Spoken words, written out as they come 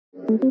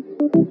You're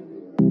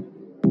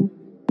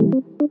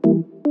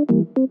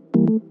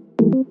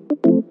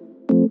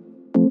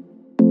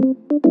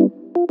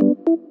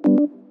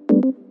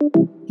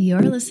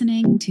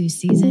listening to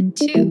Season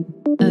 2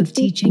 of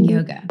Teaching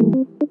Yoga,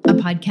 a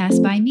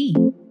podcast by me,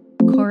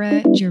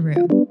 Cora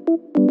Giroux.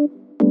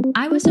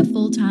 I was a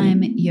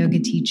full-time yoga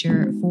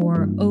teacher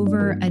for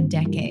over a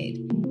decade,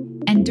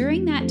 and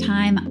during that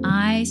time,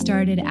 I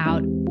started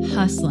out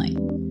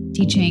hustling,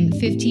 teaching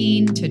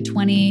 15 to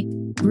 20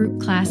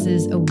 group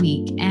classes a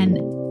week, and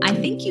I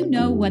think you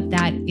know what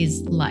that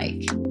is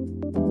like.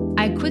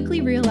 I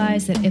quickly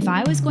realized that if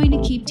I was going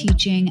to keep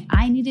teaching,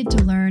 I needed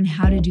to learn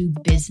how to do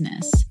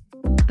business.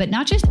 But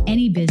not just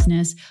any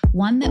business,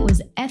 one that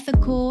was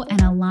ethical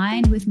and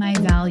aligned with my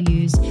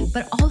values,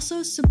 but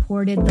also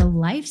supported the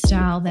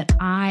lifestyle that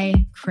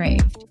I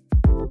craved.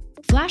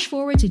 Flash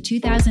forward to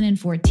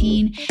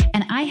 2014,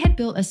 and I had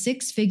built a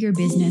six-figure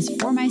business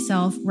for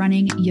myself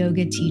running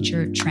yoga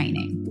teacher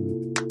training.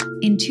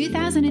 In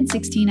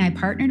 2016, I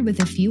partnered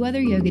with a few other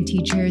yoga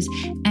teachers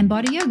and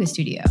bought a yoga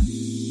studio.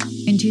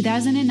 In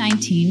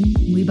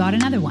 2019, we bought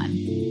another one.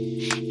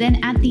 Then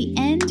at the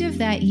end of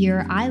that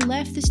year, I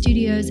left the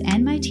studios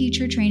and my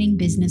teacher training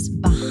business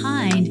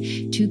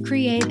behind to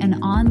create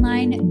an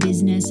online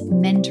business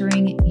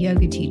mentoring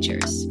yoga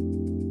teachers.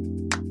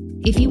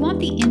 If you want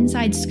the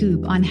inside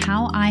scoop on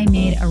how I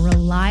made a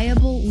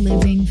reliable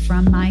living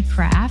from my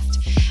craft,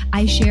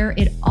 I share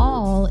it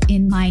all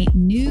in my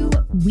new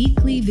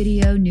weekly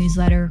video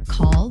newsletter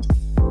called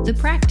The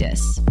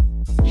Practice.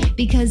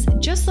 Because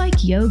just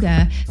like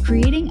yoga,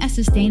 creating a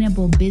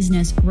sustainable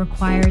business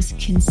requires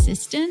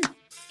consistent,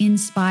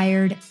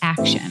 inspired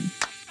action.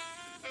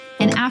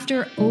 And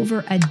after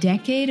over a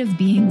decade of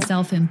being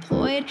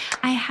self-employed,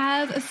 I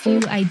have a few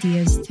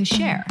ideas to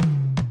share.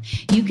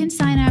 You can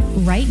sign up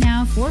right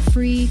now for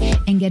free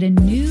and get a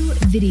new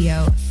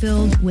video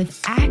filled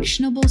with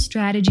actionable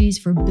strategies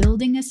for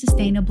building a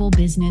sustainable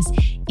business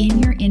in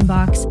your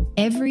inbox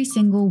every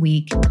single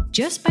week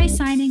just by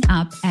signing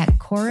up at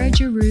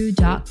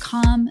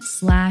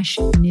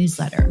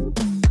coragiroux.com/newsletter.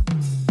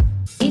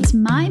 It's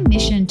my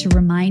mission to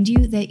remind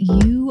you that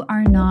you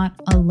are not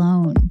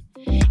alone.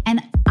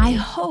 And I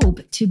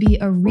hope to be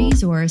a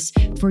resource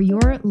for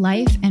your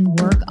life and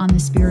work on the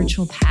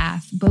spiritual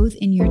path, both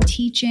in your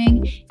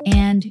teaching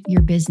and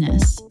your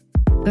business.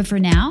 But for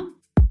now,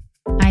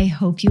 I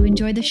hope you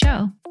enjoy the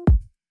show.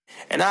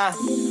 And I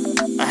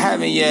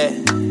haven't yet.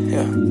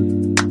 Yeah.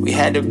 We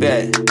had to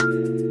bet.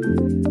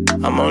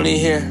 I'm only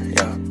here.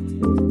 Yeah.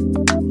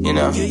 You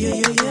know.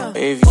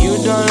 If you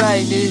don't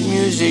like this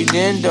music,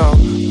 then don't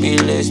be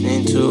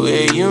listening to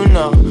it. You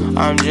know,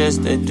 I'm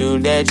just a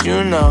dude that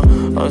you know,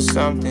 or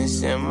something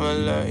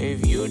similar.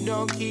 If you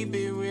don't keep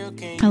it real,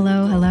 can you...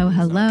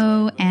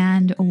 Hello,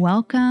 and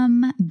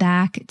welcome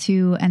back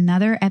to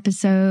another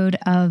episode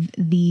of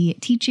the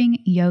Teaching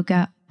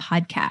Yoga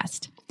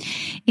podcast.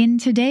 In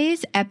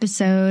today's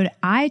episode,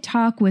 I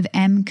talk with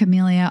M.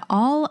 Camellia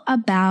all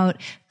about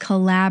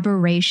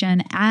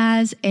collaboration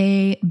as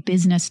a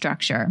business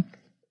structure.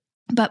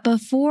 But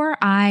before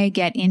I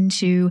get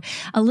into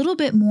a little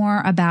bit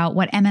more about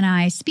what Em and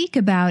I speak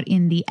about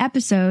in the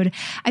episode,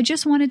 I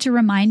just wanted to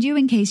remind you,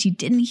 in case you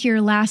didn't hear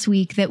last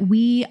week, that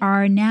we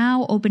are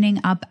now opening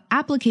up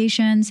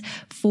applications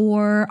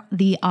for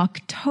the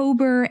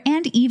October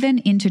and even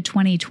into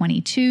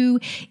 2022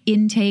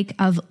 intake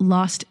of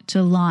Lost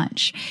to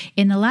Launch.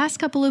 In the last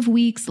couple of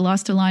weeks,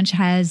 Lost to Launch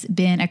has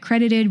been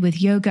accredited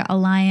with Yoga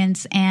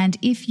Alliance, and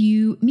if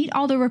you meet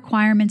all the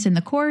requirements in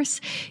the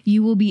course,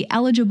 you will be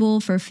eligible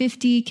for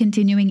 50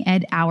 continuing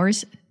ed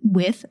hours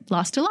with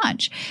Lost to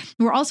Launch.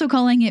 We're also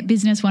calling it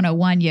Business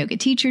 101 Yoga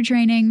Teacher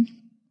Training.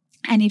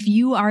 And if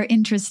you are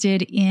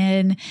interested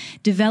in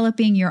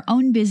developing your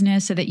own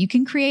business so that you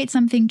can create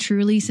something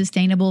truly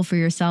sustainable for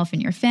yourself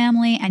and your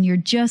family, and you're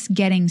just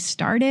getting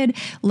started,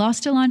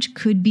 Lost to Launch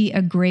could be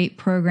a great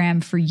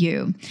program for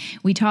you.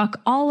 We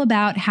talk all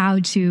about how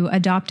to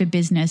adopt a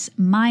business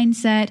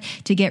mindset,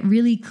 to get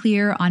really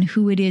clear on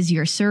who it is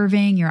you're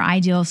serving, your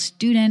ideal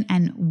student,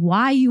 and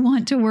why you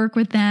want to work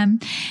with them.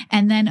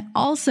 And then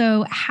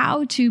also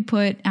how to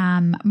put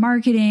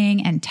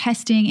marketing and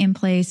testing in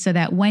place so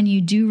that when you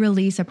do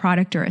release a product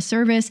or a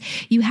service,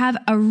 you have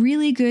a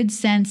really good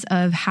sense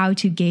of how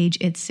to gauge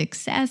its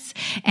success.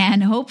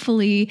 And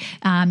hopefully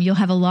you'll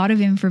have a lot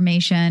of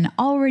information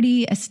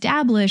already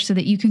established so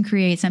that you can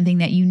create something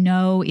that you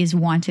know is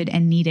wanted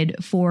and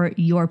needed for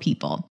your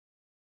people.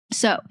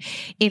 So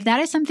if that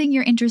is something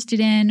you're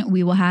interested in,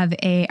 we will have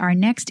our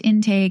next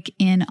intake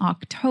in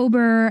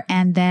October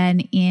and then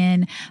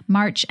in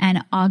March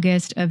and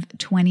August of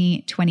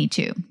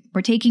 2022.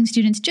 We're taking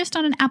students just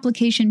on an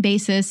application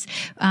basis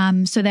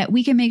so that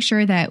we can make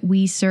sure that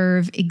we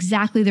serve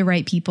exactly the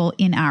right people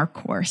in our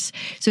course.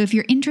 So if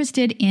you're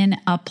interested in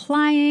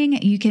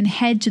applying, you can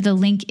head to the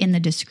link in the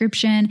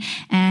description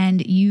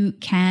and you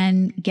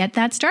can get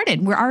that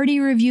started. We're already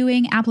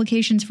reviewing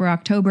applications for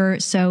October,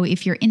 so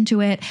if you're into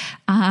it,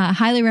 I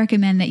highly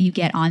recommend that you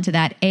get onto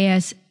that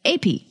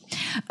ASAP.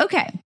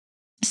 Okay.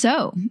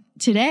 So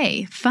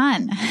today,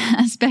 fun,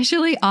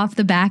 especially off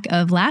the back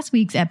of last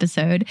week's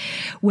episode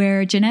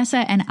where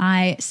Janessa and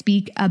I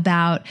speak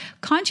about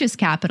conscious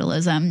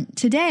capitalism.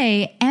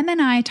 Today, Em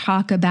and I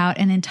talk about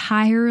an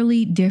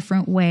entirely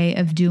different way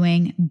of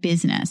doing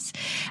business.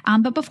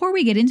 But before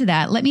we get into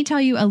that, let me tell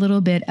you a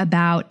little bit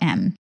about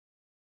Em.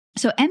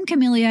 So Em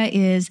Camellia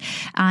is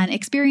an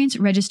experienced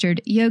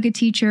registered yoga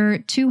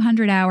teacher,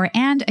 200-hour,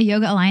 and a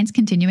Yoga Alliance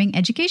continuing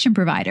education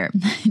provider,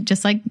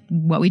 just like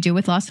what we do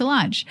with Lost to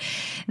Lodge.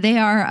 They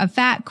are a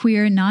fat,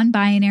 queer,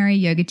 non-binary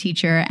yoga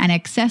teacher and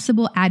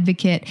accessible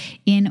advocate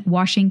in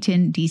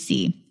Washington,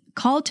 D.C.,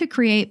 called to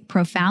create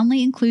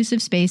profoundly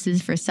inclusive spaces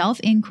for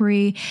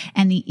self-inquiry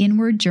and the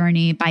inward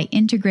journey by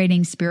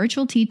integrating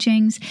spiritual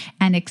teachings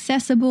and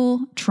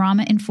accessible,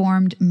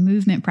 trauma-informed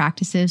movement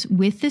practices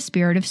with the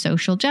spirit of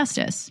social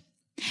justice.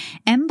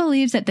 Em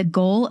believes that the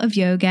goal of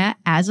yoga,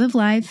 as of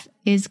life,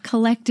 is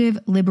collective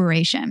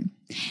liberation,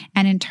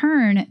 and in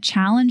turn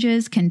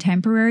challenges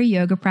contemporary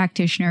yoga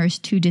practitioners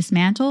to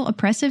dismantle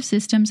oppressive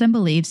systems and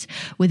beliefs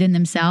within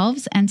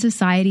themselves and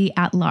society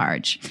at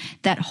large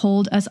that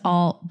hold us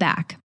all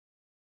back.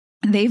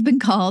 They've been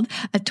called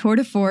a tour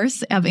de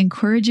force of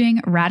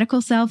encouraging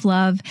radical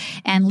self-love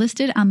and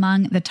listed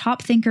among the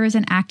top thinkers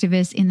and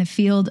activists in the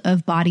field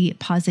of body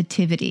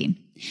positivity.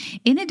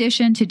 In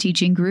addition to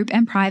teaching group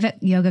and private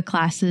yoga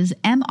classes,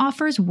 Em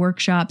offers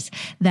workshops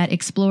that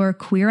explore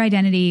queer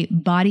identity,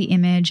 body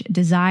image,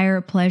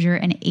 desire, pleasure,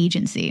 and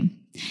agency.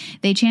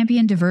 They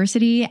champion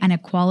diversity and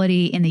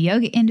equality in the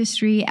yoga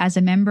industry as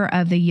a member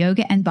of the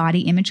Yoga and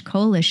Body Image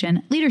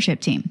Coalition leadership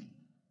team.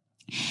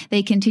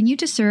 They continue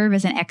to serve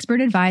as an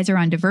expert advisor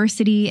on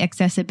diversity,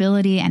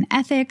 accessibility, and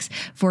ethics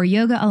for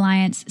Yoga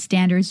Alliance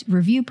Standards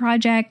Review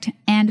Project,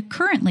 and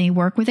currently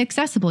work with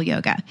Accessible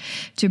Yoga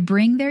to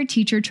bring their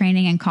teacher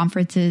training and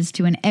conferences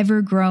to an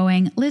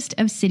ever-growing list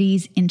of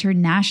cities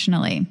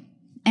internationally.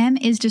 Em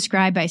is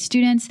described by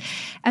students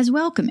as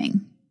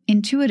welcoming,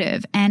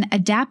 intuitive, and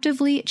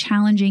adaptively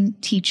challenging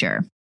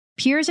teacher.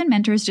 Peers and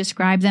mentors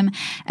describe them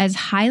as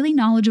highly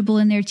knowledgeable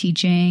in their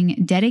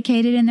teaching,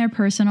 dedicated in their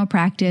personal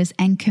practice,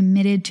 and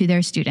committed to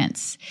their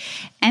students.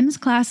 Em's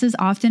classes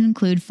often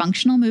include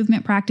functional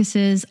movement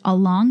practices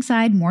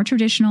alongside more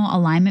traditional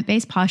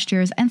alignment-based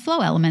postures and flow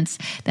elements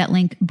that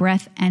link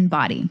breath and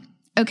body.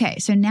 Okay,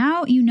 so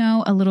now you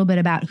know a little bit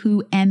about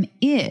who Em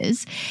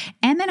is.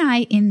 Em and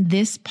I in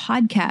this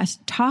podcast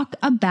talk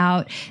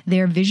about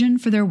their vision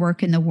for their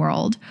work in the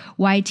world,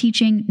 why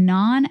teaching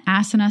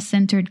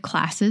non-asana-centered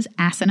classes,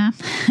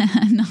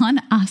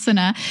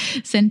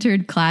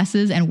 non-asana-centered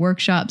classes and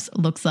workshops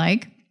looks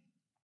like,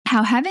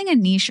 how having a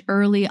niche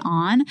early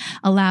on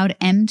allowed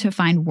Em to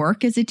find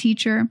work as a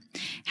teacher,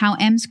 how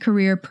Em's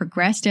career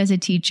progressed as a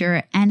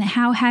teacher, and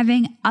how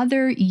having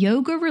other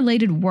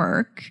yoga-related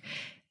work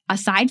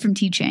aside from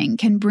teaching,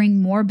 can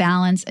bring more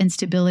balance and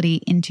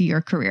stability into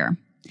your career.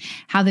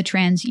 How the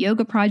Trans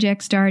Yoga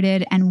Project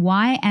started, and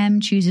why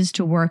Em chooses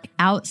to work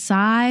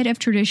outside of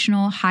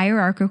traditional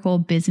hierarchical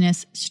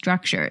business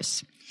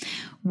structures.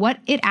 What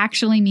it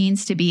actually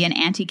means to be an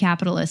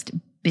anti-capitalist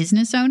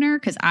business owner,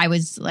 because I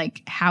was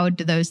like, how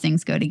do those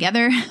things go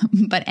together?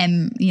 But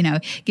Em,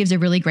 gives a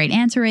really great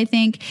answer, I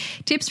think.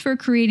 Tips for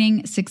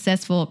creating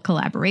successful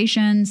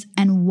collaborations,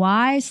 and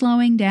why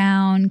slowing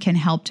down can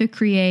help to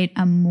create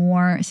a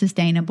more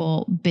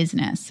sustainable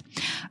business.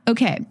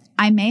 Okay,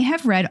 I may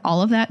have read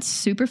all of that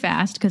super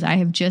fast because I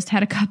have just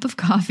had a cup of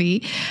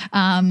coffee,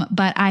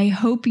 but I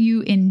hope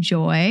you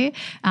enjoy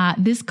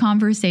this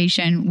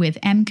conversation with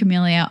Em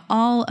Camellia,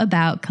 all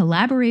about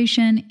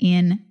collaboration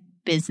in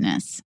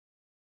business.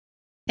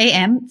 Hey,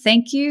 Em,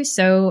 thank you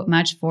so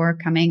much for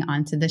coming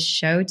onto the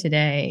show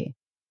today.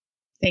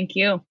 Thank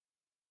you.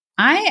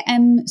 I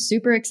am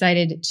super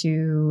excited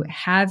to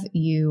have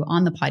you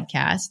on the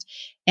podcast.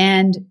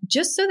 And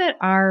just so that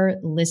our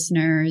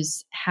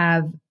listeners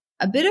have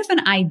a bit of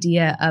an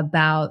idea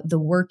about the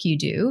work you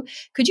do,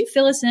 could you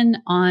fill us in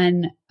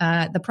on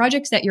the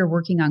projects that you're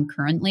working on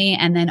currently?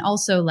 And then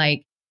also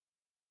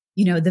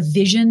the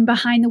vision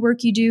behind the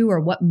work you do, or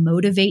what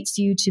motivates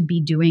you to be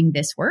doing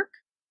this work?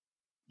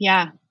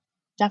 Yeah.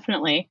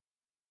 Definitely.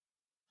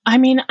 I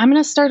mean, I'm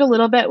going to start a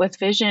little bit with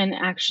vision,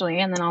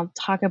 actually, and then I'll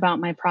talk about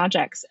my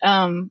projects.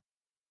 I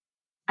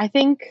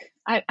think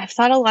I've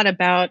thought a lot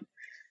about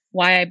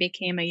why I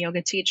became a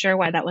yoga teacher,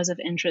 why that was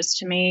of interest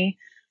to me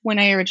when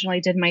I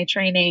originally did my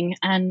training.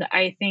 And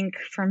I think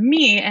for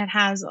me, it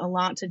has a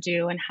lot to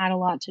do and had a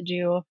lot to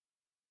do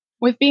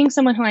with being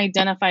someone who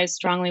identifies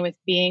strongly with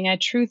being a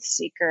truth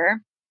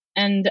seeker.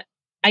 And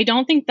I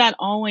don't think that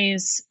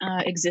always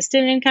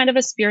existed in kind of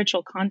a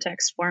spiritual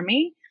context for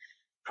me.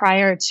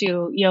 Prior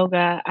to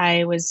yoga,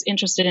 I was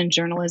interested in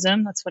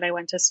journalism. That's what I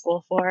went to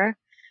school for.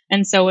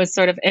 And so was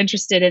sort of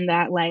interested in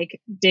that,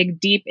 dig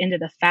deep into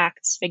the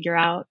facts, figure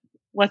out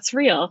what's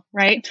real,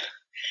 right?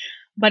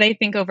 But I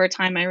think over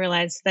time, I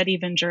realized that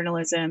even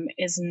journalism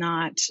is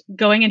not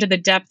going into the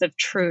depth of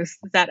truth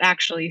that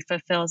actually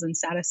fulfills and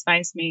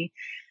satisfies me.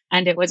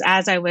 And it was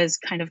as I was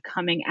kind of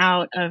coming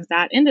out of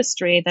that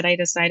industry that I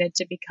decided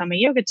to become a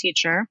yoga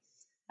teacher.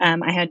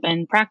 I had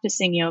been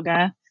practicing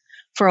yoga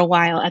for a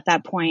while at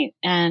that point,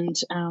 and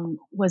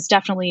was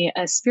definitely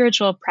a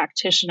spiritual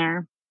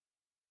practitioner.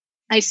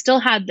 I still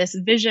had this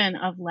vision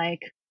of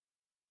like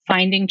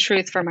finding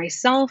truth for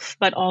myself,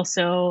 but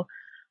also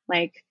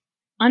like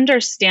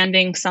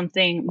understanding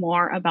something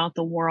more about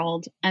the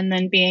world, and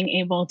then being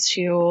able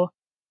to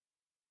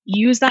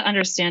use that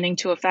understanding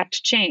to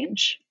affect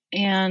change.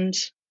 And,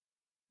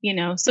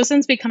 so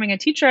since becoming a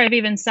teacher, I've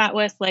even sat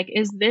with like,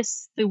 is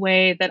this the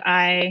way that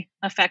I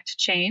affect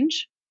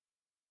change?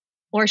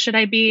 Or should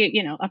I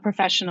be, a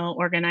professional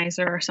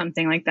organizer or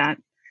something like that?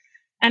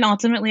 And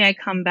ultimately, I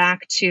come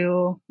back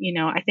to,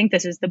 I think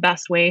this is the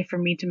best way for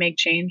me to make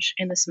change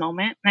in this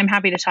moment. I'm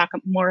happy to talk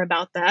more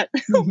about that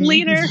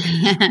later.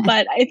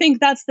 But I think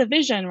that's the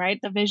vision, right?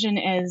 The vision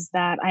is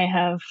that I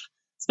have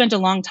spent a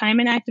long time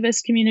in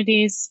activist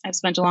communities. I've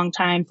spent a long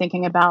time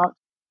thinking about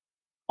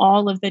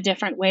all of the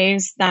different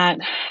ways that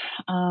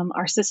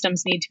our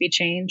systems need to be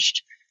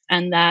changed,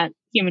 and that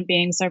human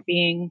beings are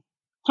being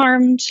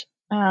harmed,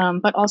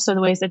 but also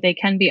the ways that they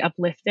can be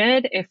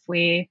uplifted if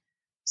we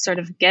sort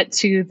of get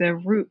to the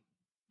root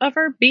of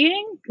our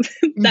being,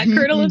 that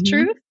kernel of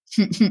truth.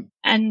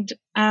 And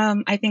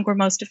I think we're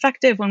most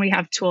effective when we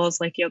have tools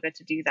like yoga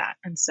to do that.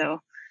 And so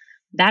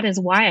that is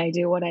why I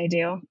do what I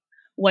do.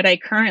 What I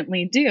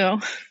currently do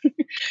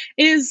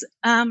is,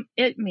 I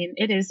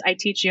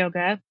teach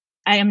yoga.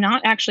 I am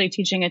not actually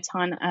teaching a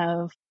ton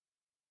of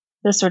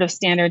the sort of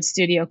standard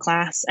studio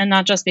class, and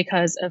not just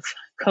because of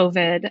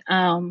COVID,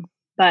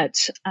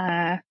 but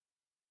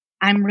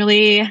I'm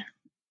really,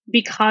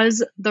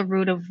 because the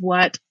root of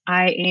what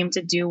I aim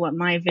to do, what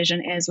my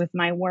vision is with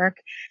my work,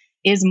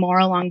 is more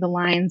along the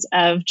lines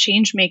of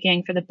change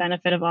making for the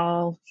benefit of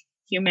all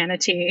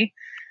humanity.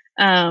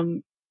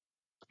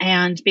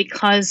 And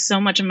because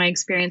so much of my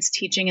experience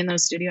teaching in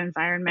those studio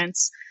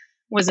environments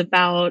was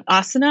about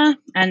asana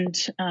and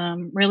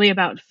really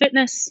about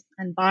fitness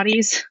and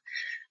bodies,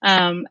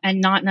 and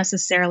not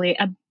necessarily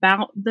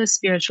about the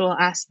spiritual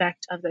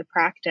aspect of the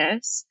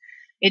practice,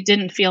 it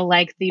didn't feel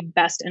like the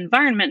best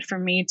environment for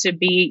me to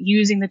be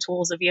using the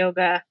tools of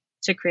yoga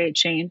to create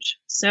change.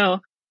 So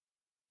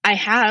I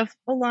have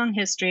a long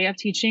history of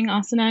teaching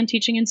asana and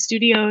teaching in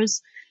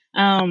studios.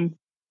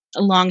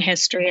 A long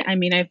history. I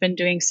mean, I've been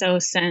doing so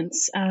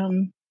since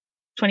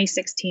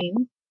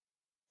 2016,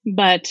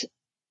 but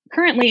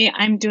currently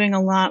I'm doing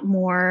a lot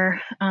more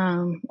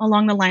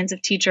along the lines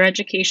of teacher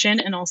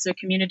education and also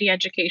community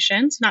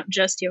education. It's not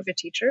just yoga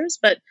teachers,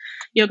 but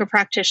yoga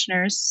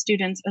practitioners,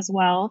 students as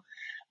well.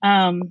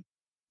 And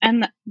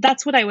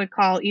that's what I would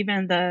call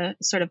even the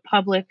sort of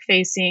public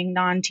facing,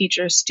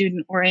 non-teacher,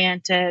 student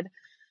oriented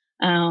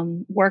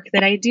work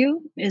that I do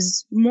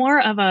is more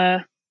of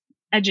a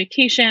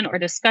education or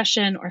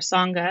discussion or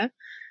sangha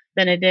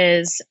than it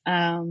is,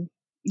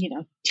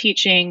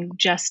 teaching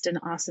just an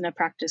asana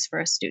practice for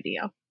a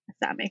studio, if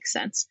that makes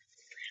sense.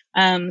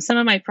 Some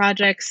of my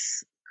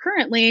projects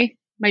currently,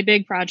 my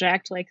big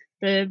project, like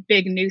the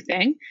big new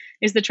thing,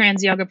 is the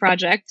Trans Yoga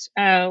Project,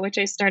 which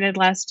I started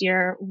last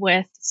year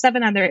with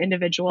 7 other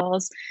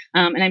individuals,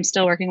 and I'm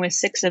still working with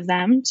 6 of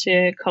them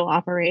to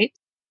cooperate.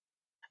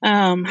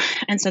 And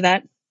so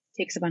that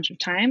takes a bunch of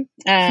time.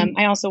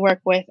 I also work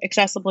with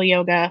accessible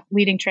yoga,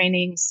 leading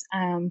trainings,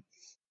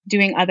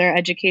 doing other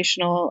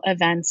educational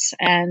events,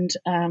 and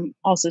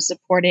also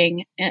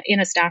supporting in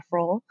a staff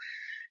role.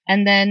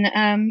 And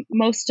then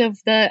most of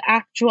the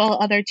actual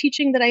other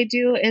teaching that I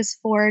do is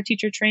for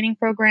teacher training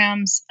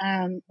programs,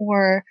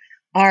 or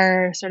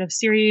our sort of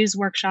series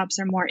workshops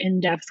or more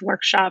in-depth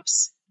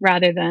workshops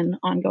rather than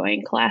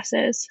ongoing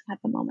classes at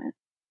the moment.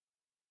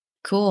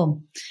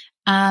 Cool.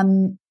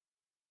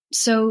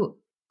 So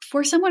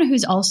for someone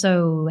who's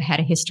also had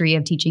a history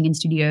of teaching in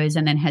studios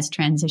and then has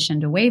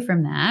transitioned away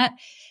from that,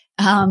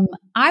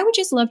 I would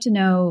just love to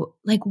know,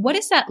 like, what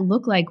does that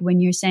look like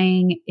when you're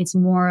saying it's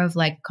more of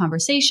like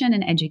conversation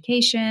and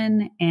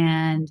education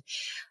and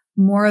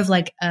more of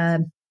like a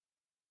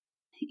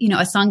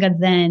sangha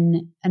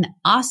than an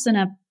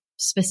asana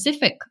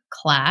specific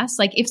class?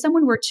 Like if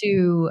someone were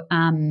to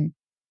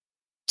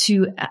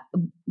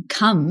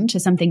come to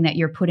something that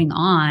you're putting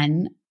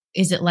on,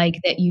 is it like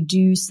that you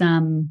do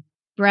some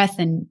breath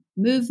and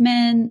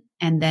movement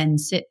and then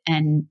sit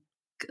and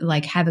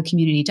like have a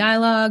community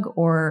dialogue,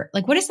 or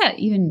like what does that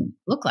even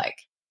look like?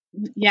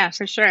 Yeah,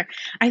 for sure.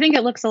 I think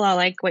it looks a lot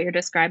like what you're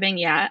describing.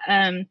 Yeah.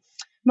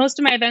 Most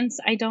of my events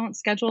I don't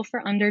schedule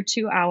for under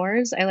 2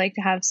 hours. I like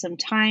to have some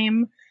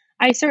time.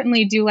 I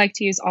certainly do like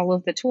to use all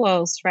of the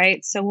tools,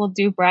 right? So we'll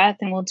do breath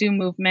and we'll do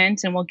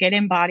movement and we'll get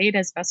embodied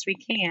as best we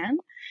can.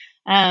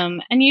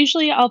 And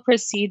usually I'll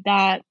precede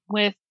that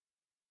with,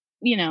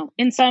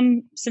 in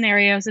some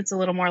scenarios, it's a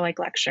little more like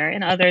lecture.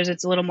 In others,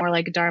 it's a little more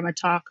like Dharma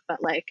talk,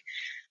 but like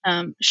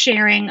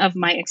sharing of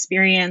my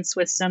experience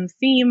with some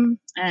theme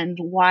and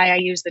why I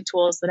use the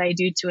tools that I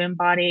do to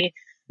embody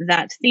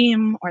that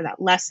theme or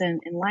that lesson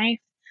in life.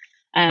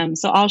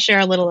 So I'll share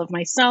a little of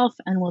myself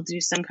and we'll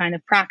do some kind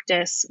of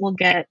practice. We'll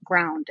get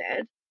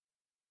grounded.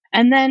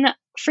 And then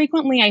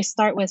frequently I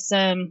start with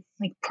some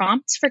like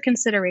prompts for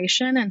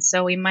consideration. And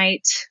so we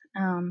might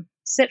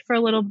sit for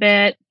a little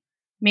bit,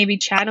 maybe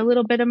chat a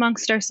little bit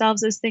amongst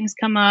ourselves as things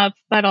come up,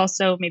 but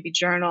also maybe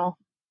journal,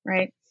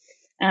 right?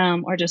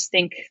 Or just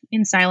think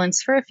in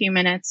silence for a few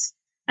minutes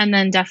and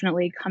then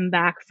definitely come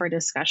back for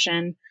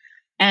discussion.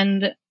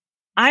 And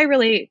I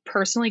really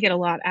personally get a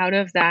lot out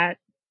of that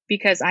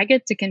because I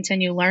get to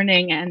continue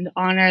learning and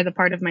honor the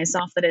part of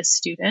myself that is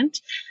student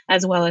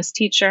as well as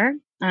teacher.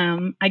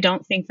 I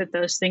don't think that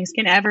those things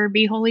can ever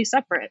be wholly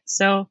separate.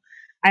 So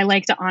I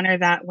like to honor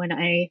that when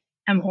I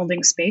am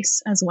holding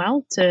space as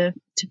well to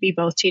be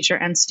both teacher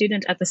and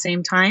student at the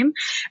same time,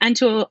 and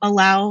to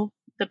allow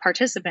the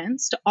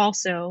participants to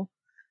also,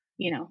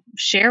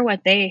 share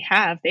what they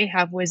have. They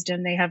have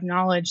wisdom, they have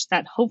knowledge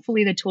that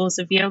hopefully the tools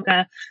of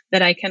yoga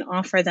that I can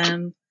offer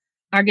them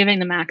are giving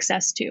them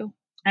access to.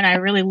 And I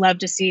really love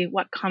to see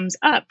what comes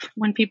up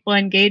when people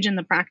engage in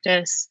the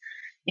practice,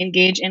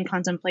 engage in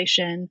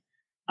contemplation,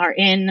 are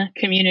in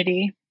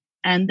community,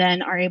 and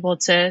then are able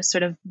to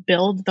sort of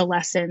build the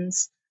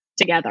lessons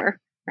together,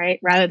 right?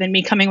 Rather than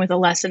me coming with a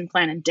lesson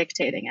plan and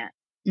dictating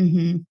it.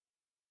 Mm-hmm.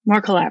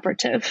 More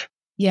collaborative.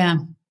 Yeah,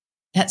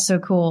 that's so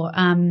cool.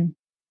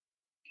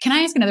 Can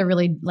I ask another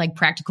really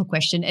practical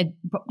question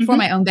for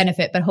my own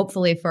benefit, but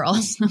hopefully for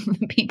also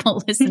the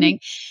people listening?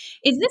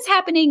 Is this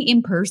happening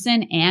in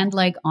person and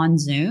on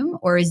Zoom,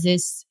 or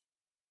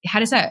how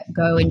does that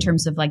go in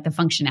terms of the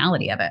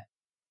functionality of it?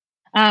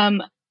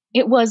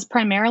 It was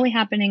primarily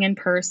happening in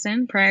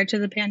person prior to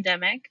the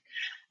pandemic.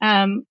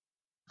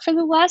 For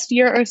the last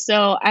year or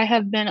so, I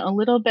have been a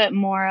little bit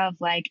more of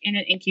in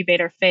an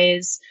incubator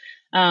phase,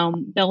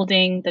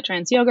 building the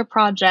Trans Yoga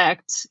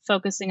Project,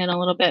 focusing in a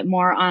little bit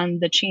more on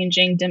the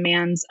changing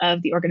demands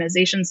of the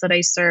organizations that I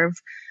serve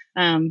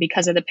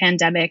because of the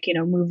pandemic,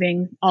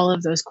 moving all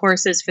of those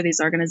courses for these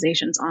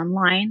organizations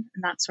online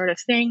and that sort of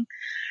thing.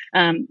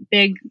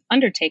 Big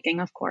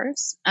undertaking, of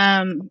course.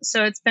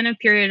 So it's been a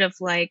period of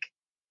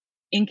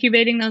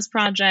incubating those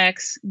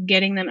projects,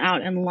 getting them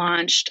out and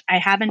launched. I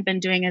haven't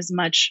been doing as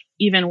much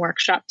even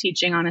workshop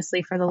teaching,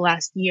 honestly, for the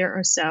last year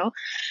or so.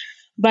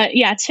 But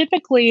yeah,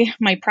 typically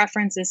my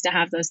preference is to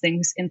have those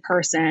things in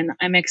person.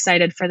 I'm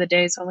excited for the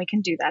days when we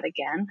can do that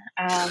again.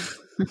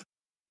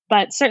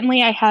 But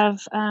certainly I have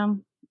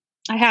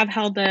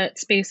held the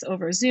space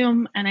over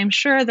Zoom, and I'm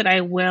sure that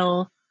I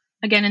will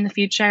again in the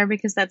future,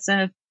 because that's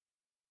an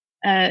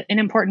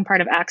important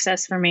part of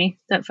access for me,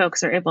 that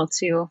folks are able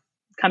to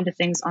come to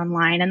things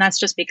online. And that's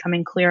just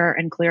becoming clearer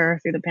and clearer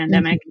through the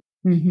pandemic.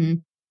 Mm-hmm.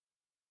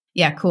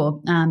 Yeah,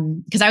 cool.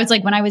 Because I was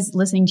when I was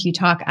listening to you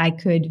talk, I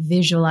could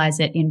visualize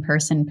it in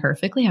person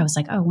perfectly. I was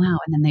oh, wow.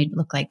 And then they'd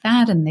look like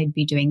that and they'd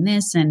be doing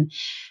this. And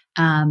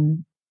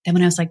then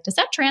when I was does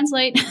that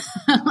translate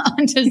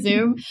onto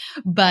Zoom?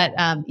 But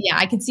yeah,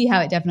 I could see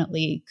how it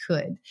definitely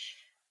could.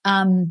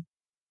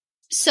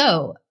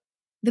 So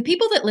the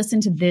people that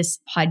listen to this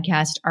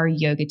podcast are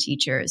yoga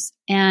teachers,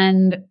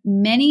 and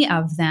many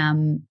of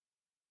them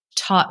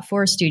taught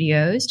for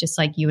studios, just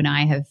like you and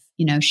I have,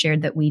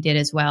 shared that we did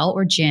as well,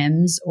 or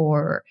gyms,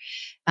 or,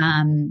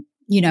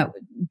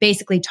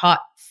 basically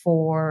taught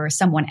for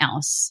someone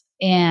else,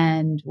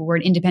 and we're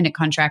an independent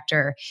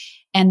contractor.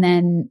 And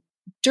then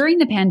during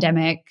the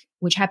pandemic,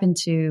 which happened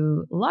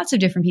to lots of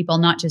different people,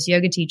 not just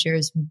yoga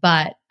teachers,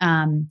 but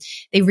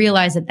they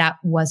realized that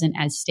wasn't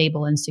as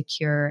stable and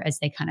secure as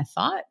they kind of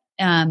thought.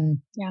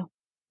 Yeah.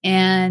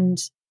 And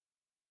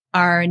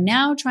are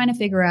now trying to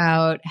figure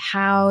out,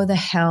 how the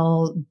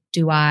hell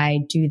do I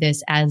do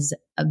this as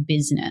a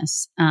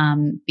business?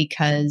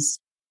 Because,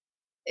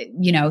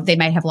 they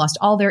might have lost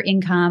all their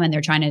income and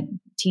they're trying to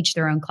teach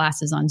their own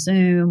classes on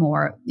Zoom,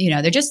 or,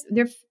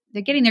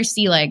 they're getting their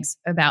sea legs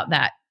about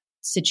that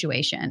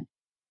situation.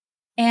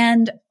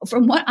 And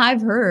from what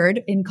I've heard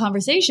in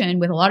conversation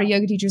with a lot of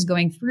yoga teachers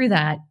going through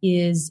that,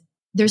 is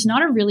there's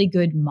not a really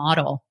good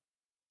model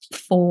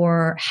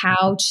for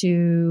how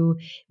to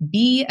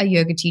be a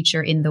yoga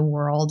teacher in the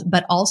world,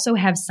 but also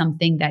have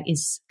something that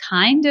is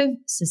kind of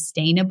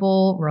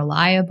sustainable,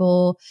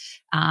 reliable,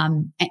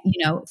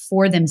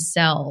 for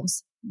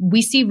themselves.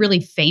 We see really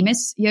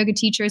famous yoga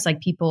teachers,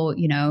 people,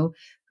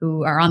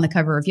 who are on the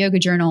cover of Yoga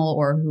Journal,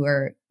 or who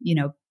are,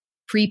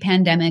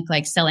 pre-pandemic,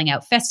 selling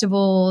out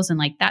festivals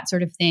and that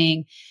sort of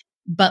thing.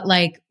 But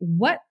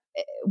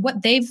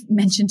what they've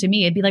mentioned to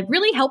me, it'd be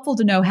really helpful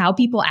to know how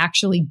people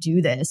actually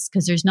do this,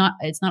 because it's not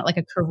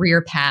a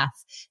career path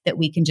that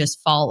we can just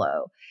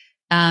follow.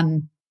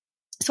 So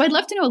I'd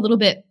love to know a little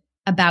bit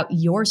about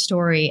your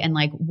story and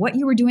what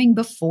you were doing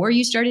before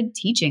you started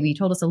teaching. You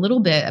told us a little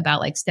bit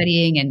about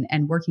studying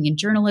and working in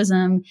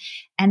journalism,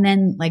 and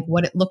then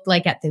what it looked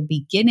like at the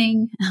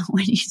beginning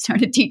when you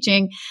started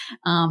teaching,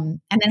 and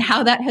then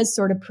how that has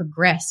sort of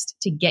progressed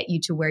to get you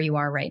to where you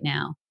are right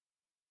now.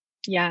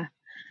 Yeah.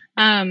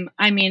 I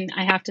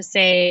have to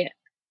say,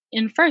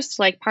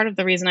 part of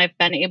the reason I've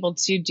been able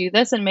to do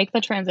this and make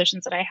the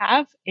transitions that I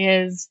have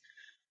is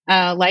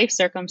life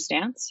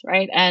circumstance,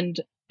 right? And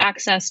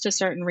access to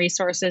certain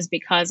resources,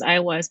 because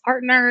I was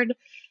partnered,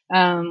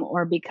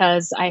 or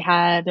because I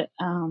had,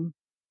 I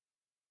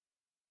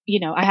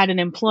had an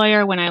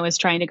employer when I was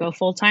trying to go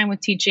full time with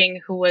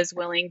teaching, who was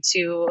willing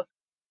to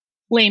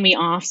lay me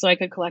off so I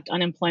could collect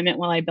unemployment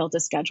while I built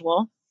a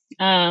schedule.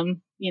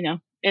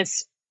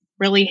 It's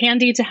really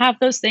handy to have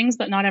those things,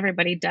 but not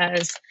everybody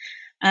does.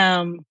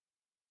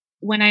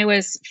 When I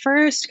was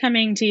first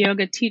coming to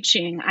yoga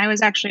teaching, I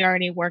was actually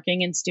already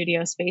working in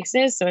studio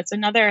spaces. So it's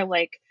another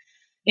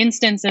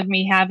instance of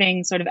me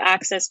having sort of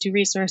access to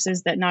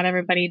resources that not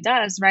everybody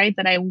does, right?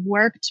 That I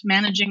worked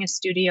managing a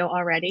studio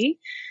already.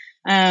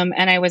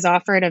 And I was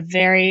offered a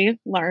very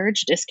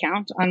large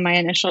discount on my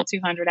initial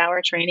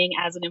 200-hour training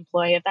as an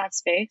employee of that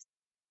space,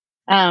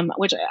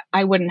 which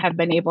I wouldn't have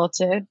been able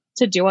to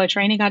do a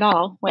training at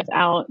all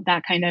without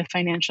that kind of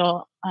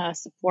financial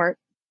support.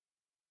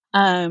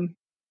 And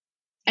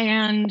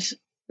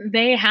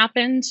they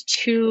happened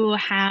to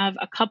have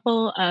a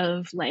couple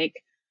of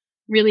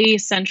really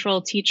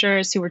central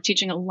teachers who were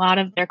teaching a lot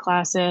of their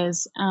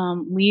classes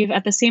leave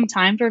at the same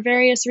time for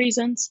various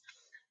reasons,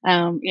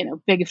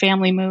 big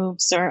family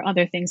moves or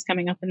other things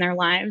coming up in their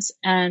lives,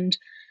 and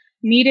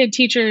needed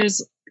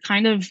teachers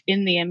kind of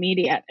in the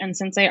immediate. And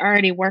since I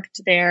already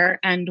worked there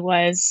and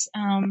was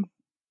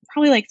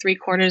probably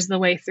 3/4 of the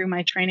way through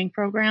my training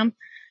program,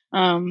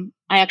 I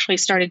actually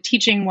started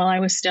teaching while I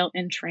was still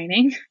in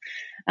training.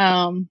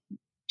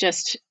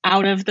 Just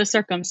out of the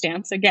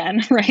circumstance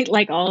again,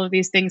 right? All of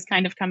these things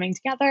kind of coming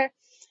together.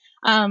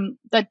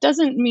 That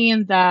doesn't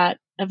mean that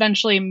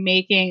eventually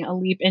making a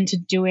leap into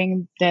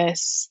doing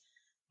this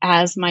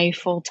as my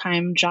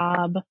full-time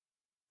job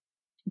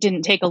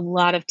didn't take a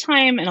lot of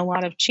time and a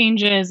lot of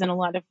changes and a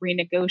lot of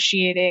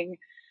renegotiating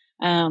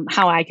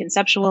how I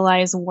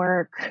conceptualize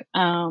work,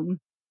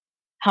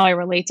 how I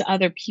relate to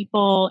other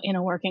people in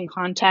a working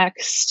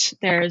context.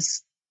 I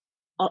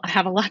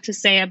have a lot to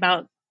say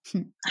about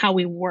how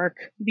we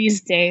work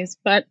these days,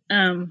 but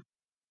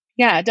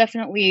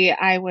definitely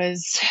I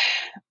was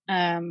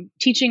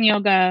teaching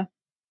yoga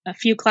a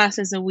few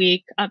classes a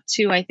week, up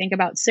to I think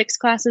about 6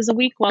 classes a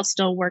week, while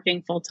still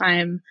working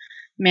full-time,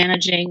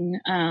 managing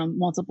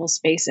multiple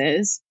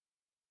spaces.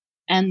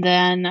 And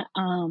then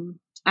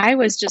I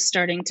was just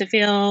starting to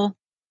feel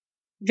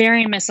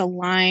very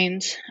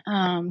misaligned,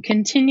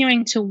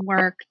 continuing to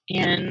work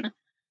in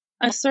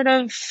a sort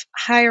of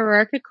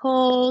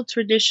hierarchical,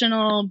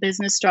 traditional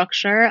business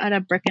structure at a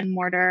brick and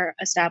mortar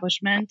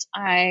establishment.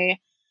 I,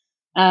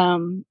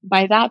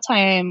 by that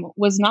time,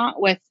 was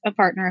not with a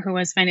partner who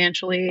was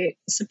financially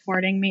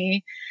supporting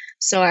me.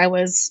 So I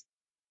was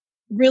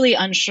really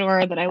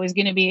unsure that I was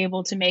going to be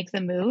able to make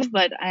the move,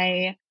 but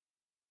I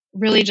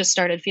really just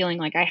started feeling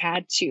like I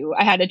had to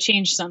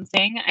change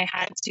something. I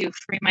had to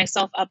free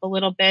myself up a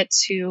little bit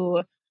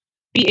to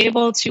be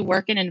able to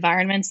work in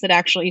environments that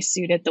actually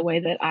suited the way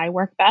that I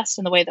work best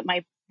and the way that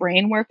my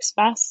brain works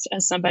best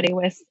as somebody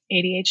with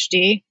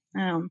ADHD.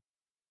 I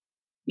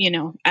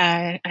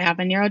have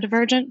a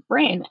neurodivergent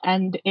brain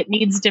and it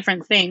needs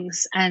different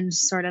things, and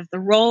sort of the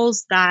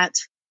roles that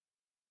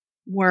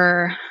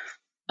were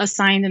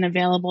assigned and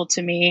available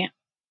to me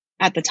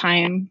at the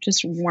time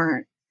just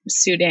weren't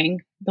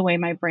suiting the way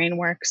my brain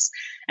works.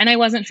 And I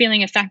wasn't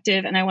feeling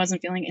effective and I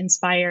wasn't feeling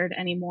inspired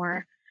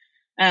anymore.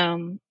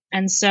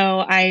 And so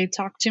I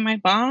talked to my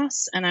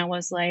boss and I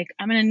was like,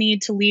 I'm going to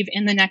need to leave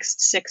in the next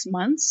 6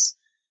 months,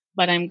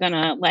 but I'm going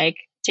to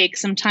take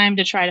some time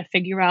to try to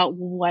figure out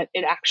what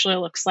it actually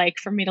looks like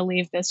for me to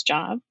leave this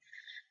job.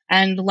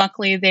 And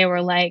luckily they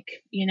were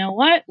like, you know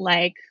what,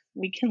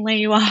 we can lay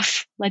you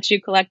off, let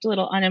you collect a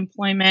little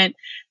unemployment,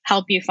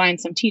 help you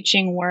find some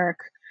teaching work,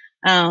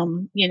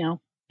 and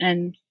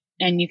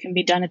you can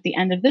be done at the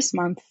end of this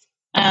month.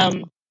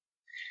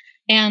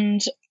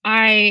 And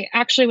I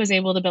actually was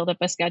able to build up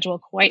a schedule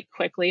quite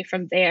quickly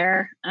from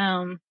there.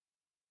 I'm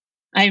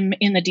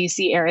in the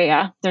DC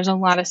area. There's a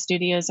lot of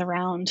studios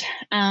around.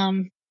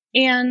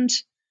 And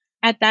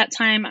at that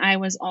time, I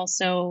was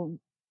also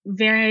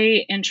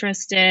very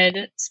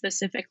interested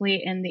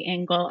specifically in the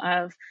angle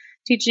of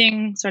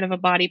teaching sort of a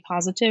body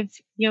positive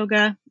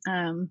yoga.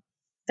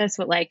 That's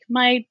what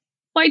my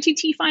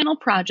YTT final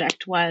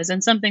project was,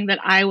 and something that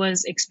I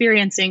was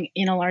experiencing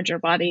in a larger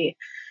body,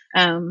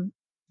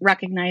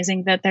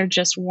 recognizing that there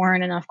just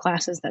weren't enough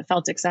classes that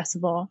felt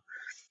accessible.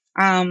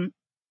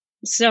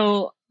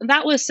 So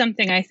that was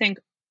something I think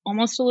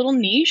almost a little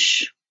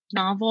niche,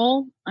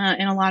 novel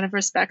in a lot of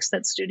respects,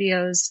 that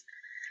studios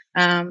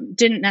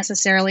didn't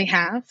necessarily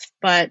have,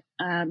 but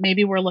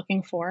maybe we're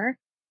looking for.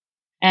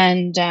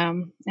 And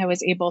I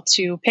was able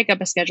to pick up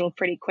a schedule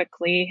pretty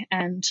quickly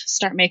and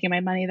start making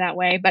my money that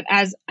way. But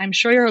as I'm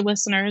sure your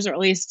listeners, or at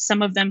least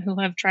some of them who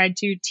have tried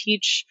to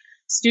teach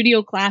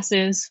studio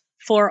classes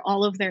for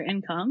all of their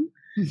income,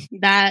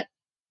 that,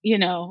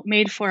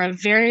 made for a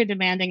very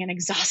demanding and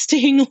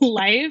exhausting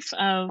life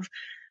of,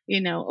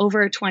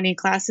 over 20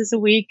 classes a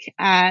week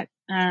at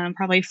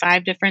probably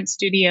 5 different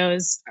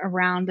studios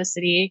around the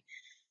city,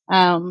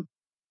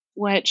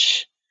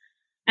 which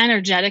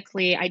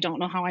energetically, I don't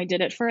know how I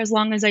did it for as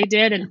long as I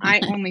did. And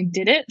I only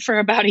did it for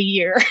about a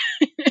year.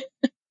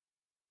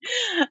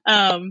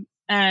 And,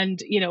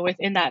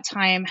 within that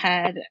time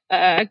had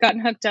gotten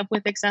hooked up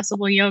with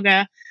accessible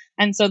yoga.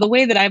 And so the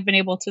way that I've been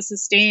able to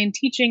sustain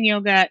teaching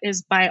yoga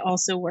is by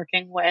also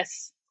working with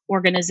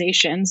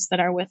organizations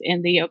that are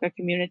within the yoga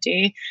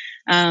community,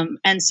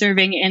 and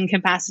serving in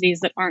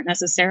capacities that aren't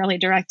necessarily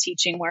direct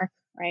teaching work,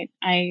 right?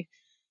 I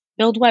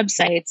build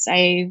websites,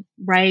 I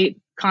write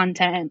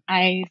content,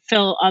 I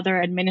fill other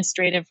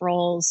administrative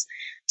roles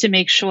to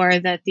make sure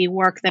that the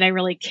work that I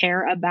really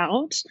care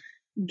about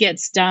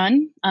gets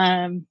done.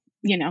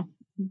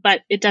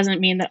 But it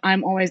doesn't mean that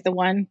I'm always the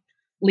one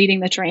leading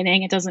the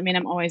training. It doesn't mean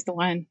I'm always the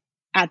one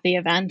at the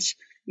event.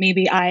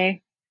 Maybe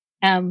I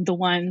am the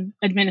one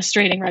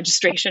administrating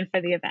registration for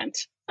the event,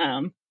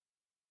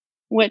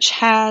 which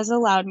has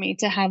allowed me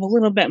to have a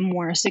little bit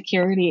more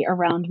security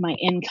around my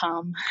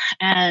income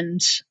and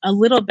a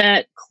little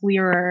bit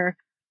clearer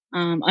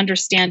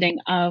understanding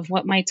of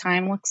what my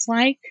time looks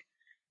like,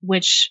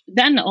 which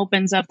then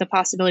opens up the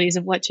possibilities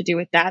of what to do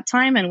with that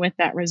time and with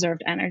that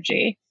reserved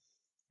energy.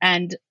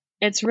 And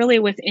it's really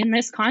within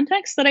this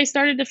context that I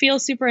started to feel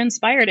super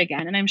inspired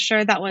again. And I'm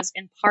sure that was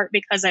in part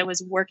because I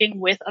was working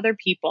with other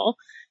people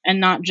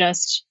and not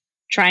just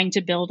trying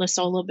to build a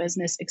solo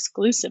business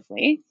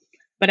exclusively,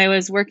 but I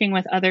was working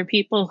with other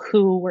people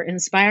who were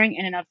inspiring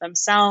in and of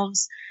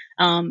themselves,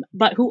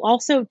 but who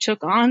also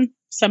took on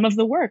some of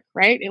the work,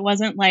 right? It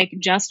wasn't like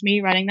just me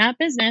running that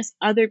business.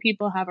 Other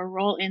people have a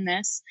role in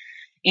this.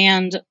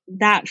 And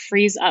that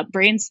frees up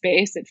brain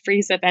space, it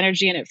frees up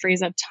energy, and it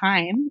frees up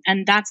time.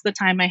 And that's the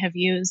time I have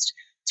used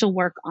to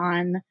work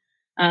on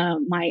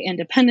my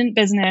independent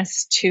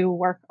business, to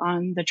work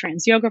on the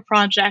Trans Yoga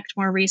Project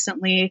more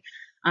recently.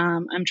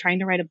 I'm trying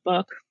to write a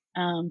book.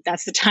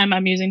 That's the time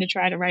I'm using to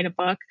try to write a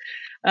book.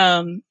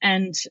 And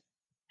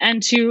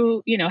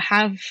to,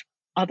 have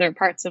other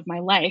parts of my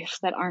life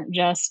that aren't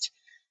just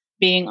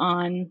being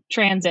on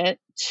transit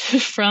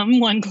from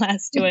one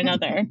class to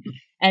another.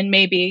 And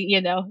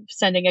maybe,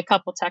 sending a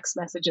couple text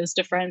messages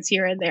to friends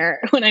here and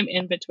there when I'm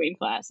in between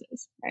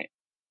classes. Right.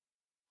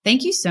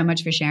 Thank you so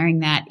much for sharing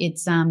that.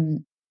 It's, I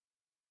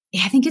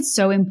think it's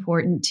so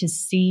important to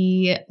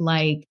see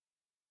like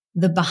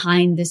the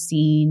behind the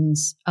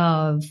scenes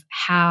of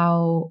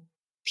how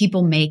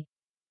people make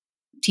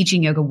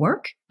teaching yoga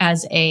work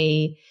as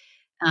a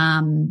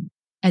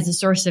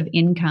source of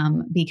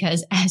income,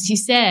 because as you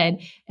said,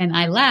 and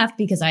I laughed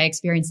because I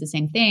experienced the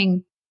same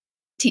thing.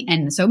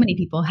 And so many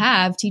people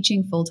have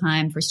teaching full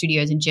time for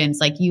studios and gyms.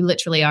 Like you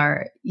literally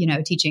are,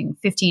 teaching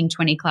 15,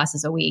 20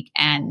 classes a week,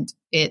 and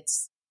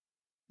it's,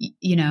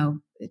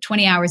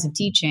 20 hours of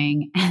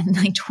teaching and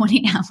like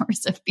 20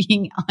 hours of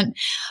being on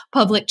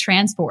public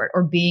transport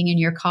or being in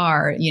your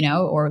car,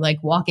 or like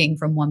walking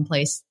from one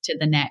place to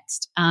the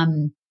next.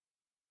 Can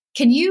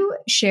you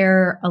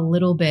share a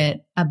little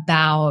bit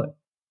about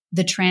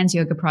the Trans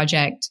Yoga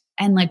Project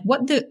and like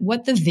what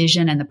the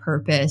vision and the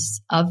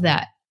purpose of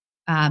that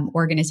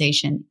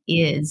organization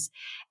is?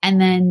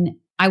 And then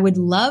I would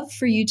love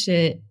for you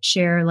to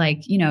share,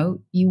 like,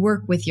 you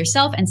work with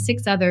yourself and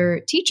 6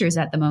 other teachers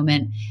at the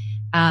moment.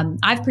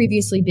 I've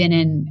previously been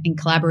in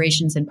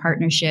collaborations and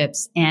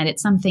partnerships, and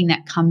it's something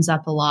that comes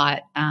up a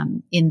lot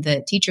in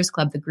the Teachers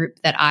Club, the group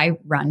that I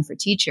run for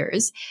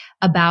teachers,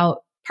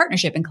 about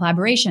partnership and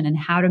collaboration and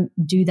how to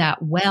do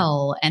that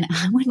well. And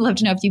I would love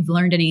to know if you've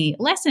learned any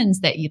lessons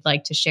that you'd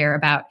like to share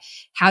about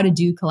how to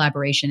do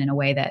collaboration in a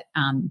way that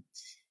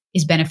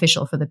is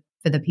beneficial for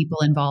the people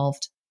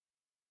involved.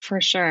 For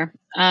sure.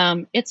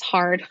 It's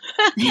hard.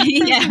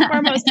 Yeah.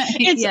 Foremost,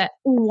 it's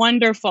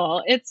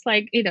wonderful. It's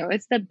like,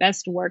 it's the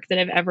best work that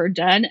I've ever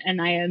done.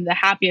 And I am the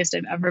happiest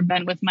I've ever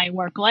been with my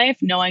work life,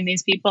 knowing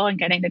these people and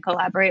getting to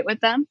collaborate with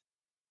them.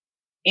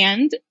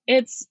 And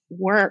it's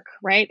work,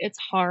 right? It's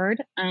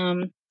hard.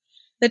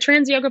 The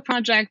Trans Yoga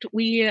Project,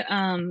 we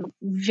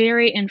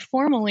very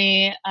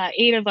informally,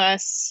 8 of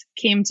us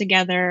came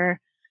together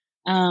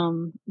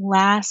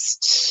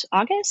last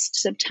August,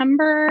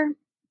 September,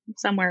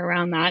 somewhere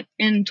around that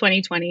in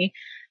 2020,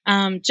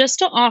 just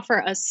to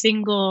offer a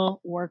single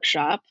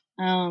workshop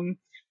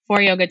for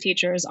yoga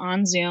teachers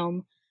on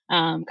Zoom,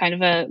 kind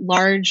of a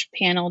large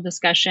panel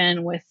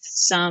discussion with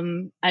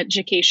some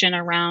education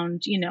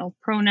around,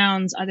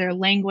 pronouns, other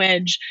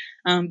language,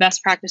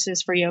 best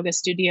practices for yoga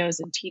studios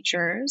and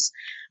teachers,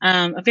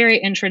 a very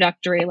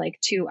introductory, like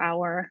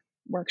 2-hour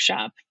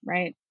workshop,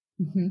 right?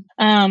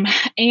 Mm-hmm.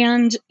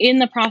 And in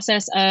the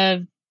process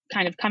of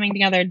kind of coming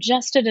together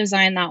just to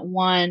design that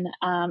one,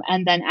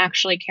 and then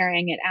actually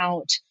carrying it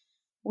out,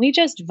 we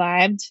just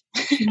vibed.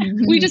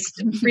 We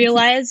just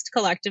realized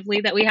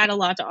collectively that we had a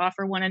lot to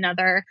offer one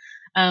another,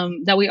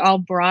 that we all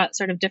brought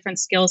sort of different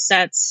skill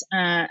sets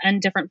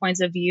and different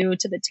points of view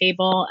to the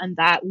table, and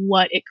that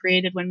what it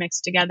created when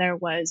mixed together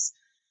was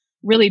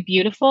really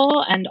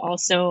beautiful and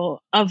also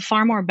of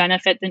far more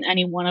benefit than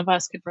any one of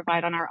us could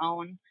provide on our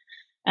own.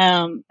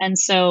 And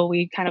so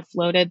we kind of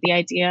floated the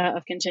idea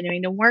of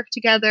continuing to work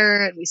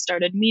together, and we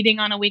started meeting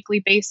on a weekly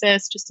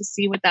basis just to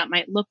see what that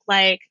might look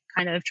like,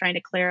 kind of trying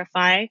to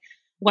clarify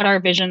what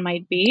our vision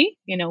might be.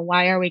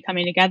 Why are we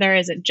coming together?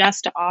 Is it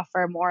just to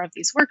offer more of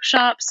these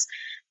workshops?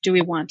 Do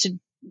we want to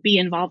be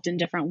involved in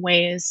different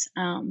ways?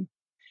 And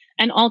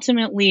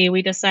ultimately,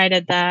 we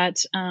decided that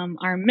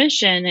our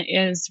mission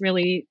is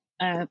really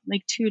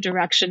like 2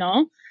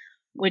 directional.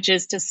 which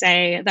is to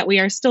say that we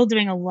are still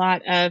doing a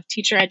lot of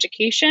teacher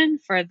education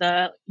for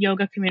the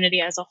yoga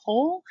community as a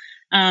whole.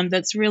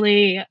 That's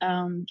really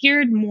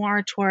geared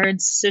more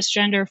towards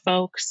cisgender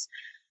folks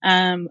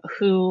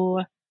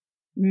who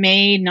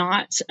may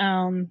not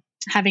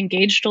have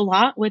engaged a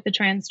lot with the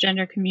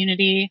transgender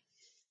community,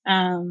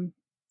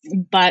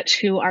 but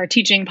who are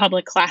teaching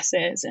public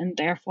classes and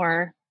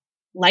therefore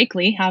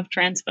likely have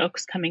trans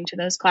folks coming to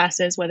those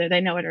classes, whether they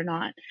know it or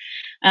not.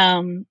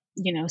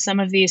 Some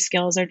of these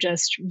skills are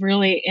just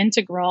really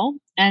integral,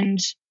 and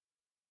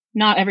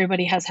not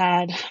everybody has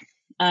had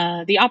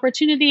the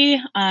opportunity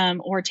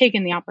or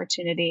taken the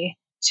opportunity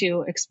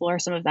to explore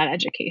some of that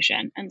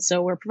education. And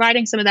so we're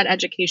providing some of that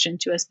education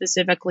to a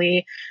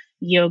specifically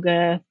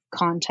yoga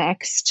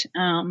context,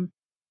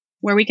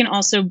 where we can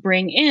also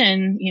bring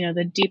in,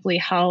 the deeply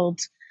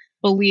held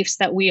beliefs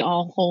that we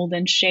all hold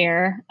and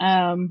share,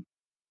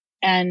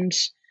 and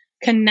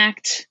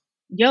connect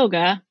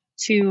yoga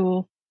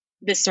to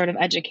this sort of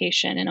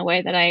education in a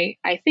way that I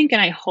think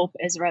and I hope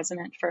is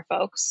resonant for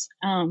folks.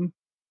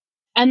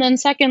 And then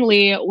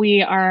secondly,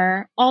 we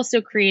are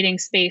also creating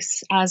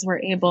space as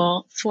we're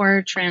able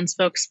for trans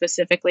folks,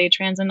 specifically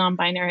trans and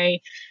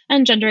non-binary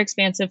and gender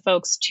expansive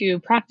folks, to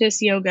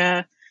practice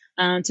yoga,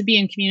 to be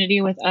in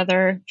community with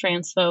other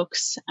trans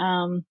folks,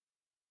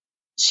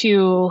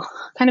 to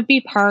kind of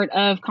be part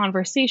of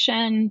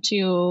conversation,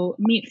 to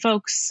meet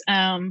folks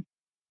around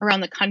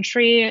the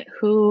country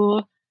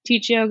who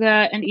teach yoga,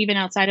 and even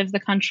outside of the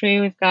country.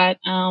 We've got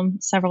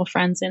several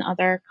friends in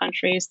other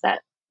countries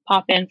that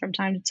pop in from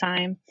time to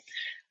time,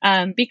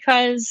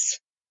 because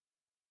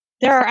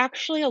there are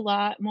actually a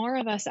lot more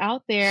of us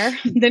out there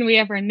than we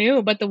ever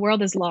knew, but the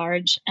world is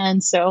large.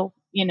 And so,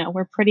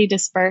 we're pretty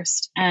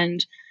dispersed,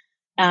 and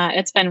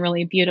it's been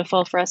really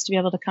beautiful for us to be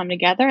able to come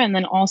together, and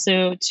then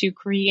also to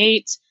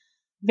create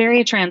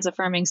very trans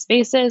affirming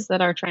spaces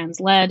that are trans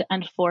led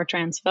and for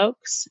trans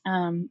folks,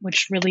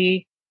 which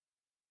really,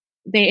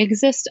 they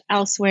exist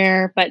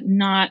elsewhere, but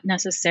not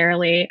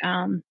necessarily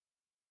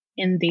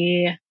in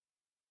the,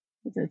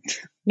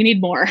 we need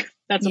more.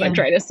 That's what I'm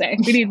trying to say.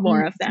 We need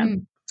more of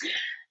them.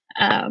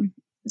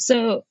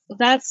 So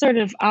that's sort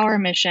of our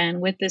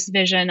mission with this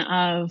vision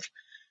of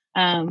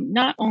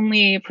not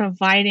only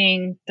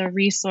providing the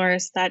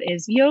resource that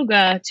is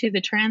yoga to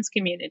the trans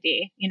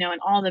community, and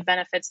all the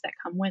benefits that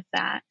come with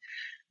that,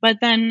 but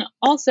then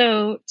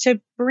also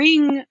to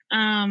bring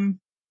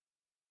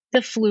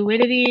the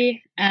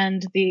fluidity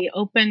and the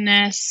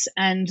openness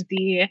and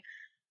the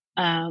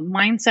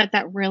mindset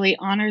that really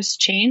honors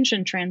change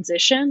and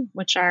transition,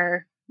 which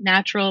are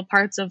natural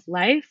parts of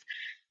life,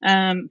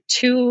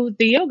 to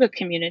the yoga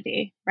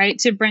community, right?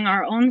 To bring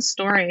our own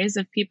stories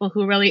of people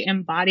who really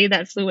embody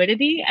that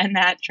fluidity and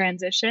that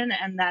transition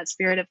and that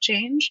spirit of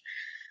change,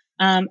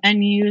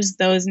 and use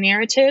those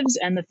narratives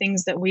and the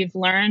things that we've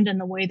learned and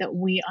the way that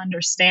we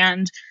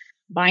understand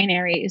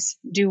binaries,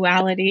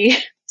 duality,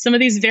 some of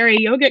these very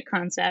yogic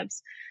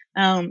concepts,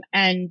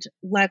 and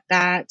let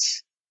that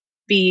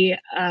be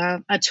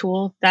a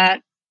tool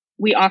that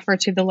we offer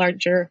to the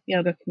larger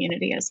yoga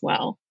community as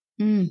well.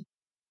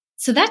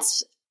 So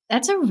that's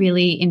a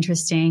really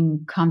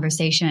interesting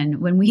conversation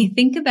when we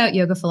think about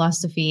yoga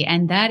philosophy,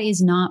 and that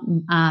is not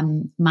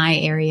my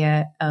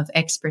area of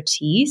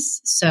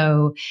expertise.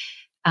 So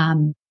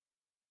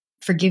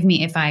forgive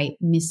me if I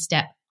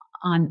misstep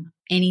on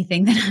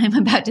anything that I'm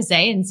about to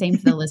say, and same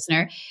for the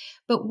listener.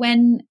 But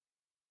when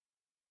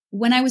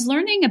I was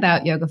learning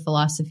about yoga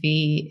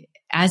philosophy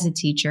as a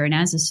teacher and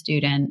as a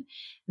student,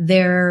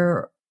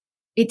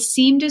 it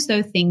seemed as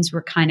though things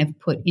were kind of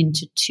put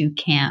into two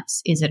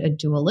camps. Is it a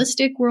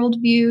dualistic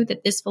worldview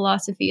that this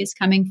philosophy is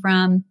coming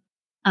from?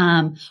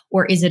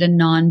 Or is it a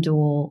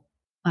non-dual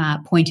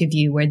point of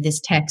view where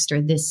this text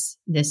or this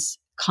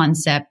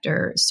concept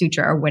or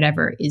sutra or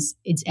whatever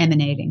it's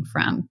emanating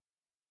from?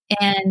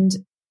 And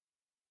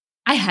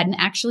I hadn't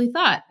actually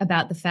thought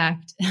about the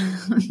fact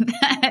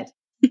that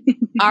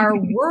our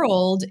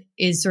world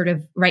is sort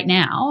of right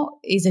now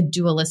is a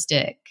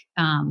dualistic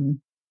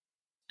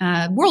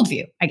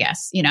worldview, I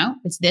guess.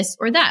 It's this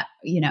or that,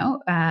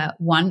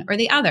 one or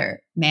the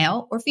other,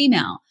 male or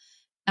female.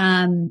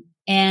 And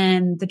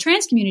the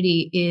trans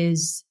community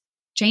is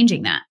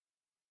changing that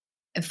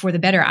for the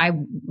better. I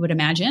would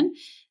imagine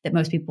that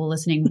most people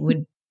listening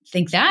would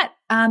think that.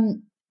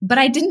 But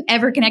I didn't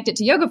ever connect it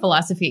to yoga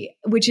philosophy,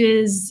 which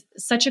is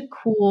such a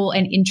cool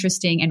and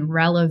interesting and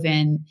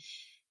relevant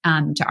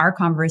to our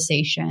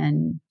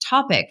conversation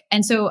topic.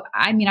 And so,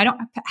 I don't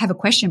have a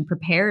question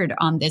prepared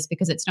on this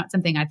because it's not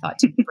something I thought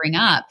to bring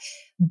up,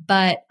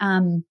 but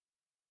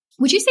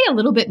would you say a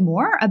little bit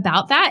more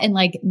about that and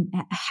like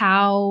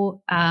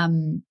how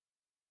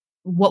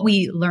what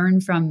we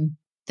learn from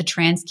the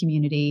trans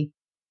community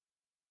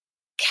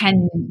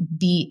can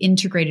be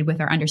integrated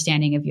with our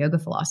understanding of yoga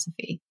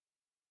philosophy?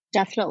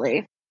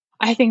 Definitely.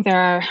 I think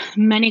there are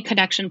many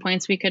connection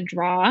points we could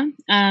draw.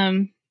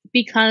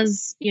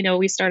 Because,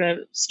 we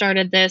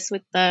started this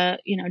with the,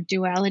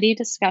 duality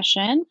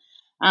discussion.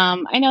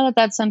 I know that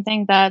that's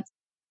something that's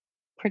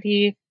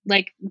pretty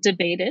like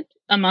debated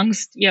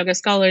amongst yoga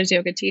scholars,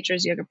 yoga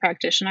teachers, yoga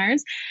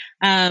practitioners.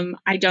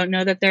 I don't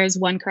know that there's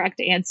one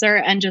correct answer.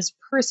 And just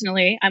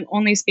personally, I'm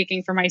only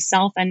speaking for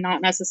myself and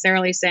not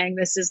necessarily saying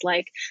this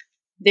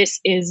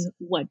is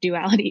what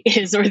duality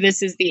is, or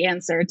this is the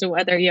answer to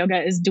whether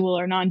yoga is dual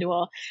or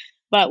non-dual.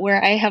 But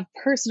where I have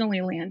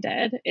personally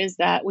landed is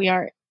that we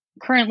are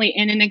currently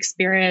in an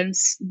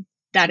experience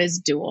that is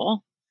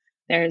dual.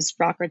 There's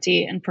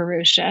Prakriti and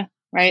Purusha,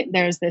 right?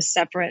 There's this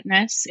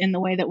separateness in the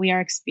way that we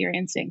are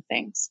experiencing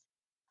things.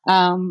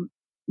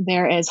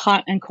 There is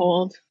hot and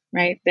cold,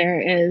 right?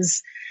 There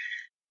is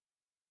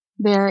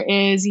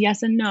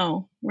yes and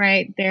no,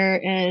 right?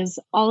 There is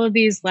all of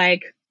these,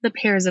 like the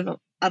pairs of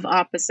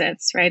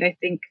opposites, right? I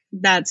think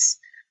that's,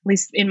 at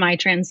least in my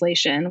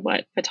translation,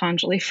 what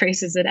Patanjali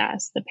phrases it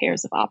as, the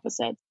pairs of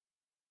opposites.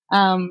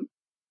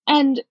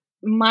 And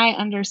my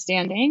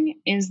understanding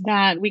is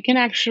that we can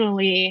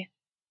actually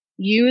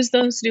use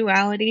those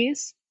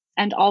dualities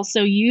and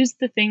also use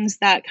the things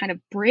that kind of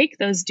break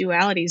those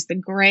dualities, the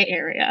gray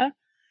area,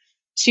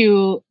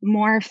 to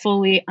more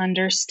fully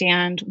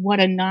understand what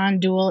a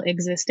non-dual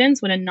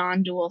existence, what a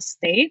non-dual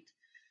state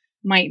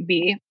might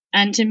be.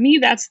 And to me,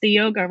 that's the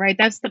yoga, right?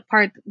 That's the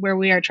part where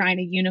we are trying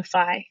to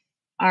unify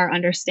our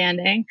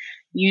understanding,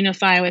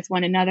 unify with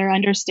one another,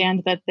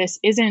 understand that this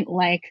isn't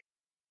like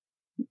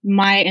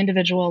my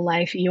individual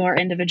life, your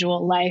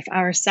individual life,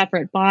 our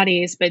separate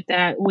bodies, but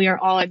that we are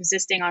all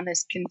existing on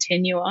this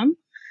continuum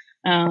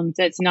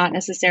that's not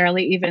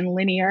necessarily even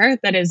linear,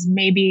 that is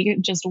maybe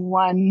just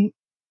one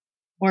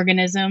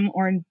organism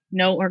or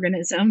no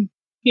organism,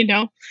 you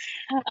know?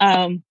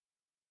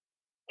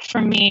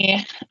 For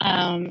me,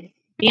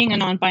 being a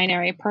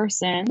non-binary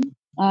person,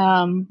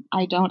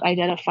 I don't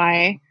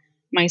identify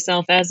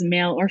myself as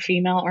male or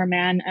female or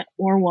man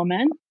or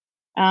woman,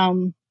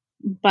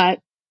 but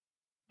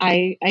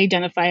I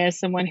identify as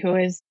someone who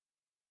is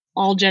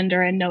all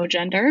gender and no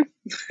gender.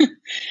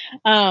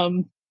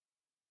 And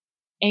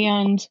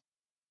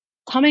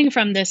coming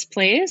from this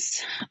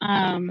place,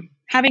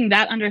 having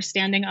that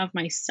understanding of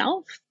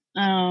myself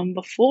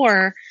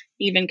before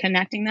even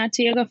connecting that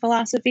to yoga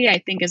philosophy, I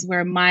think is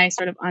where my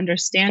sort of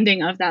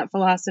understanding of that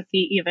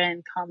philosophy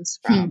even comes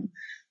from.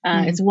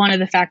 It's one of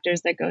the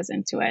factors that goes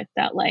into it,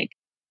 that like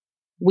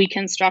we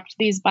construct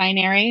these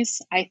binaries,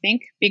 I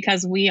think,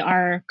 because we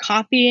are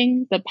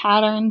copying the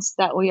patterns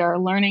that we are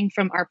learning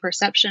from our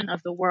perception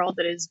of the world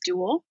that is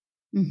dual.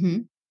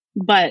 Mm-hmm.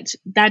 But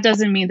that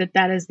doesn't mean that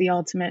that is the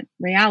ultimate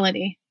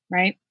reality,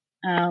 right?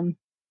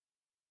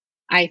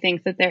 I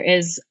think that there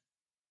is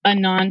a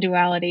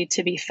non-duality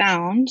to be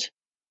found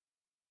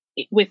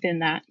within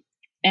that.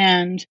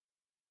 And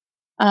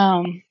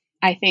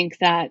I think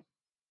that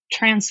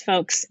trans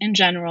folks in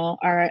general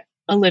are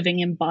a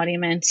living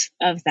embodiment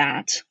of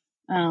that.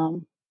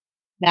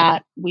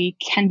 That we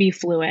can be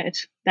fluid,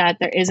 that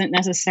there isn't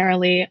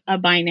necessarily a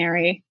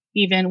binary,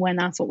 even when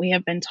that's what we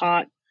have been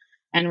taught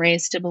and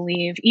raised to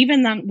believe,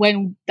 even then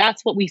when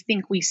that's what we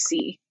think we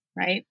see,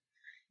 right?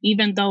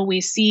 Even though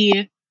we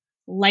see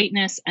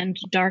lightness and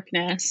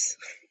darkness,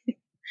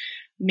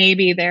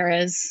 maybe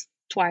there is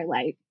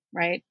twilight,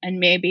 right? And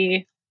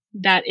maybe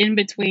that in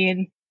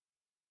between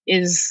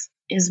is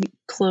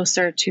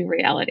closer to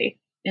reality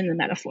in the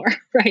metaphor,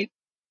 right?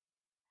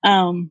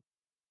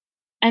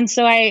 And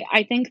so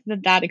I think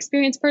that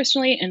experience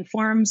personally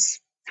informs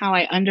how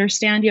I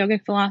understand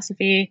yogic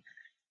philosophy.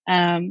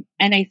 And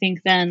I think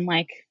then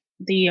like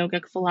the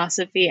yogic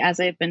philosophy as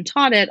I've been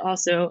taught it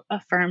also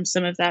affirms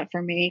some of that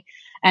for me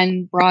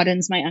and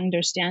broadens my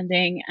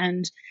understanding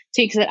and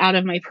takes it out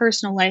of my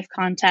personal life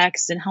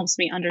context and helps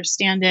me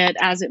understand it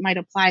as it might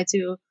apply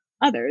to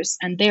others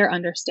and their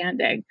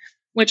understanding,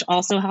 which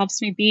also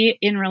helps me be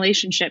in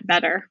relationship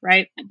better,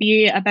 right?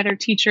 Be a better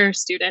teacher,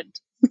 student.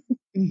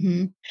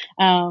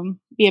 Mm-hmm.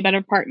 Be a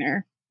better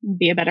partner,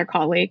 be a better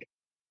colleague.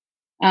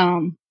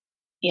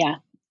 Yeah,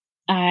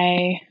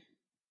 I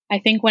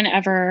think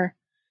whenever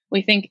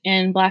we think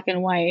in black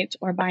and white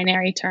or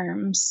binary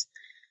terms,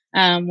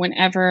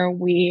 whenever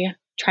we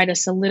try to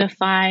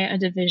solidify a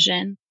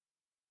division,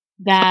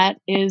 that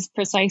is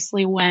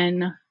precisely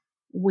when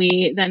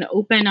we then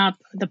open up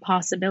the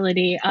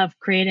possibility of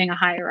creating a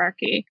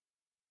hierarchy.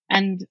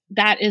 And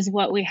that is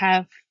what we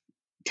have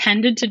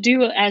tended to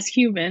do as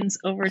humans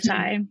over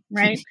time,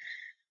 right?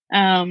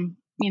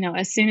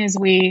 As soon as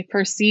we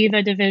perceive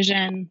a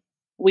division,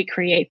 we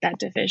create that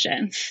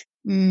division.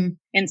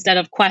 Instead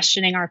of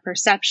questioning our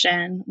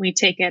perception, we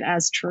take it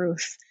as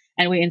truth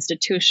and we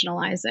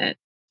institutionalize it,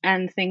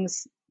 and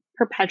things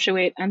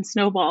perpetuate and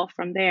snowball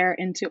from there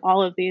into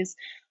all of these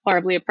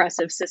horribly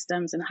oppressive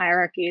systems and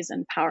hierarchies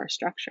and power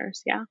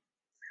structures. Yeah.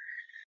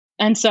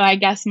 And so I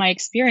guess my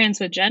experience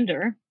with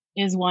gender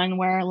is one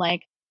where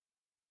like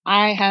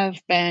I have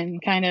been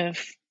kind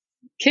of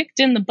kicked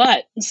in the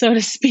butt, so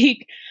to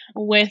speak,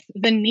 with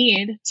the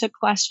need to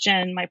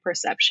question my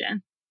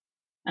perception,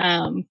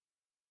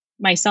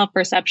 my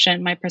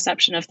self-perception, my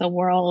perception of the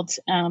world,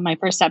 my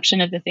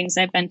perception of the things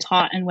I've been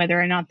taught and whether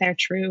or not they're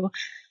true,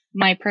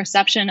 my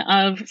perception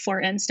of,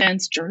 for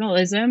instance,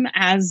 journalism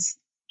as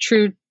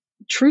true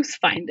truth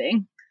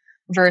finding,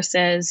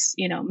 versus,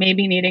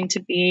 maybe needing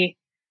to be,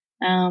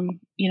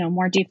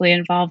 more deeply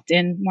involved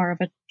in more of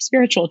a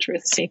spiritual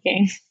truth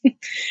seeking.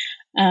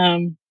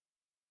 It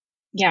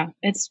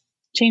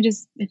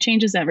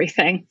changes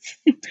everything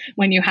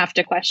when you have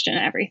to question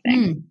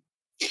everything.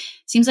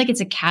 Seems like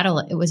it's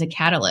it was a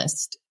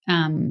catalyst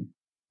in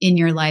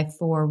your life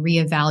for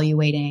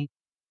reevaluating,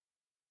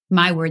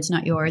 my words,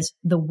 not yours,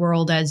 the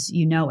world as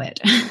you know it.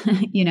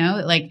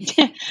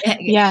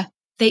 Yeah.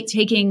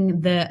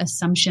 Taking the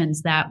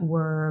assumptions that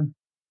were,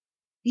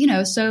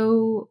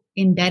 so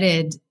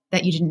embedded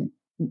that we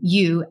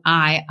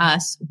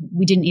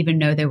didn't even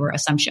know they were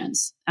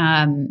assumptions.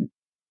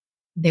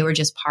 They were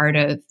just part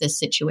of the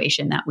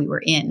situation that we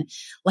were in.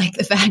 Like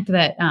the fact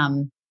that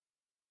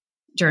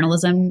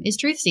journalism is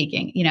truth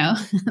seeking,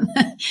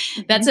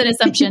 that's an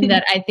assumption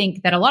that I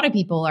think that a lot of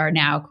people are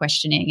now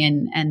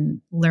questioning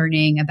and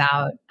learning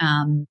about,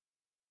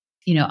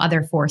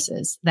 other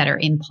forces that are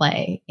in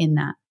play in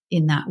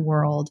that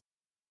world.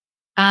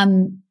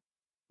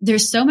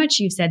 There's so much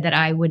you've said that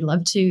I would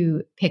love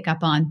to pick up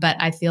on, but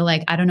I feel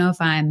like I don't know if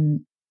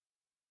I'm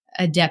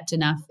adept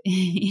enough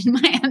in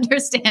my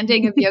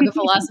understanding of yoga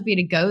philosophy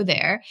to go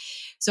there.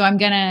 So I'm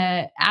going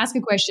to ask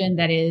a question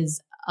that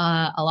is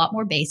a lot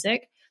more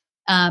basic.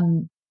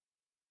 And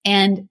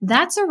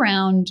that's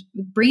around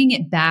bringing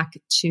it back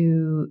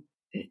to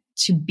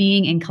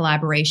being in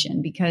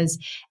collaboration, because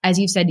as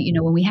you've said,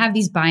 when we have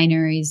these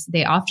binaries,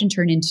 they often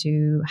turn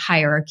into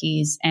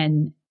hierarchies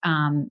and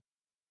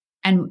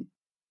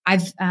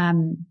I've, I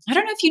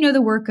don't know if you know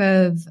the work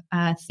of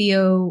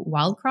Theo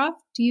Wildcroft.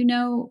 Do you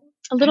know?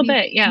 A little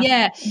bit, yeah.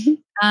 Yeah.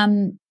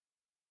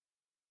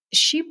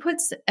 She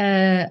puts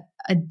a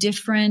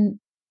different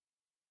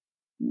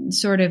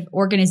sort of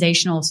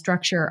organizational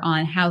structure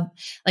on how,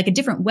 like a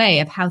different way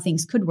of how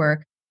things could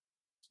work,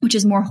 which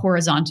is more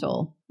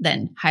horizontal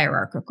than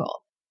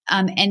hierarchical.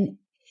 And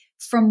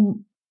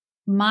from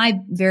my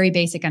very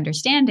basic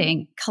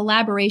understanding,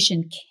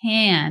 collaboration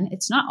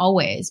it's not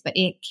always, but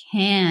it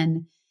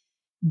can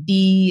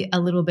be a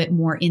little bit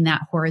more in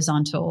that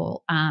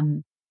horizontal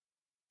kind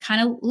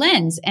of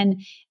lens.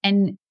 And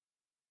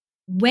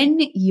when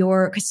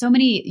because so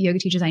many yoga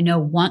teachers I know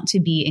want to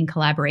be in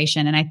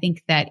collaboration. And I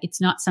think that it's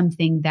not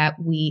something that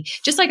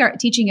just like our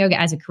teaching yoga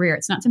as a career,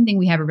 it's not something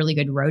we have a really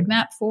good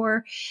roadmap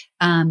for,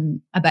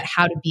 about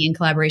how to be in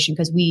collaboration,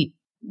 because we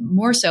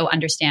more so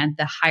understand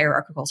the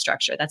hierarchical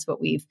structure. That's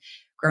what we've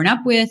grown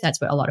up with.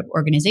 That's what a lot of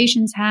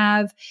organizations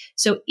have.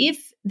 So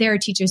if there are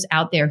teachers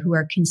out there who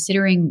are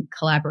considering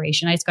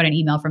collaboration, I just got an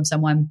email from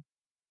someone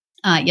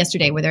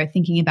yesterday where they're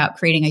thinking about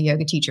creating a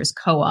yoga teachers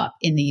co-op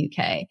in the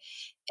UK.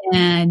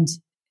 And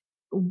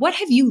what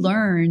have you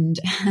learned,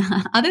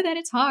 other than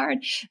it's hard,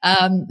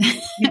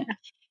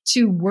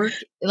 to work,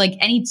 like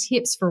any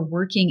tips for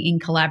working in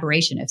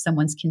collaboration if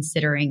someone's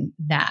considering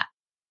that?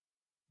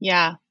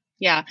 Yeah.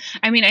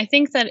 I mean, I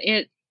think that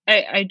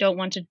I don't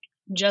want to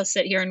just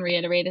sit here and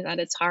reiterate that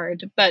it's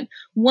hard, but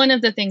one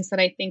of the things that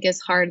I think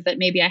is hard that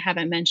maybe I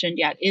haven't mentioned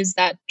yet is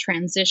that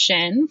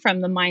transition from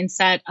the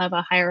mindset of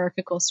a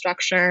hierarchical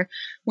structure,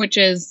 which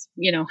is,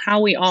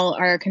 how we all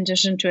are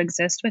conditioned to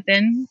exist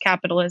within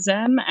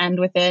capitalism and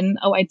within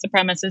a white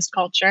supremacist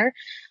culture,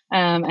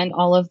 and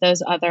all of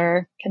those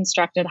other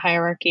constructed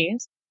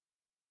hierarchies.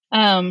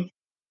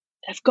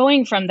 Of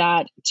going from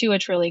that to a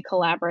truly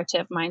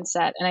collaborative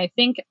mindset. And I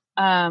think,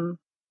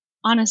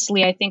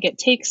 honestly, I think it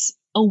takes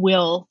a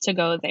will to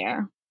go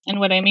there. And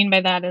what I mean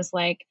by that is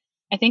I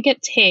think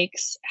it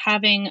takes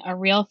having a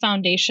real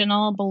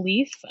foundational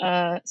belief,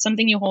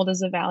 something you hold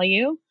as a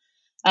value,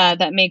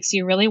 that makes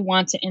you really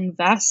want to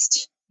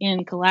invest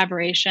in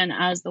collaboration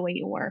as the way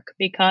you work.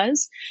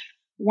 Because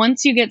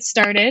once you get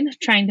started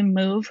trying to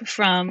move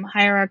from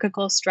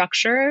hierarchical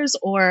structures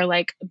or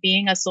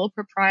being a sole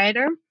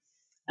proprietor,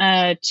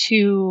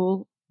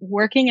 to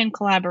working in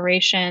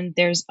collaboration,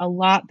 there's a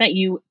lot that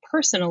you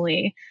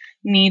personally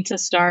need to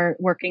start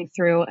working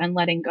through and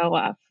letting go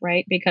of,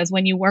 right? Because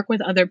when you work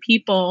with other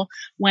people,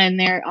 when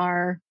there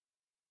are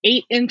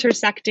 8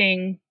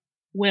 intersecting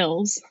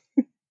wills,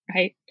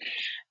 right?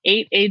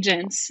 8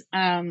 agents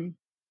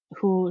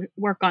who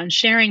work on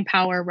sharing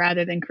power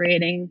rather than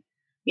creating,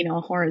 a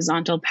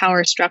horizontal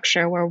power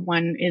structure where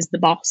one is the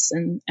boss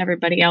and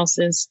everybody else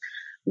is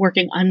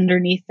working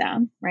underneath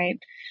them, right?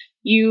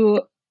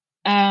 You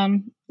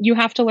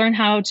have to learn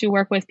how to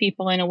work with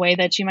people in a way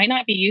that you might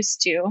not be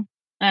used to.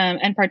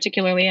 And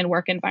particularly in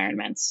work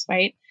environments,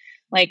 right?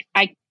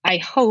 I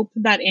hope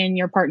that in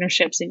your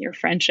partnerships, in your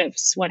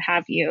friendships, what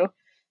have you,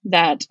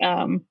 that,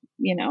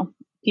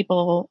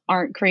 people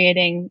aren't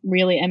creating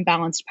really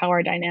imbalanced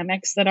power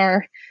dynamics that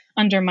are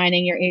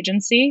undermining your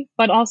agency,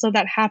 but also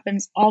that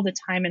happens all the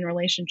time in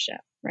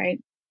relationship, right?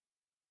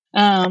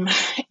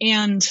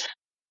 And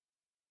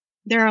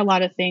there are a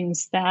lot of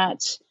things that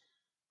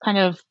kind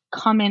of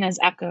come in as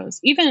echoes,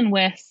 even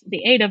with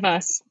the 8 of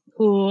us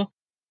who,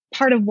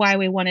 part of why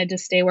we wanted to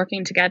stay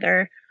working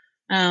together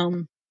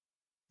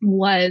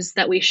was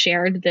that we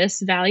shared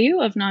this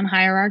value of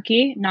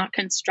non-hierarchy, not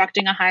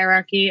constructing a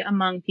hierarchy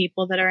among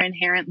people that are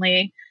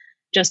inherently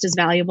just as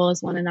valuable as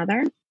one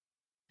another.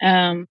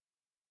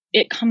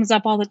 it comes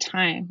up all the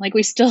time. Like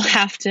we still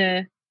have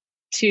to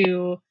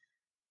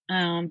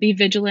be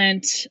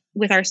vigilant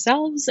with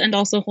ourselves and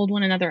also hold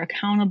one another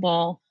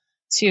accountable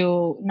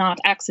to not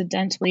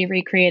accidentally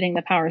recreating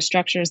the power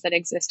structures that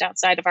exist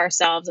outside of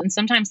ourselves. And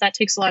sometimes that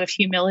takes a lot of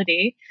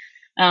humility,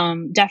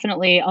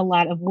 definitely a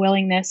lot of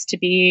willingness to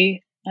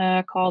be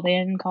called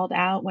in, called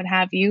out, what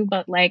have you,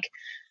 but like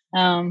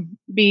to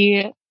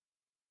be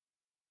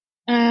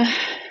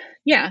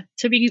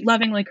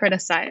lovingly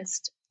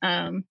criticized.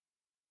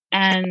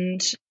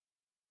 And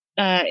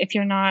if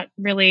you're not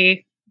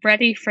really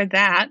ready for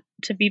that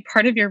to be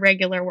part of your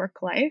regular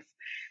work life,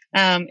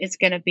 it's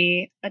going to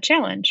be a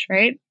challenge,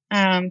 right?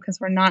 Because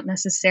we're not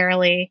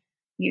necessarily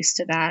used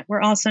to that.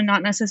 We're also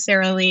not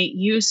necessarily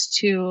used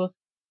to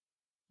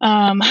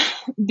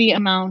the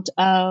amount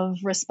of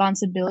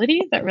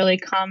responsibility that really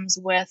comes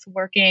with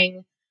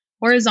working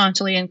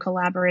horizontally in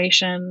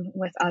collaboration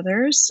with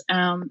others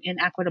in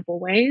equitable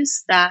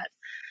ways that,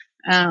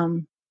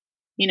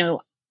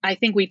 I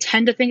think we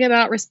tend to think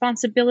about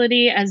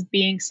responsibility as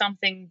being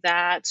something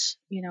that,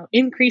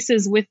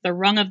 increases with the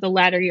rung of the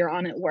ladder you're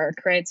on at work,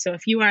 right? So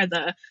if you are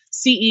the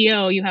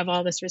CEO, you have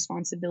all this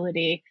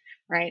responsibility,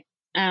 right?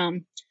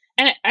 And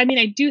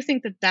I do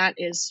think that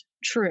is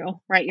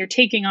true, right? You're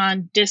taking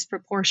on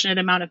disproportionate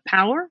amount of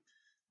power.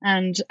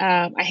 And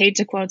I hate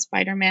to quote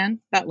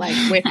Spider-Man, but like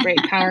with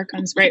great power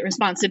comes great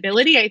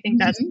responsibility. I think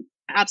that's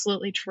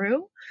absolutely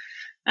true.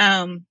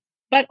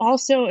 But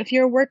also, if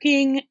you're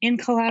working in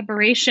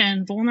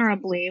collaboration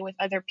vulnerably with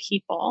other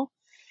people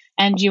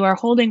and you are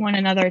holding one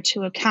another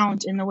to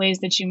account in the ways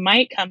that you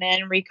might come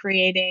in,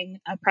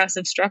 recreating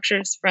oppressive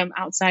structures from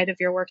outside of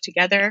your work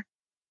together,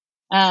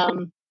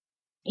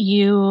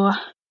 you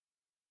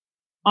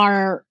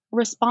are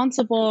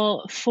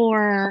responsible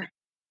for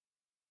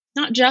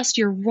not just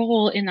your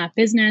role in that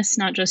business,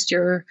 not just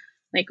your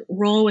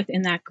role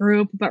within that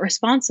group, but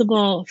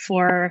responsible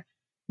for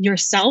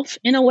yourself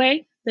in a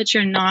way that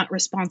you're not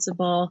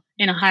responsible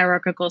in a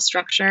hierarchical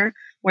structure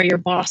where your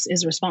boss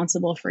is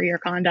responsible for your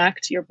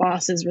conduct. Your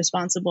boss is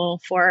responsible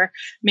for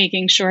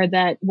making sure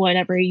that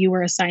whatever you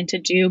were assigned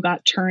to do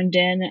got turned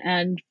in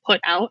and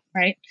put out,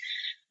 right?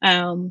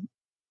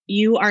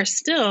 You are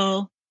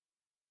still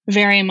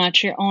very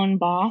much your own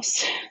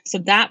boss. So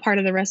that part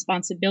of the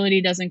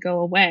responsibility doesn't go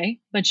away,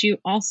 but you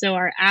also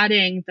are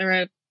adding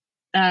the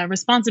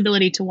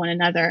responsibility to one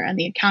another and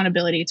the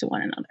accountability to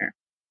one another.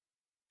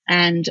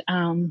 And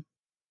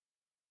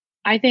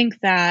I think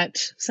that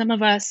some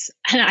of us,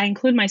 and I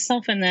include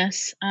myself in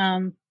this,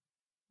 when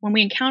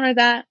we encounter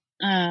that,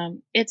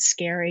 it's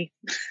scary.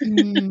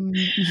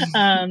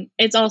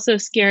 It's also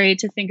scary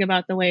to think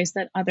about the ways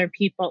that other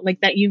people,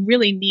 that you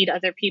really need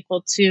other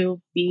people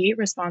to be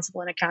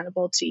responsible and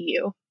accountable to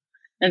you.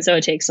 And so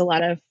it takes a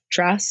lot of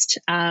trust.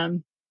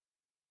 And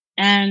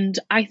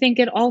I think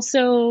it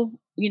also,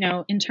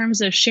 in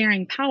terms of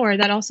sharing power,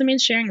 that also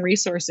means sharing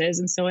resources.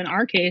 And so in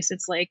our case,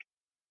 it's like,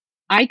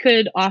 I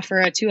could offer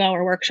a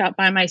 2-hour workshop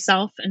by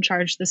myself and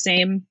charge the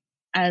same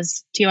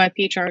as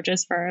TYP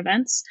charges for our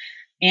events.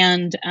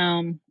 And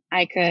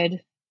I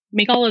could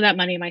make all of that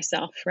money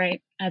myself,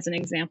 right? As an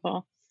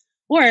example.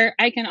 Or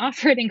I can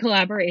offer it in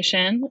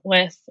collaboration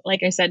with,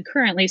 like I said,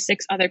 currently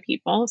 6 other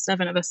people,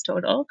 7 of us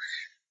total,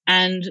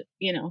 and,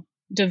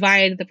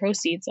 divide the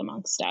proceeds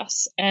amongst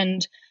us.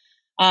 And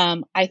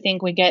I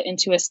think we get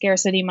into a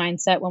scarcity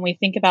mindset when we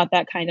think about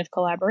that kind of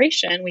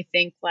collaboration. We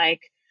think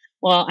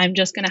well, I'm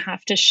just going to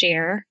have to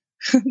share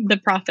the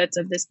profits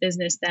of this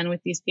business then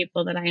with these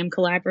people that I am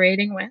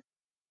collaborating with.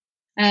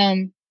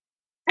 And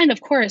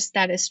of course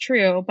that is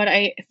true, but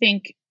I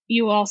think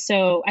we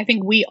also,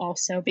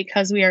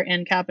 because we are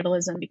in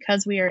capitalism,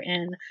 because we are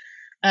in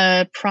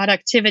a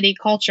productivity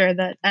culture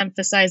that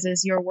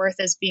emphasizes your worth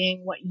as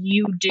being what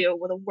you do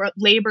with the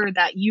labor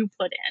that you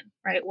put in,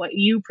 right? What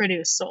you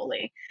produce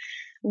solely.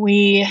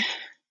 We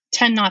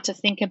tend not to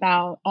think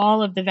about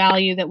all of the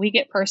value that we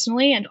get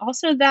personally, and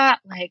also that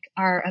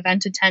our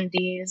event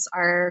attendees,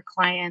 our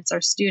clients,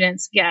 our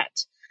students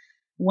get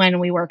when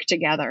we work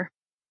together.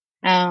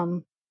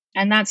 And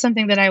that's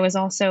something that I was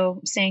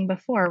also saying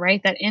before,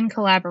 right? That in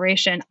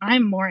collaboration,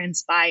 I'm more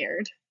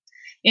inspired.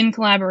 In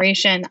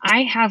collaboration,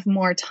 I have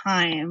more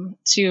time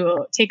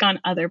to take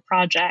on other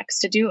projects,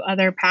 to do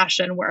other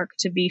passion work,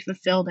 to be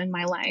fulfilled in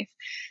my life.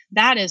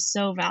 That is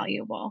so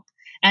valuable.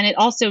 And it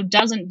also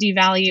doesn't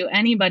devalue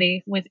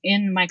anybody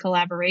within my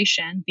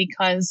collaboration,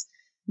 because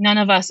none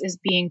of us is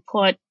being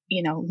put,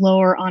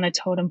 lower on a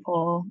totem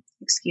pole,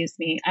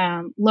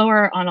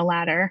 lower on a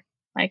ladder,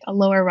 like a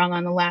lower rung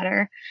on the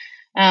ladder,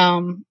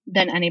 than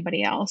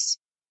anybody else.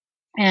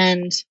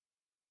 And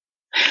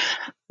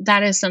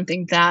that is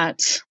something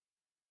that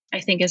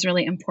I think is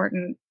really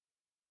important,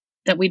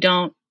 that we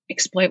don't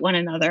exploit one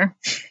another.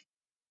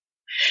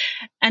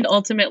 And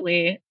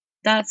ultimately,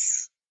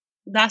 that's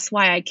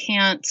why I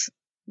can't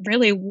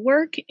really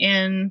work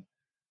in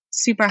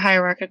super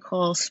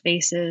hierarchical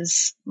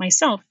spaces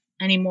myself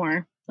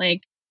anymore.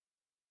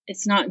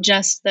 It's not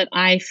just that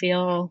I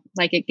feel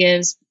like it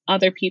gives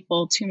other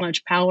people too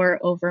much power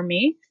over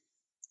me.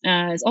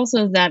 It's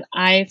also that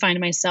I find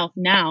myself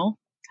now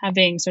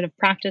having sort of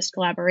practiced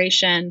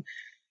collaboration,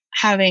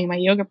 having my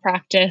yoga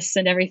practice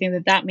and everything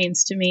that that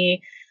means to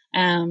me,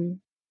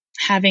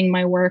 having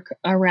my work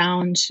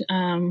around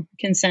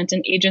consent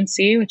and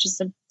agency, which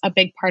is a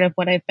big part of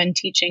what I've been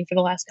teaching for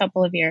the last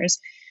couple of years.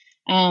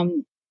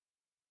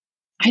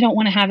 I don't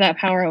want to have that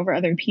power over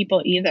other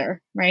people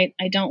either, right?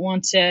 I don't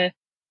want to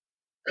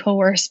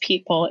coerce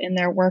people in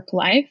their work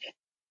life.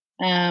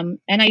 And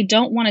I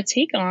don't want to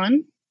take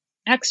on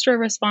extra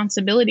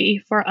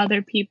responsibility for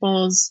other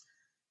people's,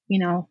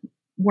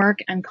 work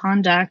and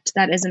conduct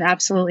that isn't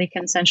absolutely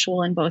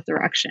consensual in both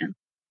directions.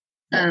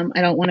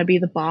 I don't want to be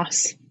the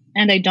boss,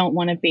 and I don't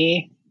want to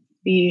be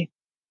the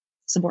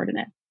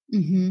subordinate.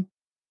 Mm-hmm.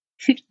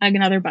 Like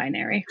another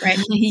binary, right?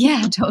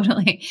 Yeah,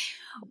 totally.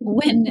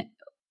 When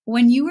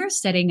you were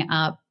setting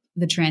up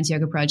the Trans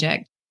Yoga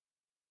Project,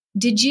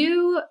 did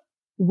you,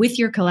 with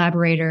your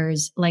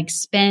collaborators,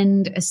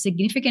 spend a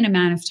significant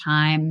amount of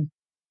time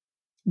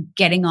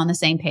getting on the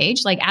same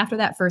page? Like after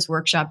that first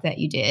workshop that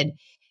you did,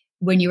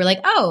 when you were like,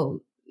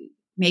 oh,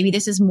 maybe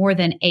this is more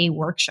than a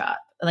workshop.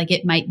 Like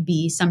it might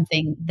be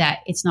something that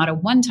it's not a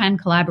one-time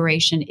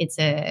collaboration. It's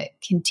a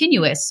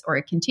continuous or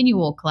a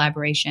continual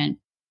collaboration.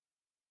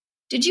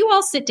 Did you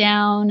all sit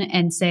down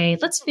and say,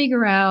 let's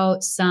figure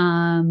out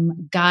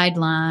some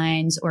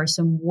guidelines or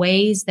some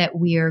ways that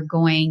we are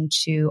going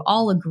to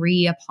all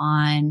agree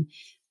upon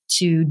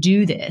to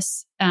do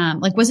this?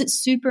 Was it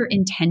super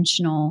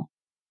intentional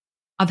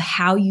of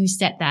how you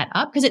set that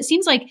up? Because it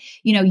seems like,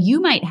 you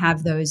might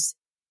have those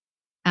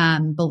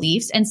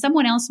beliefs and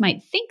someone else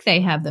might think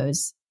they have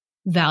those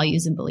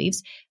values and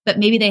beliefs, but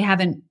maybe they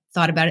haven't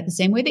thought about it the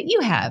same way that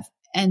you have.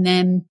 And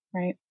then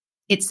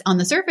it's on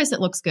the surface, it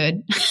looks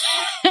good.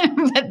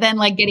 But then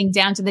getting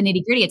down to the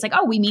nitty gritty, it's like,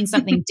 oh, we mean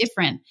something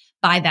different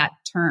by that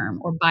term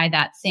or by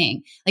that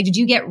thing. Did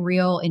you get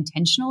real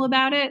intentional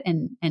about it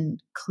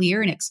and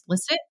clear and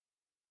explicit?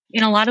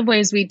 In a lot of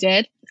ways we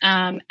did.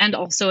 And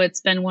also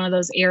it's been one of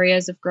those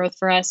areas of growth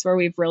for us where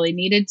we've really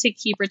needed to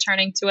keep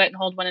returning to it and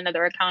hold one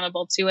another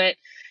accountable to it,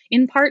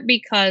 in part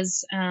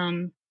because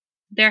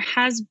there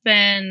has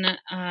been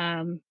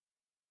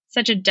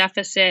such a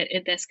deficit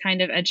in this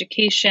kind of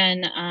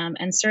education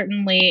and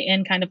certainly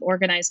in kind of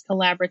organized,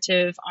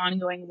 collaborative,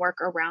 ongoing work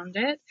around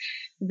it,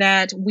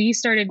 that we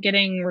started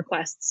getting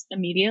requests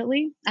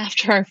immediately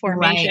after our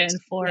formation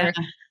for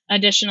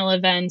additional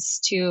events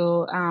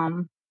to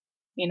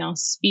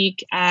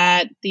speak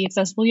at the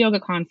Accessible Yoga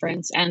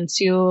Conference and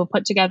to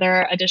put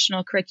together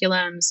additional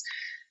curriculums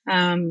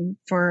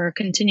for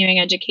continuing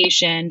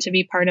education, to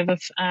be part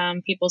of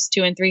people's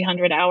 200 and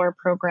 300 hour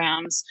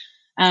programs.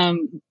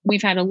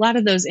 We've had a lot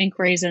of those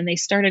inquiries and they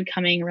started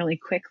coming really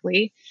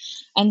quickly.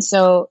 And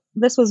so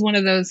this was one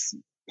of those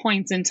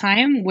points in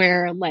time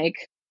where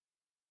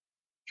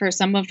for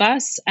some of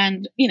us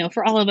and,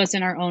 for all of us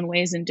in our own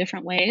ways, in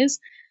different ways,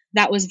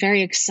 that was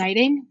very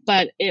exciting,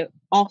 but it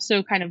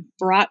also kind of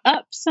brought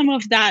up some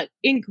of that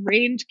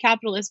ingrained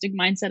capitalistic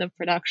mindset of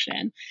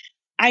production.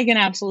 I can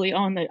absolutely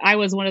own that. I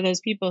was one of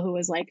those people who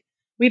was like,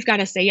 we've got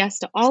to say yes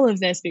to all of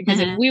this because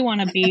if we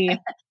want to be,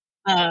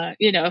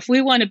 if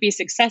we want to be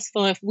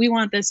successful, if we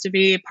want this to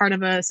be part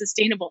of a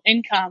sustainable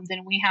income,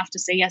 then we have to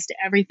say yes to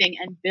everything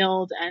and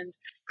build and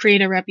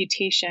create a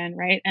reputation,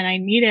 right? And I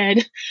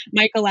needed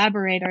my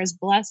collaborators,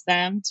 bless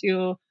them,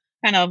 to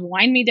kind of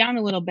wind me down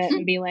a little bit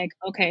and be like,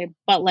 okay,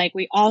 but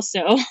we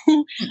also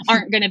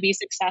aren't going to be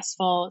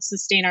successful,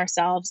 sustain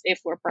ourselves if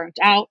we're burnt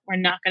out. We're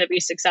not going to be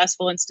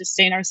successful and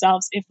sustain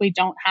ourselves if we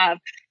don't have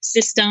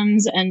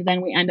systems and then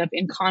we end up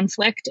in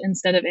conflict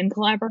instead of in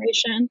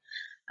collaboration.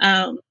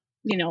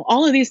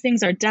 All of these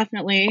things are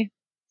definitely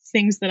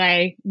things that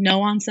I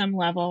know on some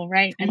level,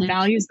 right? And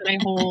values that I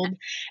hold.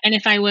 And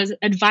if I was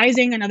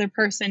advising another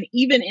person,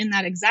 even in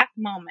that exact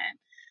moment,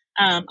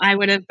 I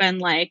would have been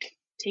like,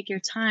 take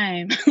your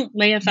time,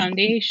 lay a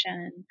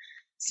foundation,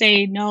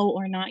 say no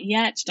or not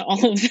yet to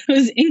all of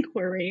those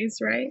inquiries,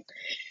 right?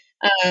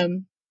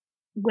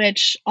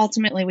 Which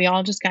ultimately we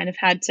all just kind of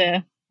had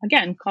to,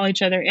 again, call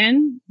each other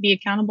in, be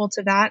accountable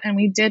to that. And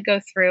we did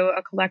go through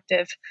a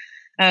collective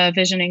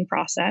visioning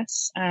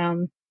process.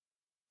 And,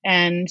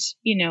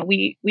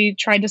 we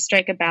tried to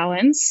strike a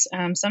balance,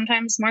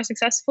 sometimes more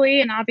successfully.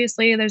 And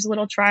obviously there's a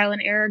little trial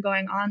and error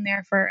going on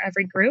there for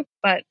every group,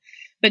 but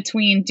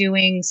between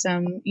doing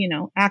some,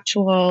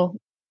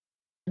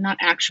 not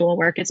actual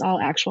work, it's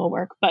all actual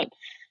work, but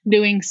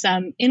doing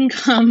some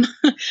income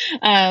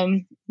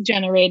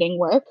generating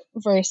work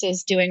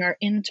versus doing our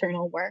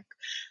internal work.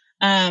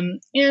 And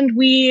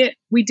we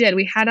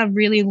had a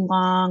really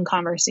long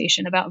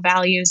conversation about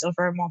values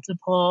over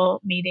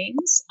multiple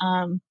meetings.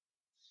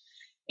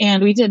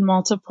 And we did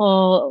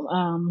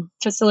multiple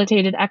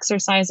facilitated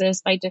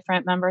exercises by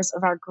different members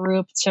of our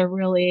group to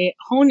really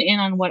hone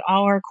in on what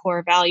our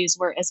core values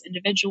were as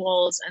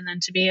individuals, and then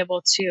to be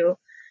able to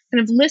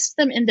kind of list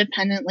them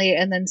independently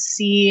and then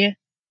see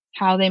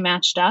how they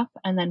matched up,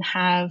 and then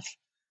have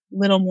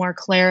little more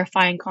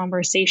clarifying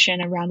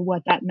conversation around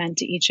what that meant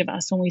to each of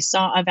us. When we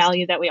saw a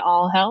value that we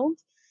all held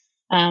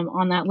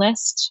on that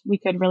list, we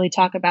could really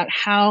talk about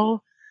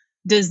how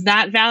does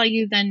that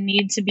value then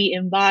need to be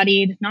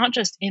embodied not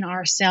just in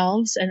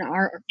ourselves and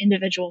our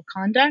individual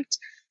conduct,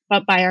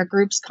 but by our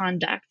group's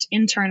conduct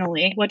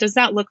internally? What does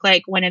that look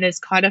like when it is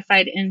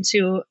codified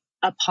into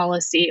a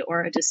policy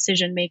or a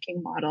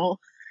decision-making model,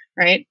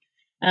 right?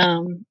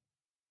 And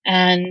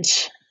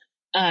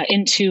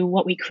into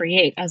what we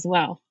create as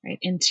well, right?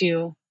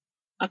 Into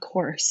a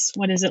course.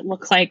 What does it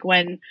look like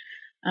when,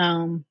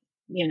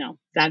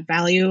 that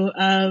value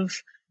of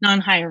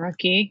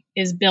non-hierarchy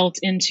is built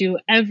into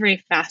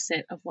every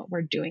facet of what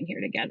we're doing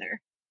here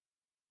together?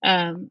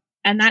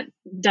 And that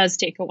does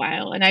take a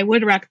while. And I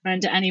would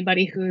recommend to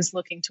anybody who's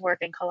looking to work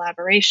in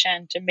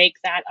collaboration to make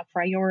that a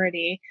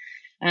priority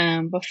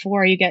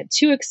before you get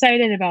too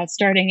excited about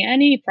starting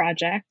any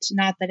project.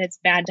 Not that it's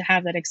bad to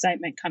have that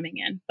excitement coming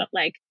in, but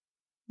like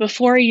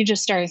before you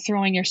just start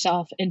throwing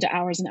yourself into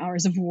hours and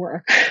hours of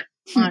work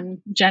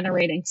on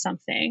generating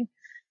something,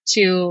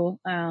 to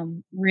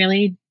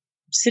really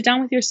sit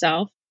down with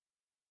yourself,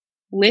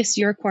 list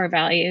your core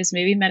values,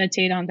 maybe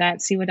meditate on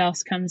that, see what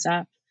else comes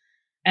up,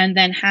 and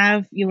then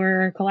have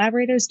your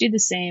collaborators do the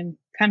same,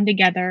 come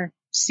together,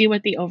 see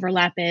what the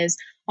overlap is,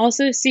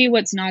 also see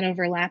what's not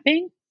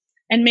overlapping.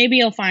 And maybe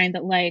you'll find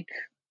that like,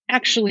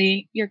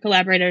 actually your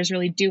collaborators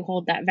really do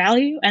hold that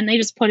value and they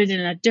just put it in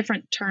a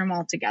different term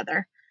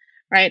altogether,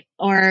 right?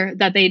 Or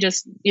that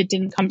it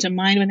didn't come to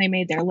mind when they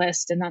made their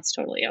list, and that's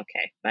totally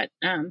okay. But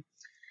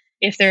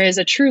if there is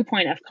a true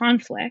point of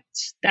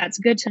conflict, that's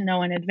good to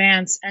know in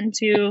advance and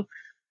to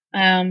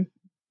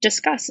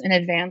discuss in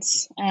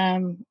advance.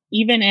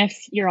 Even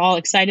if you're all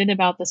excited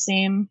about the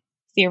same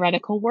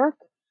theoretical work,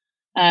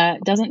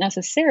 doesn't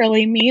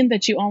necessarily mean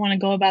that you all want to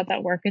go about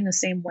that work in the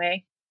same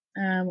way,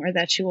 or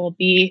that you will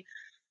be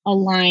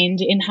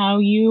aligned in how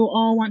you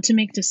all want to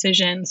make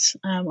decisions,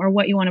 or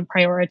what you want to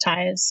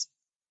prioritize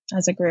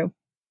as a group.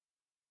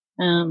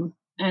 And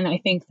I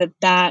think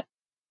that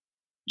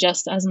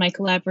just as my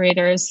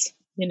collaborators,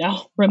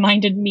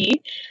 reminded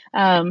me,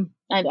 and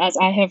as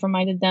I have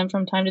reminded them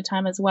from time to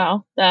time as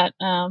well, that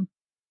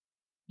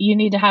you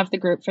need to have the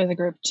group for the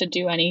group to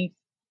do any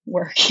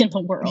work in the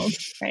world,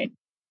 right?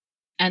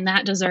 And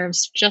that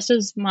deserves just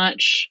as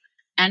much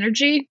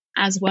energy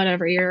as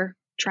whatever you're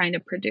trying to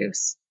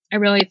produce. I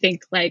really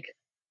think like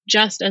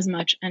just as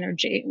much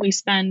energy. We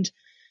spend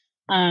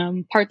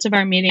parts of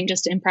our meeting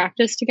just in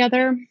practice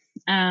together.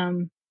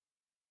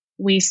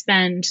 We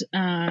spend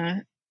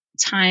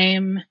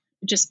time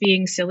just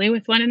being silly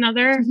with one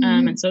another,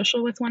 and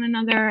social with one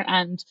another,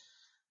 and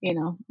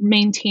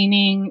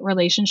maintaining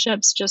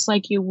relationships just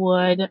like you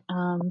would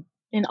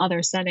in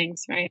other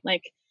settings, right?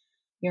 Like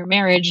your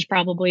marriage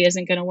probably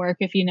isn't going to work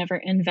if you never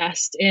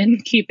invest in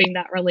keeping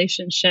that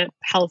relationship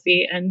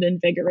healthy and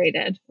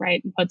invigorated,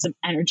 right? And put some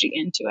energy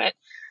into it.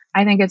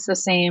 I think it's the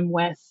same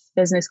with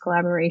business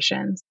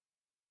collaborations.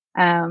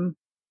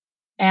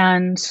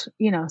 And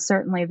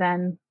certainly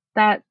then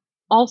that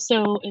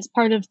also is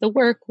part of the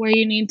work where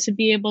you need to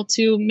be able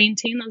to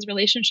maintain those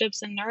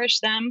relationships and nourish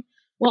them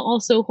while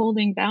also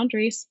holding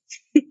boundaries.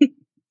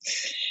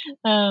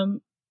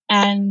 And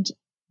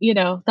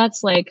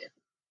that's like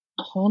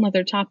a whole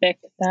nother topic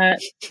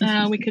that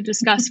we could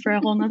discuss for a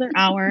whole nother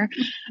hour.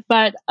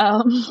 But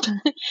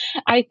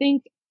I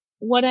think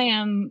what I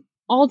am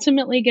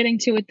ultimately getting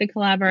to with the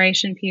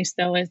collaboration piece,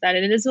 though, is that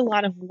it is a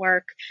lot of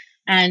work,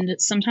 and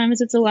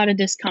sometimes it's a lot of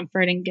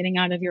discomfort in getting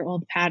out of your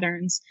old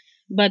patterns.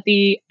 But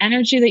the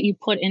energy that you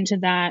put into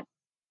that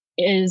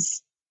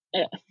is,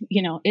 it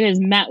is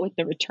met with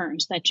the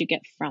returns that you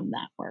get from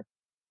that work.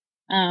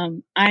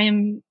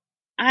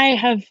 I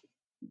have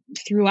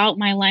throughout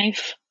my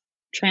life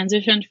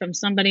transitioned from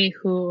somebody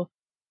who,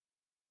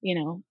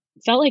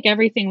 felt like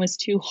everything was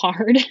too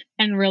hard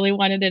and really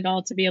wanted it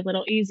all to be a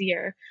little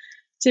easier,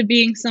 to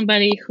being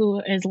somebody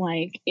who is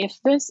like, if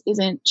this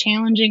isn't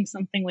challenging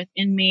something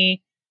within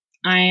me,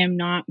 I am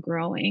not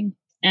growing.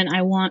 And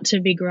I want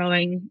to be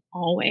growing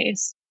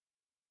always.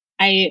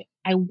 I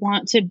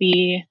want to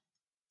be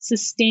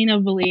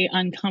sustainably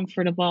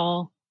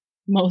uncomfortable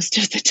most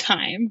of the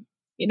time.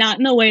 Not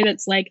in a way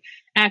that's like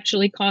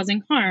actually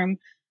causing harm,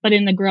 but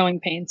in the growing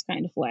pains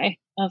kind of way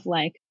of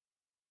like,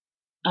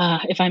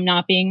 if I'm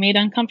not being made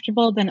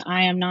uncomfortable, then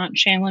I am not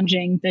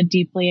challenging the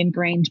deeply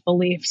ingrained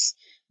beliefs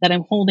that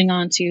I'm holding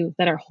on to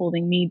that are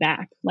holding me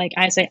back. Like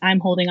I say, I'm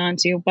holding on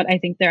to, but I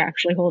think they're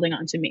actually holding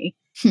on to me.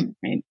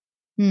 Right.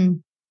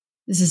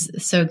 This is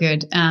so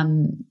good.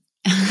 And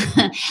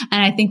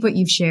I think what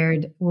you've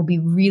shared will be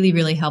really,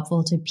 really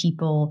helpful to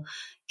people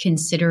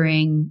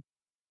considering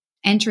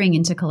entering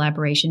into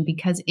collaboration,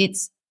 because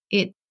as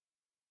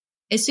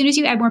soon as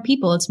you add more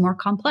people, it's more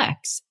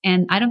complex.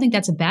 And I don't think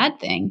that's a bad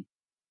thing,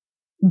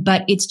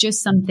 but it's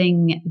just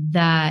something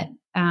that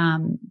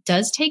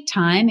does take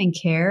time and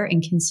care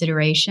and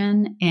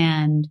consideration.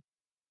 And,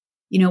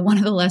 one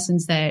of the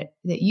lessons that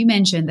you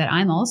mentioned that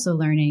I'm also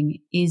learning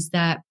is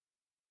that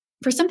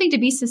for something to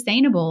be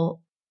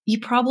sustainable, you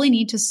probably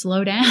need to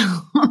slow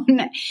down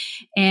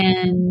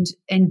and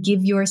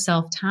give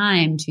yourself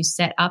time to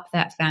set up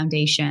that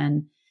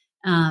foundation.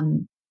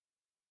 And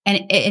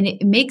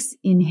it makes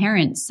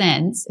inherent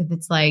sense if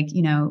it's like,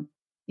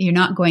 You're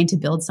not going to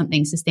build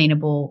something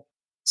sustainable,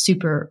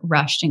 super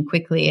rushed and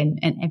quickly and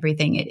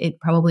everything. It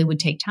probably would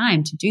take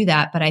time to do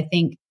that. But I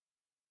think,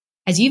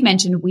 as you've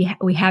mentioned,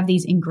 we have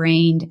these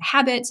ingrained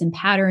habits and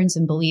patterns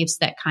and beliefs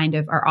that kind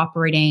of are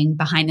operating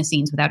behind the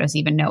scenes without us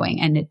even knowing.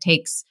 And it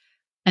takes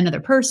another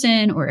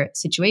person or a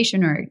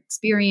situation or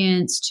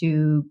experience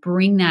to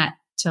bring that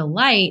to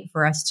light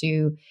for us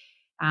to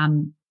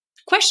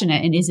question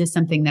it. And is this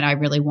something that I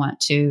really want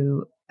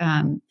to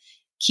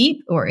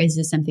keep, or is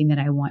this something that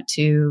I want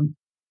to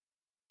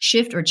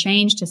shift or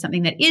change to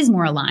something that is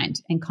more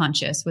aligned and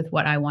conscious with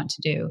what I want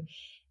to do?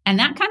 And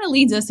that kind of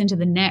leads us into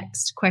the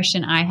next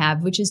question I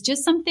have, which is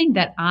just something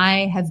that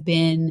I have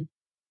been,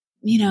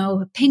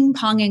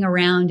 ping-ponging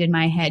around in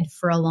my head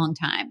for a long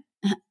time.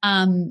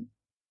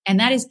 And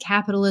that is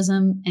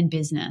capitalism and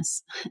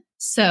business.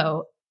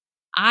 So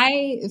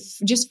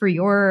just for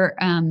your,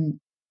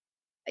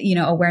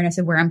 awareness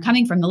of where I'm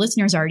coming from, the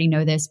listeners already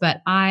know this,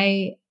 but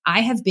I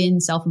have been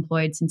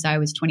self-employed since I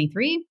was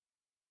 23,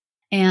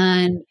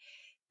 and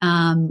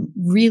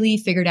really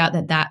figured out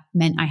that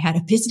meant I had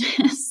a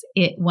business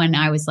when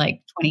I was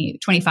like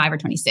 25 or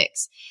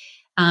 26.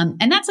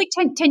 And that's like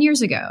 10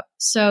 years ago.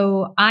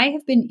 So I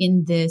have been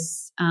in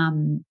this,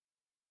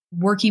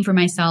 working for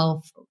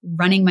myself,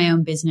 running my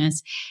own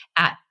business.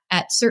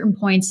 At certain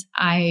points,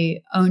 I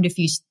owned a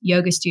few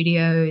yoga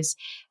studios.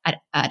 At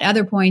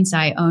other points,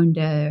 I owned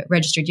a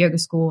registered yoga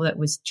school that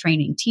was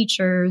training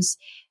teachers.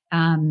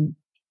 And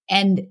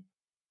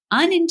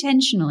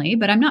unintentionally,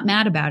 but I'm not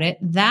mad about it,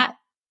 that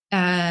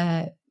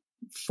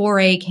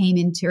foray came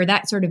into, or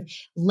that sort of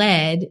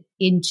led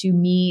into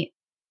me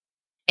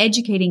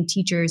educating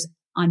teachers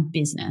on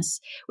business,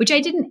 which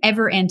I didn't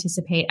ever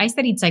anticipate. I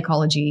studied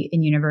psychology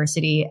in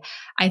university.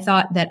 I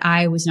thought that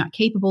I was not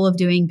capable of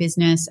doing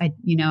business. I'm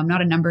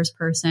not a numbers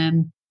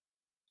person.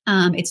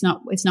 It's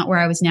not where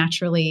I was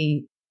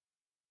naturally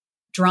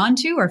drawn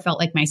to, or felt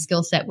like my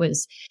skill set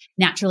was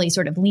naturally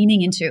sort of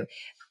leaning into.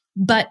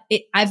 But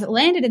I've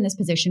landed in this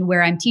position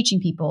where I'm teaching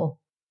people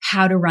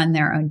how to run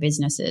their own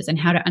businesses and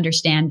how to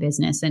understand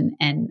business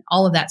and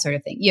all of that sort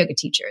of thing, yoga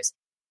teachers.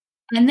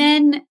 And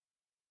then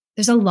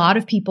there's a lot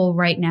of people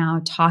right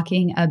now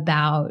talking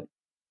about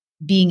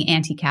being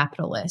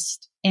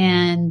anti-capitalist.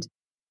 And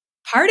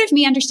part of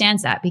me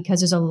understands that, because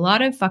there's a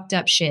lot of fucked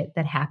up shit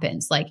that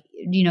happens. Like,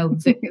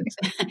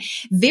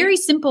 very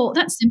simple,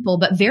 not simple,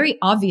 but very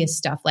obvious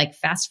stuff like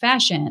fast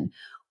fashion,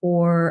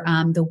 or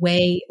the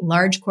way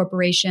large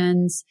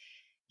corporations,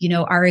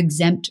 are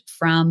exempt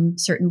from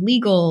certain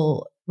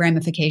legal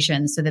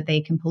ramifications so that they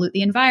can pollute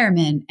the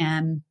environment.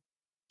 And,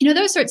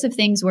 those sorts of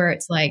things where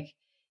it's like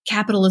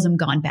capitalism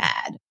gone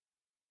bad.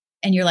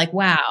 And you're like,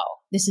 wow,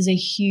 this is a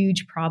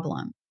huge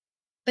problem.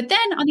 But then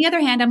on the other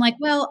hand, I'm like,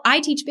 well, I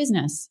teach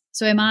business.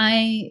 So am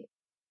I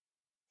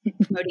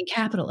promoting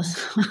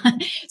capitalism?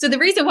 So the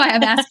reason why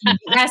I'm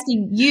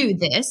asking you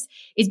this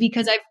is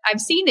because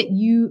I've seen that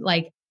you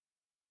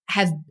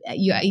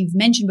you've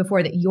mentioned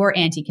before that you're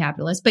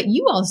anti-capitalist, but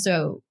you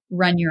also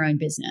run your own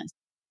business.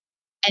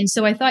 And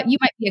so I thought you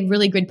might be a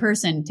really good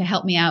person to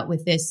help me out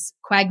with this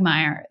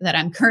quagmire that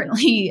I'm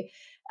currently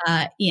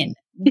in.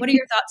 What are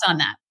your thoughts on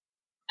that?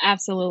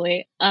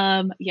 Absolutely.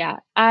 Yeah,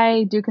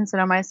 I do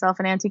consider myself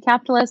an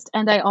anti-capitalist,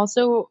 and I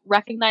also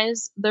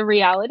recognize the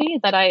reality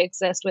that I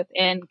exist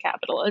within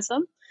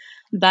capitalism,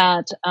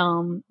 that,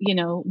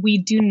 we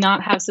do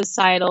not have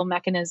societal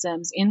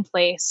mechanisms in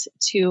place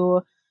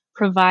to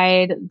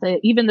provide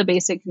even the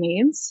basic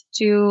needs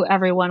to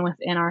everyone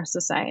within our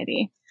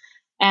society.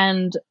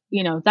 And,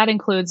 that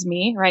includes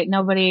me, right?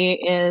 Nobody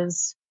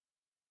is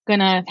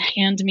gonna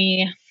hand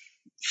me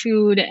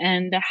food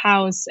and a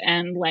house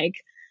and like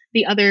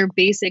the other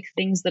basic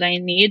things that I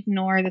need,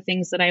 nor the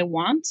things that I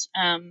want.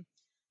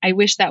 I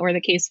wish that were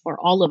the case for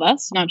all of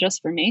us, not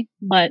just for me,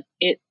 but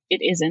it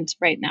isn't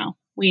right now.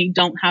 We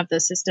don't have the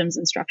systems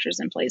and structures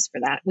in place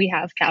for that. We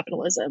have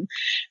capitalism.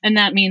 And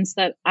that means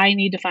that I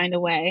need to find a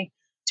way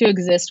to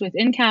exist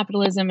within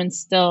capitalism and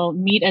still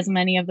meet as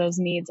many of those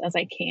needs as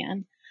I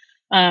can.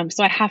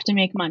 So I have to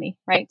make money,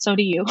 right? So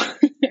do you,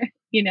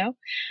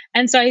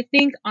 And so I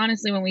think,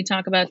 honestly, when we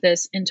talk about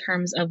this in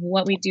terms of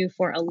what we do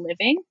for a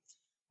living,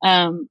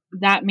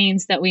 that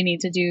means that we need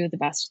to do the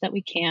best that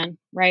we can,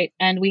 right?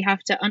 And we have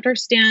to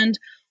understand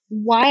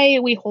why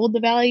we hold the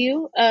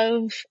value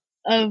of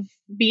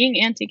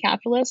being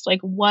anti-capitalist,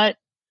 like what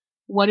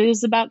it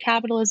is about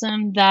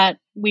capitalism that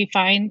we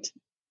find,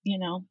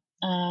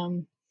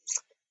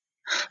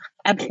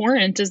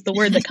 abhorrent is the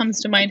word that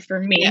comes to mind for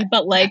me, yeah.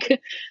 But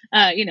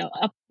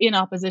in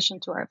opposition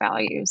to our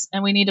values.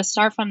 And we need to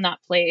start from that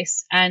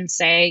place and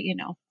say,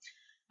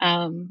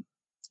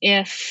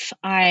 if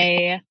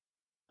I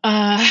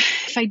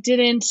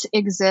didn't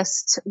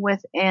exist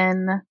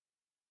within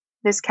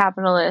this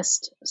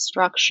capitalist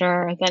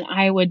structure, then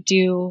I would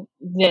do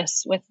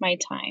this with my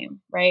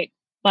time, right?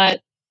 But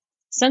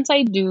since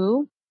I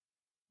do,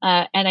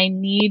 and I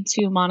need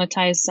to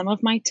monetize some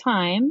of my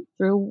time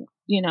through,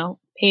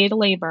 paid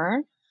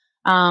labor,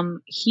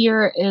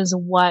 here is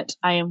what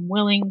I am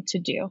willing to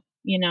do,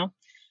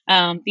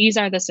 these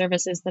are the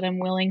services that I'm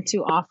willing to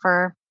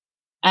offer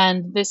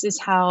And this is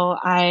how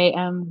I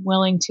am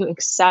willing to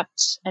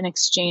accept an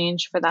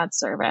exchange for that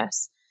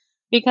service.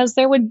 Because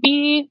there would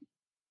be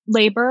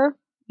labor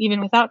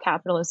even without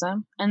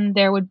capitalism, and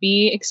there would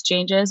be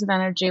exchanges of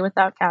energy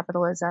without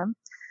capitalism.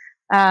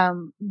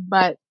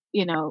 But,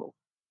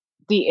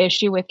 the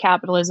issue with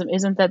capitalism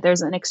isn't that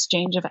there's an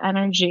exchange of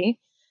energy.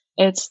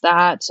 It's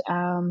that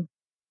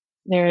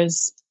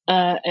there's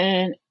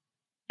an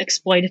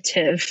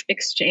exploitative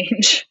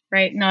exchange,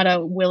 right? Not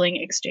a willing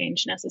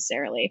exchange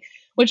necessarily,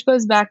 which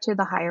goes back to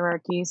the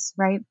hierarchies,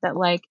 right? That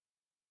like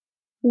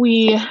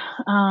we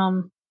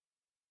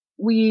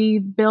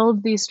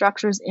build these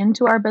structures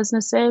into our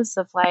businesses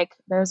of like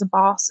there's a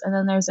boss and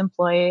then there's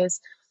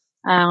employees,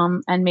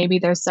 and maybe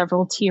there's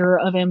several tier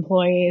of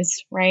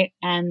employees, right?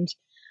 And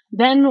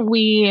then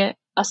we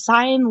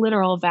assign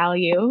literal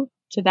value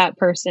to that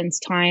person's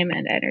time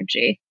and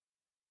energy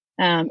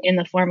in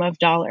the form of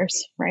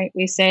dollars, right?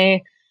 We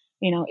say,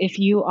 if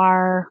you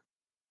are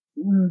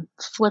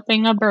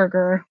flipping a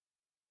burger,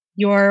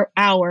 your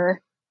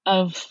hour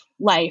of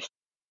life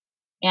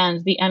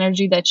and the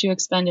energy that you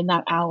expend in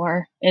that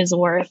hour is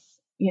worth,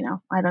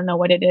 I don't know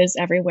what it is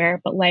everywhere,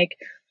 but like,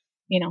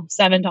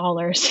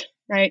 $7,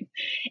 right?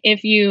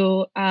 If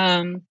you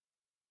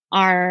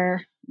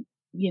are,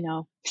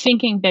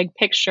 thinking big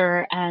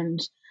picture and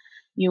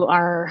you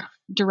are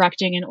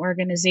directing an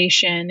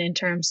organization in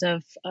terms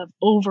of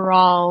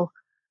overall,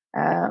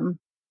 what am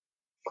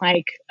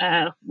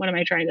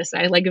I trying to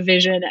say? Like a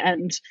vision,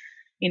 and,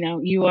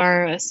 you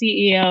are a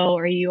CEO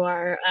or you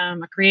are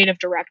a creative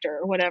director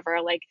or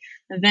whatever, like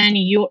then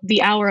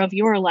the hour of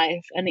your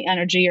life and the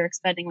energy you're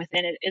expending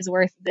within it is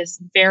worth this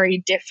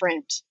very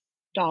different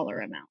dollar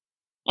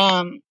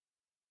amount.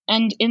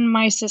 And in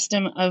my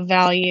system of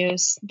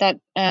values that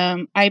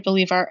I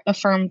believe are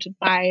affirmed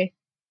by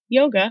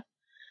yoga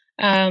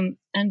and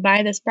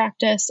by this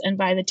practice and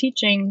by the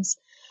teachings,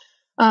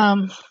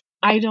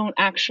 I don't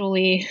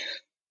actually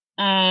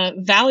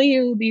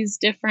value these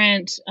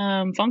different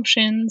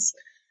functions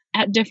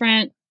at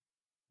different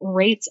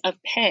rates of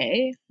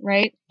pay,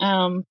 right?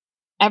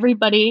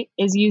 Everybody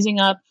is using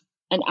up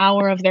an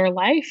hour of their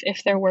life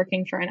if they're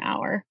working for an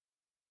hour,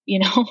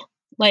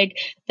 like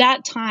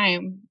that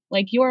time,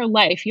 like your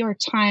life, your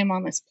time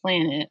on this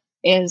planet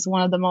is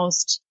one of the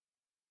most,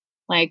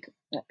 like,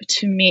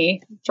 for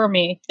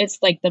me, it's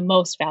like the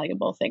most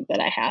valuable thing that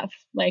I have.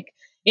 Like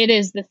it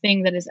is the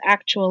thing that is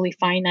actually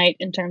finite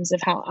in terms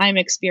of how I'm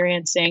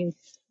experiencing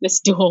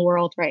this dual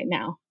world right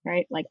now,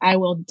 right? Like I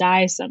will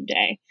die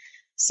someday.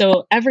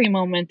 So every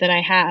moment that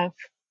I have,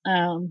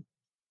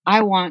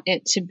 I want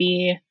it to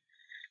be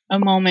a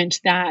moment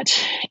that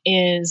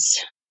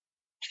is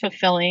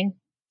fulfilling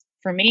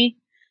for me.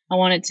 I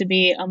want it to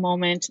be a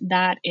moment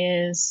that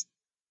is,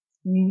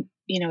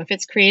 if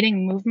it's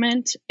creating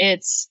movement,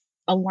 it's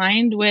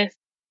aligned with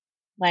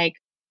like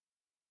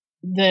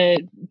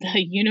the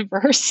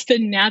universe, the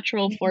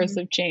natural force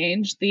of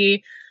change,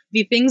 the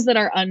things that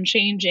are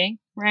unchanging,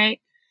 right?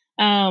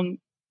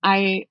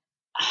 I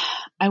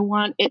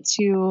want it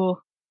to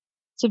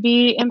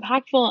be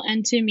impactful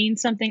and to mean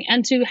something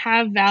and to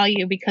have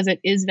value because it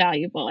is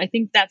valuable. I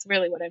think that's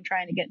really what I'm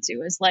trying to get to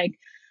is like,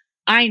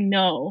 I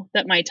know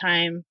that my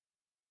time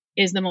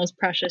is the most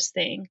precious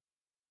thing,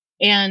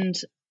 and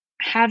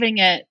having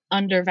it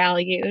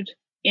undervalued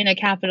in a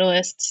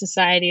capitalist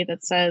society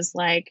that says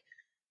like,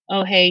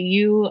 oh, hey,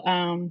 you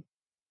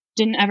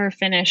didn't ever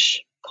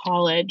finish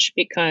college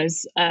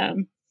because,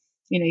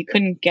 you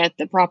couldn't get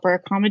the proper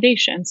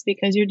accommodations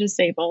because you're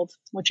disabled,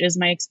 which is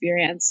my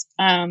experience.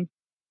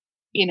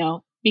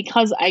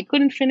 Because I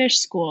couldn't finish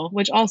school,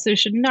 which also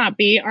should not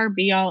be our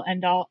be all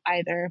end all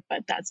either,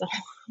 but that's a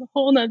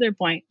whole nother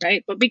point,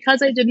 right? But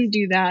because I didn't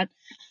do that,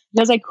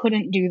 because I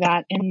couldn't do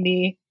that in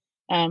the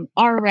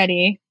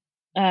already,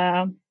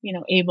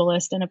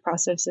 ableist and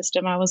oppressive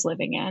system I was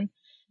living in,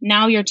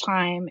 now your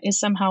time is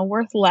somehow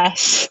worth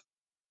less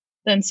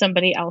than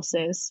somebody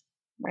else's,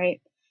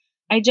 right?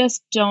 I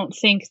just don't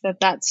think that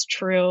that's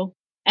true.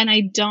 And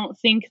I don't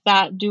think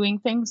that doing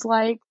things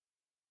like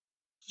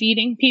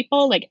feeding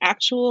people, like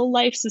actual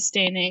life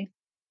sustaining,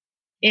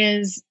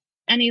 is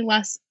any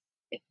less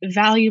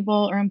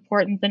valuable or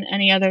important than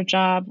any other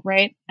job,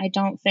 right? I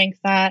don't think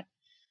that,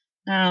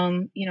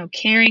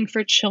 caring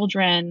for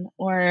children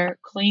or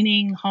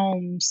cleaning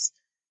homes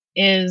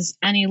is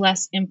any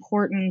less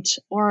important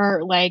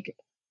or like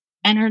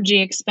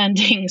energy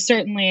expending,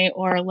 certainly,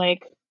 or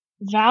like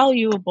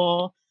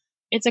valuable.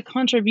 It's a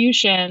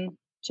contribution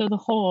to the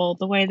whole,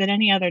 the way that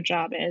any other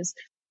job is.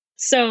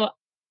 So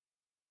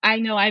I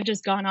know I've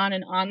just gone on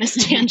and on this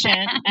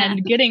tangent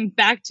and getting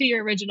back to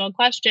your original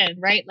question,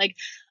 right? Like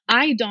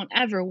I don't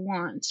ever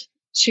want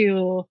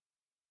to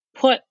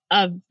put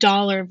a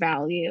dollar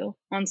value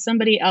on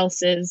somebody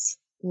else's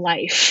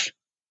life,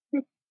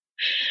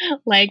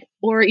 like,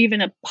 or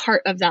even a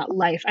part of that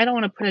life. I don't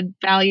want to put a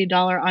value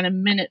dollar on a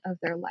minute of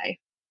their life.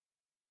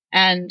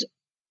 And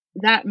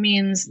that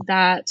means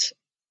that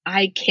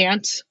I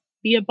can't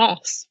be a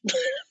boss.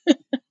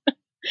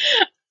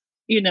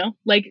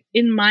 Like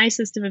in my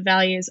system of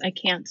values, I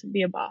can't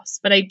be a boss,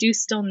 but I do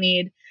still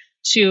need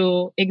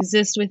to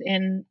exist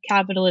within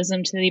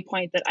capitalism to the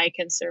point that I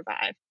can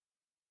survive.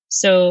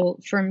 So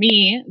for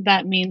me,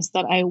 that means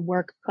that I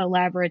work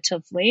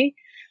collaboratively.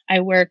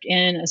 I work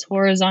in as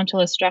horizontal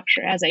a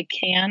structure as I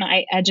can.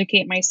 I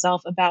educate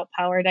myself about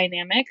power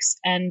dynamics,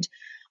 and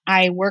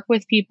I work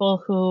with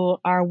people who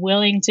are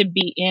willing to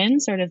be in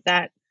sort of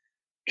that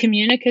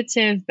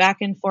communicative back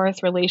and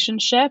forth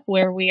relationship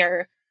where we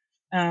are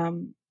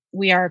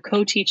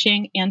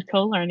co-teaching and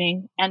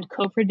co-learning and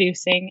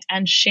co-producing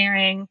and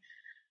sharing,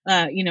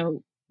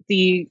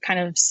 the kind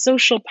of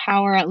social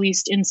power, at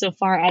least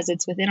insofar as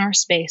it's within our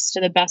space, to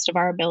the best of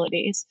our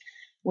abilities.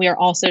 We are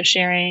also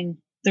sharing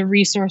the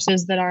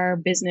resources that our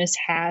business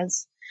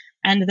has,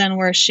 and then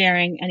we're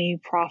sharing any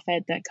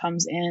profit that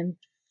comes in,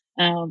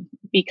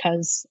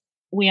 because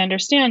we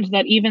understand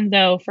that even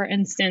though, for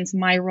instance,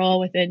 my role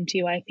within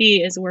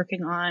TYP is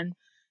working on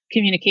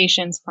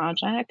communications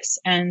projects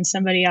and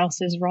somebody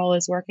else's role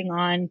is working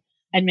on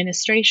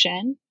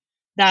administration,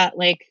 that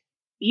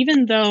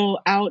even though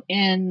out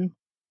in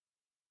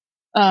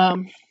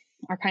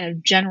our kind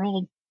of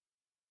general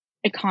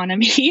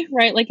economy,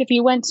 right? Like if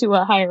you went to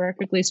a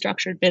hierarchically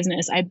structured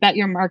business, I bet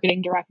your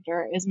marketing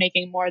director is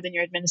making more than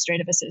your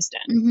administrative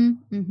assistant.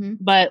 Mm-hmm, mm-hmm.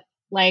 But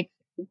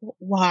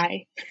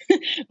why?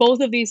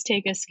 Both of these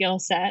take a skill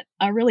set,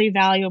 a really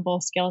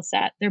valuable skill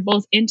set. They're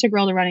both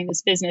integral to running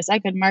this business. I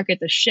could market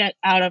the shit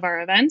out of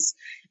our events,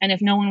 and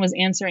if no one was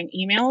answering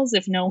emails,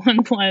 if no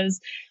one was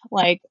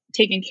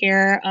taking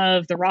care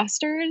of the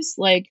rosters,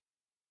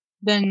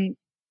 then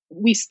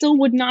we still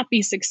would not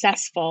be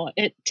successful.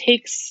 It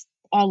takes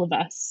all of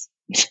us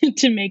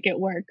to make it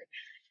work.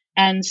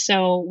 And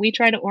so we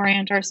try to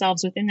orient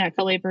ourselves within that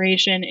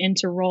collaboration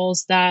into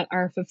roles that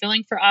are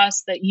fulfilling for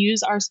us, that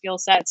use our skill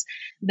sets,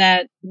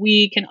 that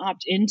we can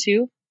opt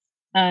into.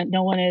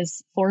 No one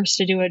is forced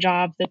to do a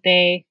job that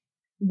they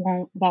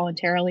won't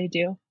voluntarily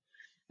do.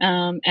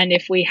 And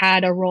if we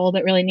had a role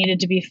that really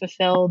needed to be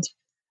fulfilled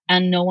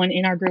and no one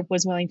in our group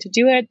was willing to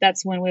do it,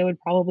 that's when we would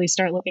probably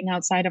start looking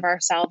outside of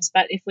ourselves.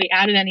 But if we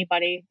added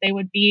anybody, they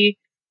would be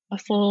a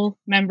full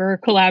member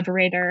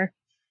collaborator,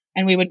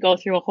 and we would go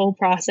through a whole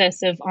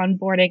process of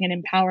onboarding and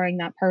empowering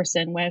that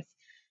person with,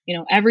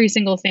 every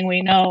single thing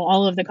we know,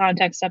 all of the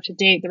context up to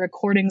date, the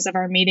recordings of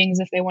our meetings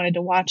if they wanted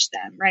to watch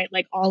them, right?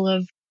 All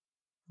of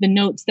the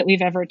notes that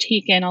we've ever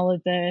taken, all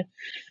of the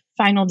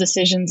final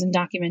decisions and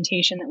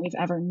documentation that we've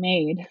ever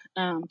made,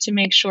 to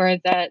make sure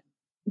that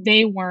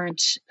they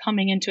weren't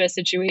coming into a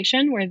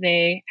situation where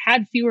they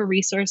had fewer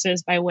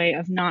resources by way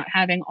of not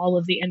having all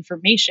of the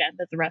information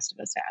that the rest of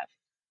us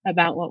have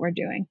about what we're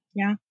doing.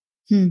 Yeah.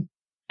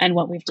 And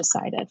what we've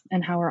decided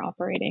and how we're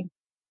operating.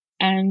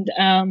 And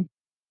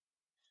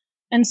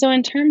so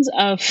in terms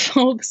of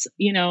folks,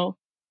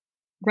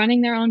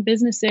 running their own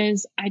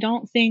businesses, I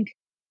don't think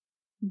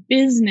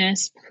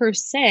business per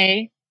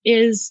se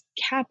is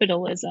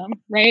capitalism,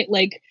 right?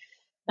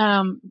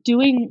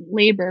 Doing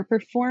labor,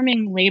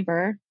 performing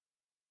labor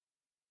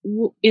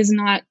is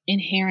not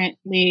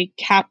inherently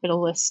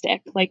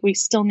capitalistic. We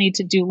still need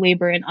to do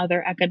labor in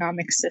other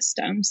economic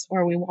systems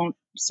or we won't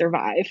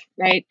survive,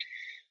 right?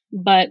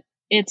 But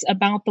it's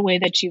about the way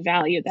that you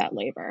value that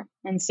labor.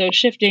 And so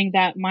shifting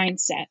that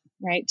mindset,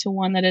 right, to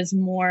one that is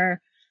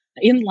more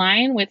in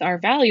line with our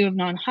value of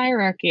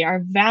non-hierarchy,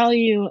 our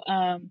value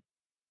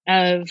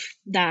of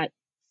that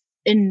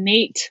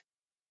innate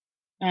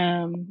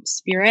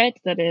spirit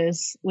that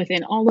is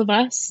within all of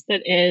us,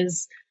 that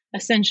is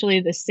essentially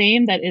the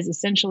same, that is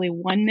essentially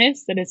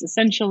oneness, that is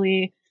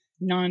essentially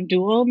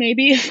non-dual,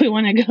 maybe, if we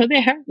want to go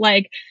there.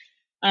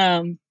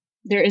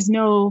 There is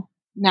no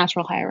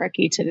natural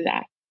hierarchy to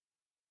that.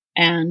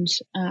 And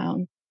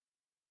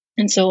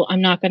so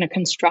I'm not going to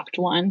construct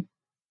one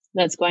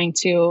that's going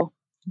to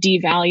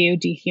devalue,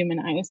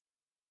 dehumanize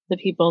the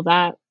people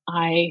that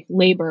I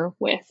labor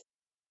with.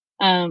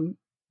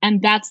 And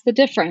that's the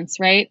difference,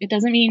 right? It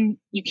doesn't mean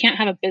you can't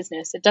have a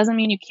business. It doesn't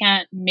mean you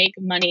can't make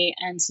money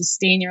and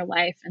sustain your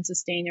life and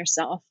sustain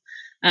yourself,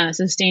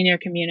 sustain your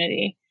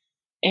community.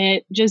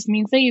 It just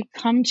means that you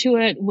come to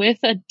it with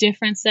a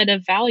different set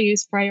of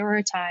values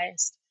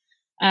prioritized.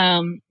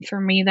 For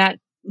me, that,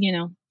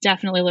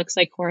 definitely looks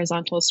like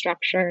horizontal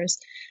structures.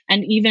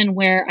 And even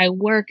where I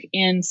work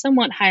in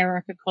somewhat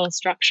hierarchical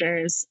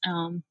structures,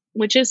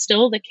 which is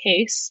still the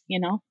case,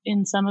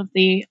 in some of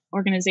the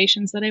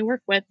organizations that I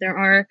work with, there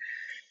are,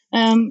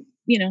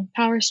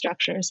 power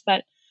structures.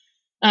 But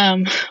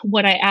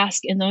what I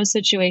ask in those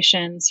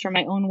situations for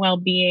my own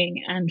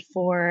well-being and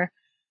for,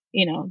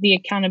 the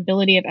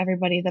accountability of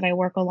everybody that I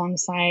work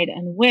alongside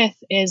and with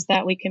is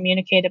that we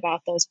communicate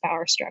about those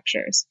power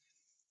structures.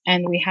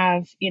 And we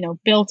have,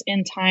 built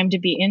in time to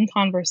be in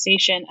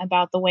conversation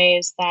about the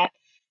ways that,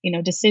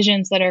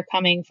 decisions that are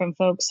coming from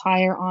folks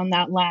higher on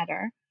that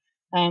ladder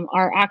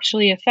are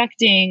actually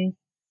affecting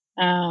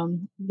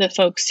the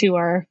folks who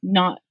are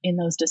not in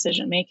those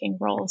decision-making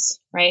roles,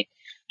 right?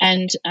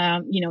 And,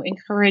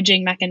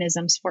 encouraging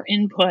mechanisms for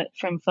input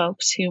from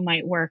folks who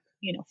might work,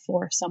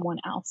 for someone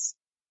else.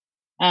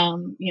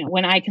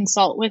 When I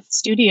consult with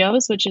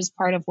studios, which is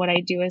part of what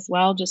I do as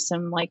well, just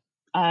some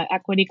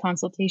equity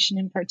consultation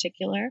in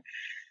particular.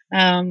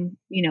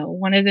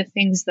 One of the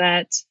things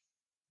that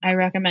I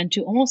recommend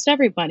to almost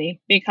everybody,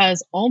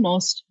 because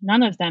almost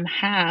none of them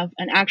have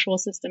an actual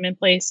system in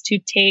place to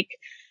take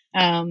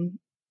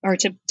or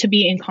to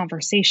be in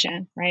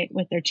conversation, right,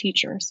 with their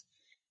teachers,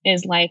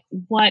 is like,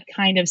 what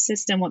kind of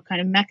system, what kind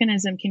of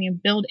mechanism can you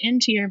build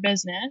into your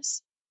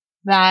business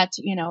that,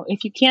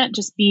 if you can't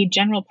just be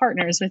general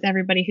partners with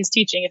everybody who's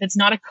teaching, if it's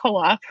not a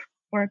co-op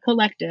or a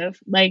collective,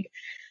 like,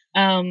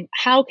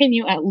 how can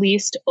you at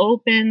least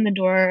open the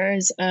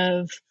doors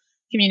of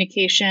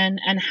communication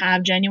and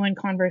have genuine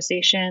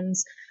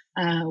conversations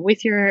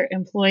with your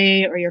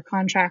employee or your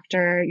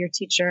contractor, your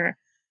teacher,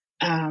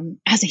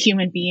 as a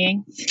human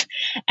being,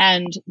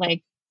 and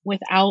like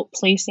without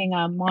placing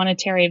a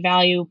monetary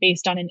value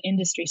based on an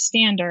industry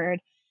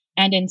standard,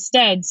 and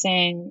instead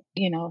saying,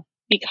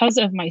 because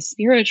of my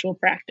spiritual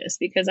practice,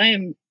 because I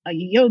am a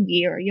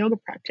yogi or a yoga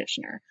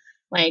practitioner,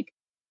 like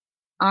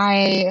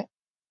I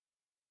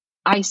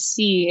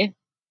see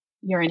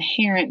your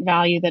inherent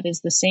value that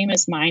is the same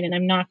as mine, and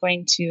I'm not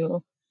going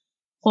to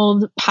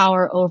hold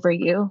power over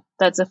you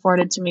that's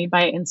afforded to me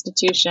by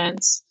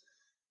institutions,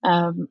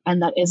 and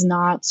that is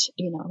not,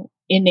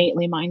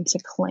 innately mine to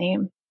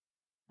claim.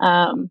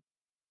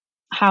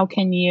 How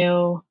can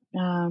you,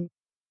 do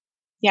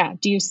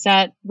you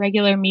set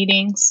regular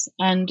meetings?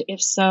 And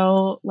if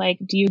so, like,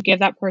 do you give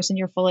that person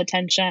your full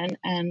attention?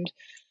 And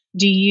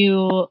do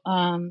you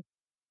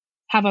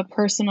have a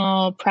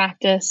personal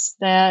practice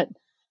that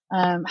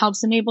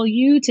helps enable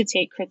you to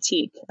take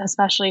critique,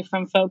 especially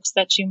from folks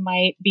that you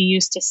might be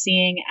used to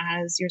seeing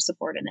as your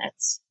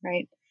subordinates,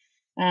 right?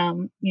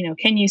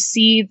 Can you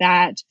see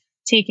that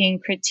taking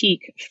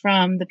critique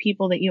from the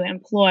people that you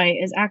employ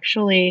is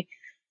actually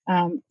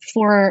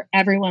for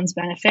everyone's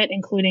benefit,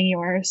 including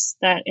yours,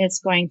 that it's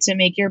going to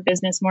make your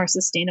business more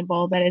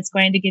sustainable, that it's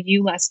going to give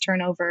you less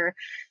turnover,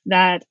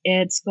 that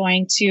it's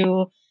going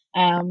to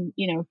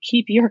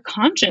keep your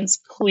conscience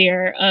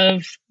clear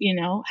of,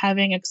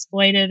 having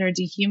exploited or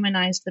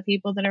dehumanized the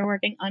people that are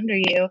working under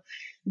you,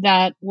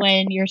 that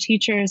when your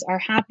teachers are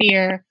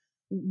happier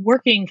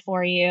working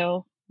for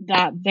you,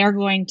 that they're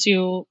going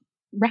to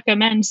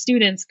recommend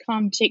students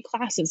come take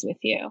classes with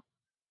you,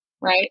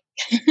 right?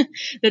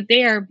 That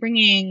they are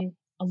bringing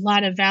a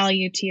lot of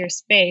value to your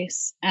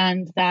space,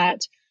 and that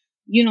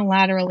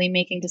unilaterally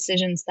making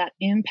decisions that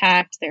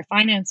impact their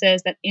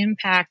finances, that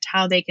impact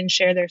how they can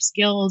share their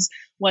skills,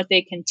 what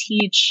they can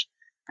teach,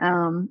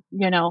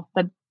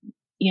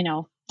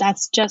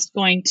 that's just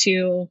going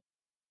to,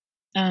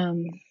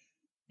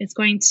 it's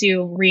going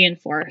to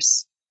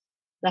reinforce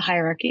the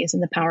hierarchies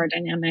and the power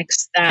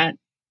dynamics that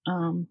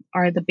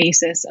are the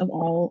basis of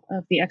all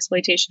of the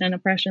exploitation and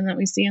oppression that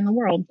we see in the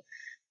world.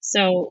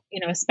 So,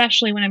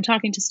 especially when I'm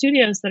talking to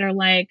studios that are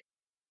like,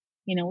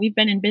 we've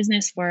been in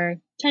business for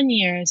 10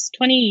 years,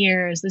 20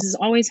 years. This is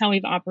always how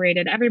we've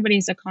operated.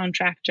 Everybody's a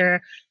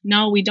contractor.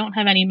 No, we don't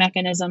have any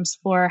mechanisms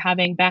for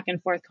having back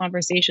and forth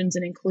conversations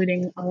and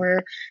including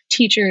our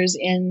teachers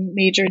in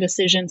major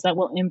decisions that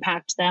will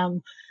impact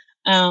them.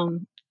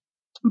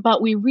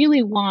 But we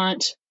really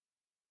want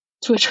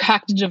to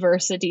attract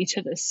diversity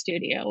to the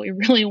studio. We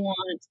really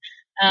want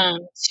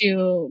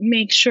to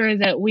make sure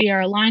that we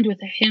are aligned with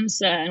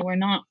ahimsa and we're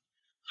not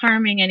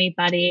harming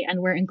anybody, and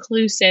we're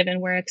inclusive and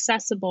we're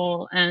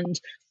accessible, and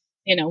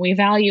we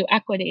value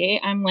equity.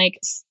 I'm like,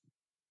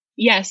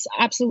 yes,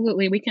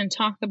 absolutely, we can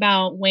talk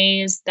about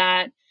ways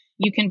that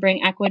you can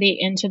bring equity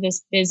into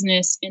this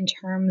business in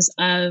terms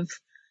of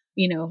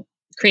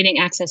creating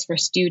access for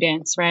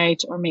students,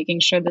 right, or making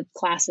sure that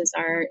classes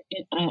are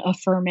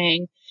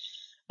affirming,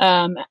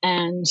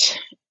 and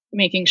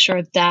making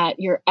sure that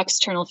your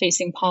external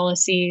facing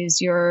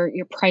policies, your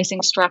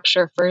pricing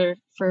structure for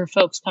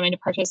folks coming to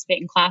participate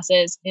in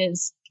classes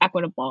is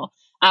equitable.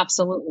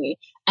 Absolutely.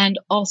 And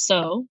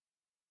also,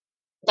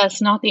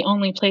 that's not the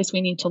only place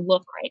we need to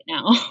look right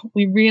now.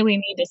 We really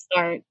need to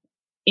start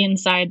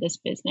inside this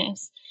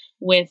business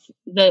with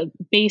the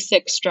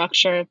basic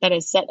structure that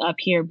is set up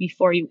here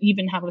before you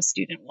even have a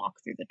student walk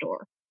through the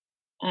door.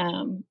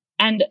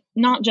 And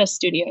not just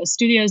studios.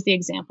 Studio is the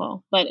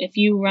example. But if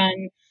you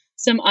run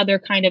some other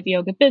kind of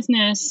yoga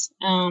business,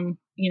 and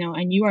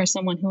you are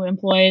someone who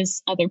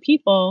employs other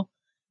people,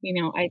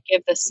 I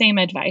give the same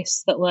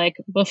advice that, like,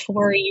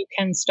 before you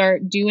can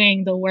start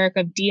doing the work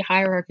of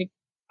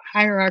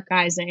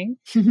hierarchizing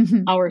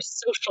our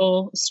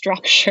social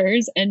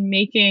structures and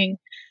making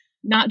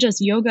not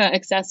just yoga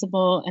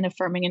accessible and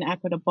affirming and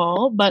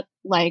equitable, but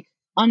like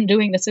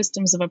undoing the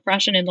systems of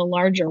oppression in the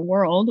larger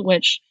world,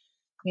 which,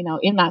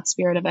 in that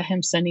spirit of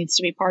ahimsa needs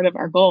to be part of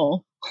our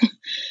goal.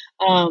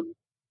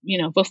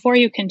 Before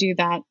you can do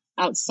that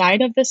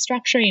outside of this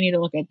structure, you need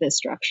to look at this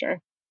structure.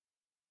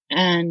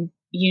 And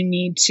you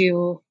need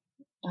to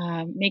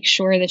make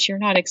sure that you're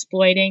not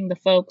exploiting the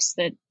folks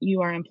that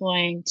you are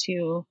employing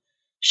to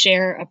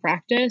share a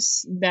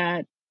practice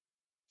that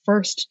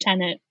first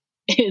tenet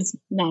is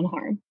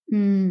non-harm.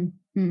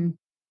 Mm-hmm.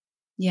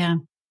 Yeah.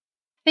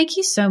 Thank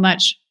you so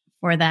much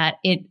for that.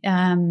 It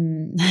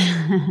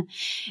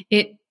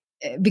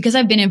because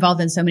I've been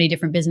involved in so many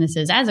different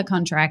businesses as a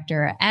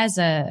contractor, as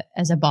a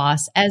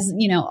boss, as,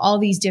 you know, all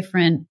these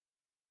different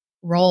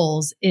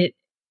roles, it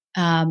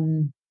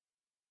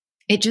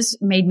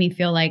just made me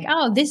feel like,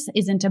 oh, this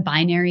isn't a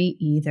binary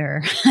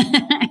either.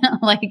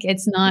 Like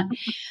it's not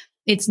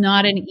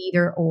an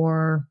either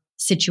or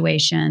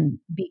situation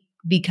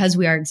because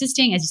we are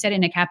existing, as you said,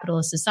 in a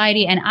capitalist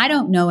society. And I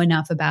don't know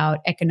enough about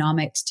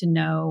economics to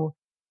know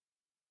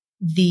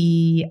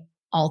the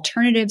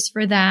alternatives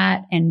for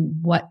that and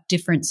what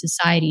different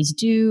societies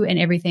do and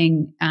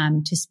everything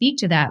to speak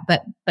to that.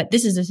 But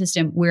this is a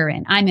system we're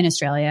in. I'm in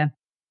Australia.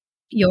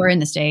 You're in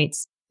the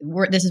States.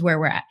 This is where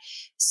we're at.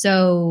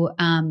 So,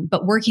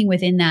 but working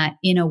within that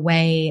in a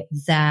way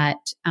that,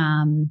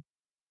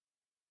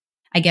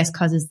 I guess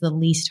causes the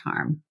least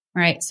harm,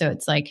 right? So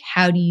it's like,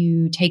 how do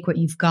you take what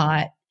you've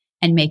got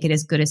and make it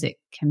as good as it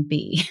can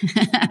be?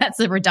 That's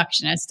such a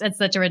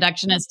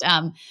reductionist,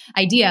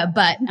 idea,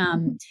 but,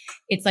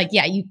 it's like,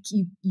 yeah,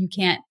 you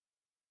can't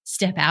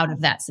step out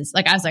of that system.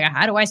 Like, I was like,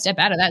 how do I step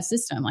out of that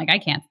system? Like, I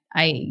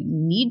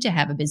need to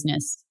have a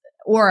business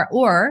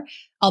or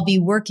I'll be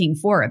working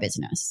for a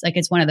business. Like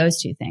it's one of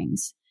those two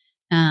things.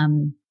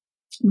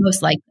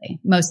 Most likely.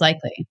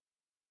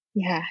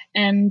 Yeah.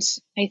 And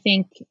I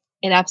think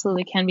it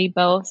absolutely can be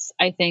both.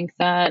 I think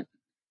that,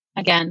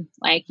 again,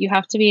 like you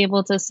have to be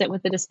able to sit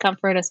with the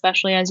discomfort,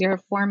 especially as you're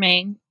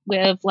forming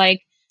with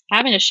like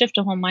having to shift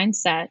a whole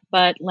mindset.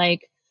 But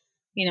like,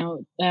 you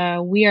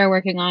know, we are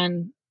working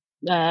on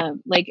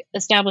like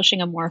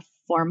establishing a more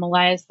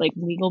formalized like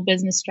legal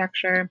business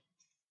structure.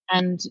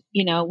 And,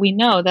 you know, we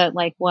know that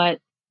like what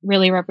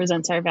really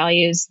represents our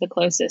values the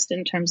closest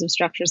in terms of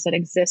structures that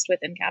exist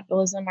within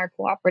capitalism are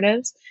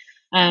cooperatives.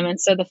 And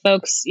so the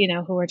folks, you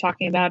know, who are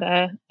talking about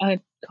a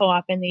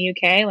co-op in the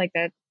UK, like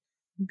that,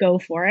 go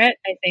for it.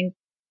 I think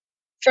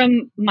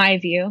from my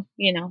view,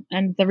 you know,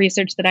 and the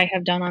research that I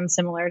have done on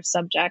similar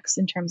subjects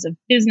in terms of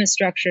business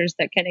structures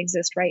that can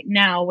exist right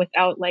now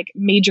without like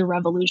major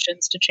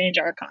revolutions to change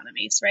our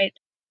economies, right?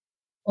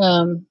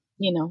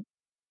 You know,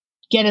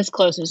 get as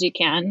close as you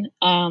can.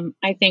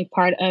 I think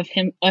part of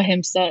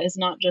ahimsa is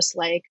not just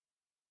like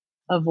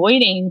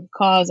avoiding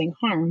causing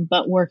harm,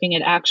 but working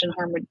at active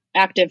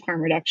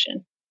harm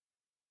reduction.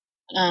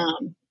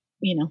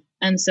 You know,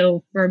 and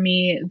so for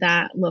me,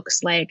 that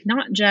looks like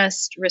not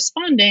just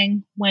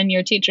responding when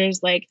your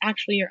teacher's like,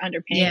 actually, you're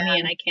underpaying me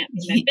and I can't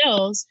pay my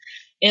bills.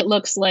 It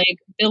looks like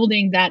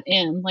building that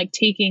in, like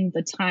taking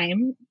the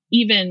time,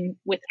 even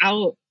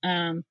without,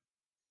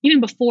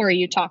 even before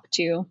you talk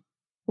to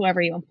whoever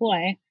you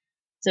employ,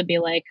 to be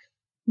like,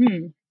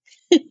 you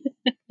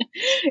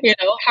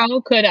know,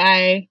 how could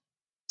I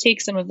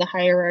take some of the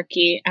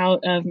hierarchy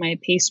out of my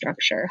pay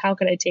structure? How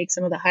could I take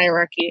some of the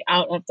hierarchy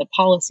out of the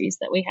policies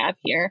that we have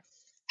here?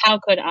 How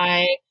could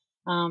I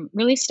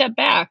really step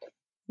back?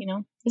 You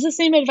know, it's the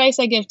same advice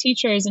I give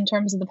teachers in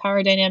terms of the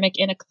power dynamic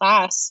in a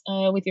class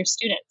with your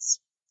students,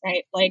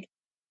 right? Like,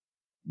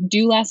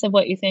 do less of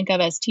what you think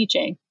of as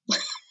teaching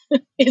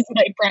is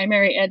my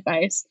primary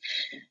advice,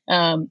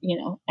 you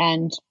know,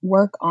 and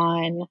work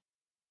on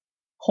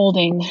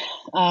holding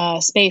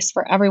space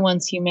for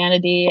everyone's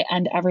humanity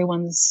and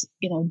everyone's,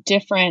 you know,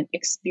 different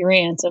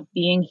experience of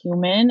being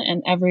human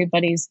and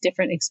everybody's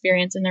different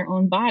experience in their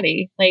own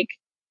body. Like,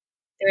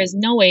 there is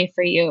no way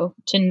for you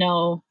to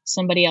know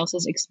somebody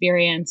else's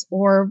experience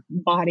or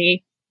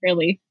body,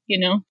 really, you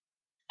know.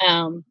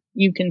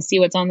 You can see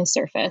what's on the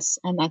surface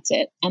and that's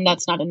it. And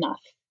that's not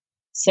enough.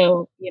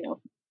 So, you know,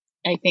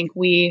 I think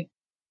we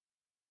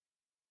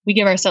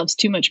give ourselves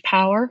too much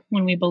power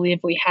when we believe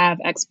we have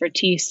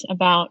expertise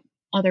about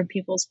other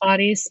people's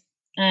bodies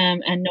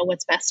and know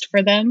what's best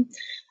for them.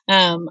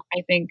 I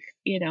think,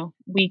 you know,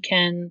 we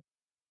can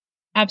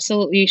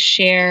absolutely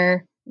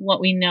share what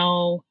we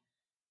know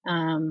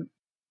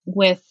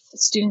with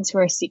students who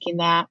are seeking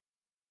that.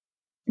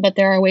 But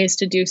there are ways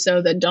to do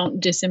so that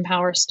don't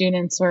disempower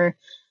students or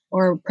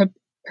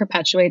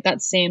perpetuate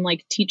that same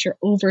like teacher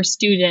over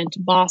student,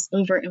 boss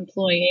over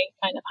employee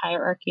kind of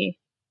hierarchy.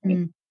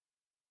 Right?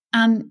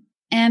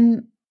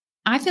 And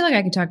I feel like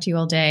I could talk to you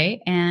all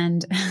day,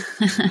 and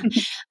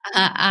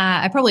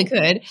I probably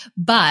could,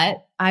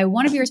 but I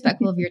want to be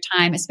respectful of your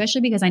time,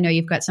 especially because I know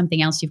you've got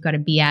something else you've got to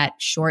be at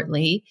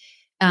shortly.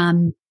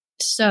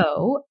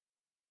 So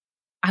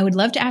I would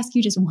love to ask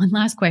you just one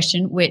last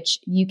question, which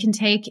you can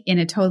take in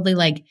a totally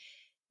like,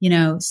 you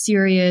know,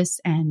 serious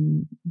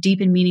and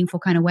deep and meaningful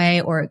kind of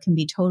way, or it can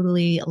be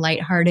totally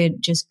lighthearted.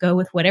 Just go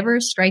with whatever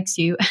strikes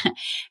you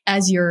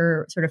as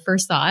your sort of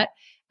first thought.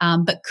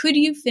 But could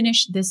you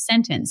finish this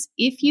sentence?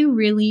 If you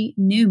really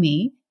knew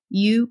me,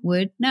 you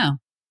would know.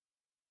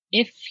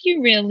 If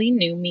you really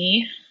knew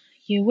me,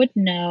 you would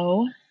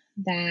know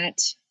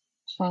that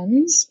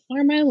puns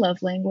are my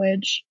love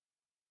language.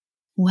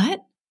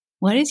 What?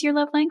 What is your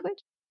love language?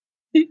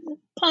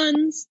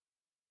 Puns.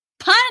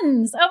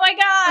 Puns. Oh my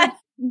God.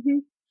 Mm-hmm.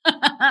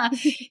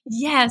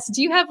 Yes.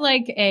 Do you have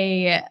like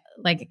a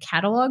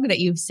catalog that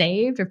you've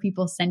saved, or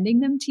people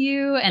sending them to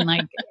you and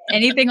like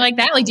anything like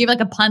that? Like, do you have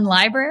like a pun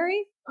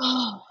library?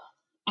 Oh,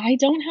 I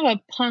don't have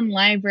a pun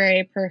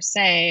library per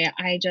se.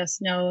 I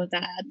just know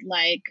that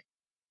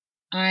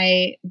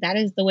that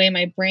is the way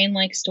my brain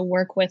likes to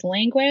work with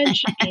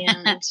language.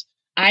 And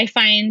I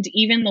find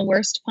even the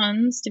worst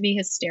puns to be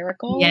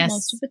hysterical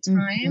most of the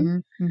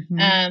time.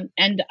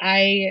 And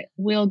I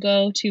will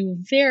go to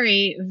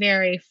very,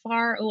 very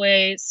far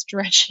away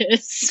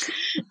stretches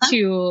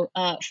to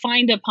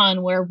find a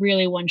pun where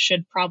really one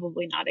should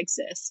probably not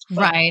exist.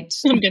 Right.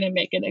 I'm going to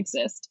make it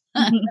exist.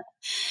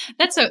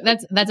 That's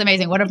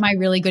amazing. One of my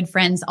really good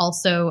friends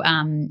also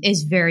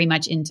is very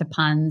much into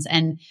puns,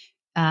 and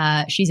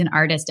she's an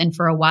artist. And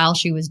for a while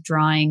she was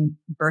drawing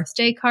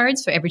birthday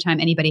cards. So every time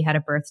anybody had a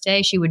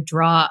birthday, she would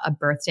draw a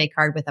birthday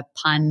card with a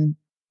pun,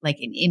 like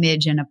an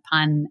image and a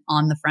pun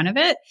on the front of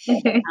it.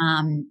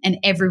 And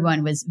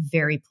everyone was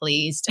very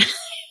pleased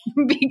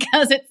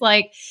because it's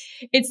I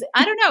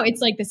don't know.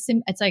 It's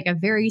like a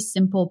very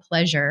simple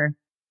pleasure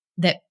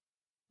that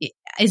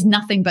is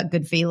nothing but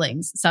good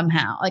feelings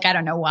somehow. Like, I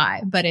don't know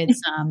why, but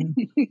it's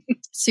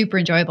super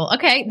enjoyable.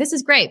 Okay. This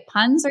is great.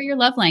 Puns are your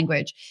love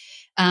language.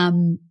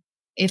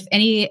 If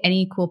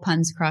any cool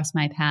puns cross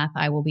my path,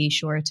 I will be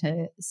sure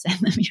to send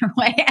them your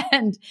way.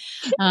 And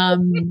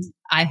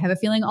I have a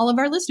feeling all of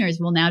our listeners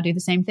will now do the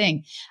same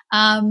thing.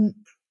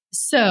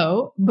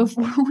 So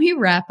before we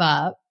wrap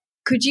up,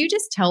 could you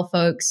just tell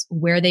folks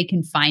where they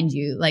can find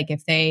you? Like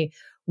if they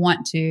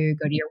want to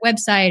go to your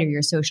website or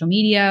your social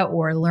media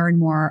or learn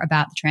more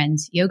about the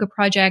Trans Yoga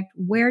Project,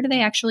 where do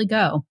they actually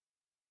go?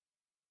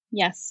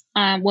 Yes.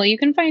 Well, you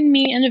can find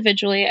me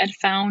individually at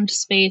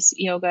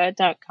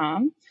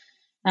foundspaceyoga.com.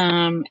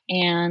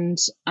 And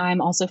I'm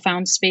also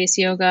Found Space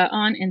Yoga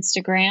on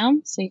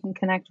Instagram, so you can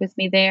connect with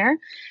me there.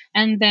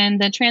 And then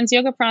the Trans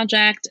Yoga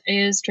Project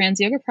is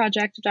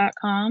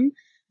transyogaproject.com.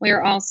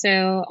 We're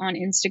also on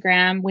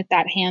Instagram with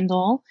that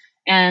handle.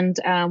 And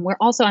we're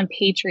also on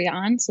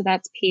Patreon. So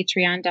that's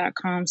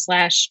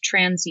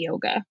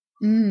patreon.com/transyoga.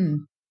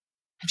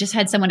 I've just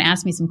had someone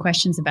ask me some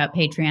questions about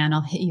Patreon.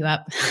 I'll hit you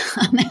up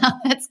on how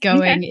that's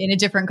going in a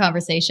different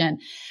conversation.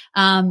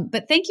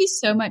 But thank you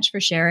so much for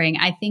sharing.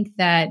 I think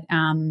that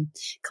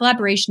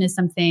collaboration is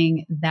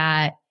something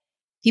that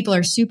people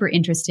are super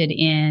interested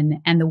in.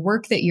 And the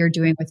work that you're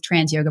doing with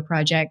Trans Yoga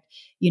Project,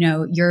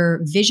 your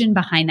vision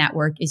behind that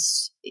work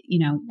is, I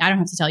don't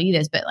have to tell you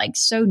this, but like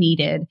so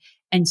needed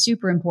and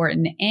super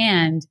important.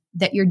 And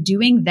that you're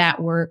doing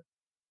that work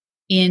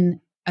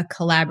in a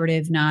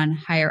collaborative,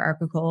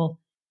 non-hierarchical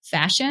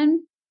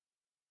fashion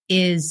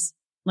is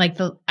like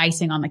the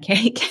icing on the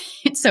cake.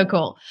 It's so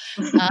cool.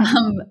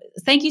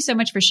 Thank you so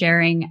much for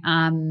sharing.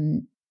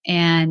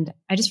 And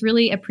I just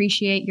really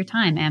appreciate your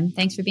time, Em.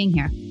 Thanks for being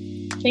here.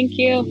 Thank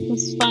you. It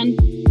was fun.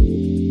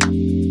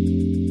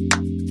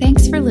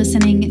 Thanks for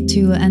listening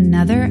to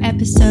another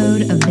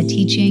episode of the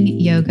Teaching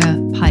Yoga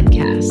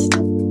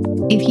Podcast.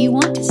 If you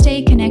want to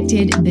stay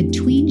connected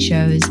between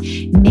shows,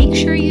 make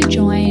sure you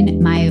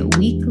join my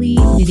weekly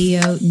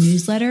video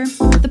newsletter,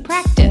 The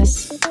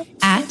Practice,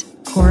 at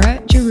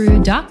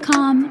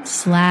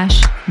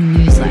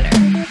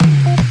coragiroux.com/newsletter.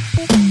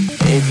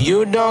 If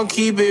you don't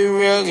keep it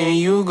real, then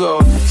you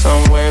go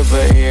somewhere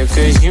but here.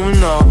 Cause you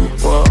know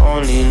we're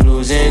only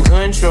losing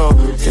control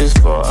just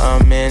for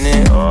a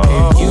minute.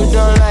 If you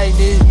don't like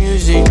this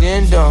music,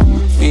 then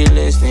don't be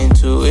listening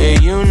to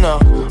it. You know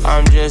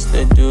I'm just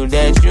a dude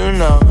that you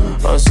know,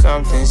 or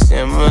something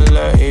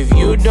similar. If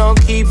you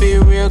don't keep it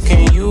real,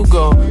 can you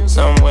go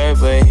somewhere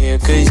but here?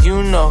 Cause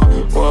you know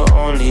we're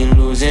only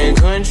losing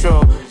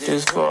control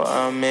just for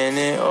a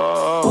minute.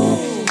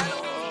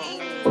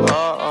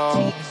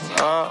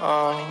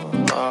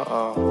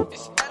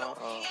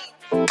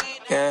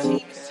 Yeah.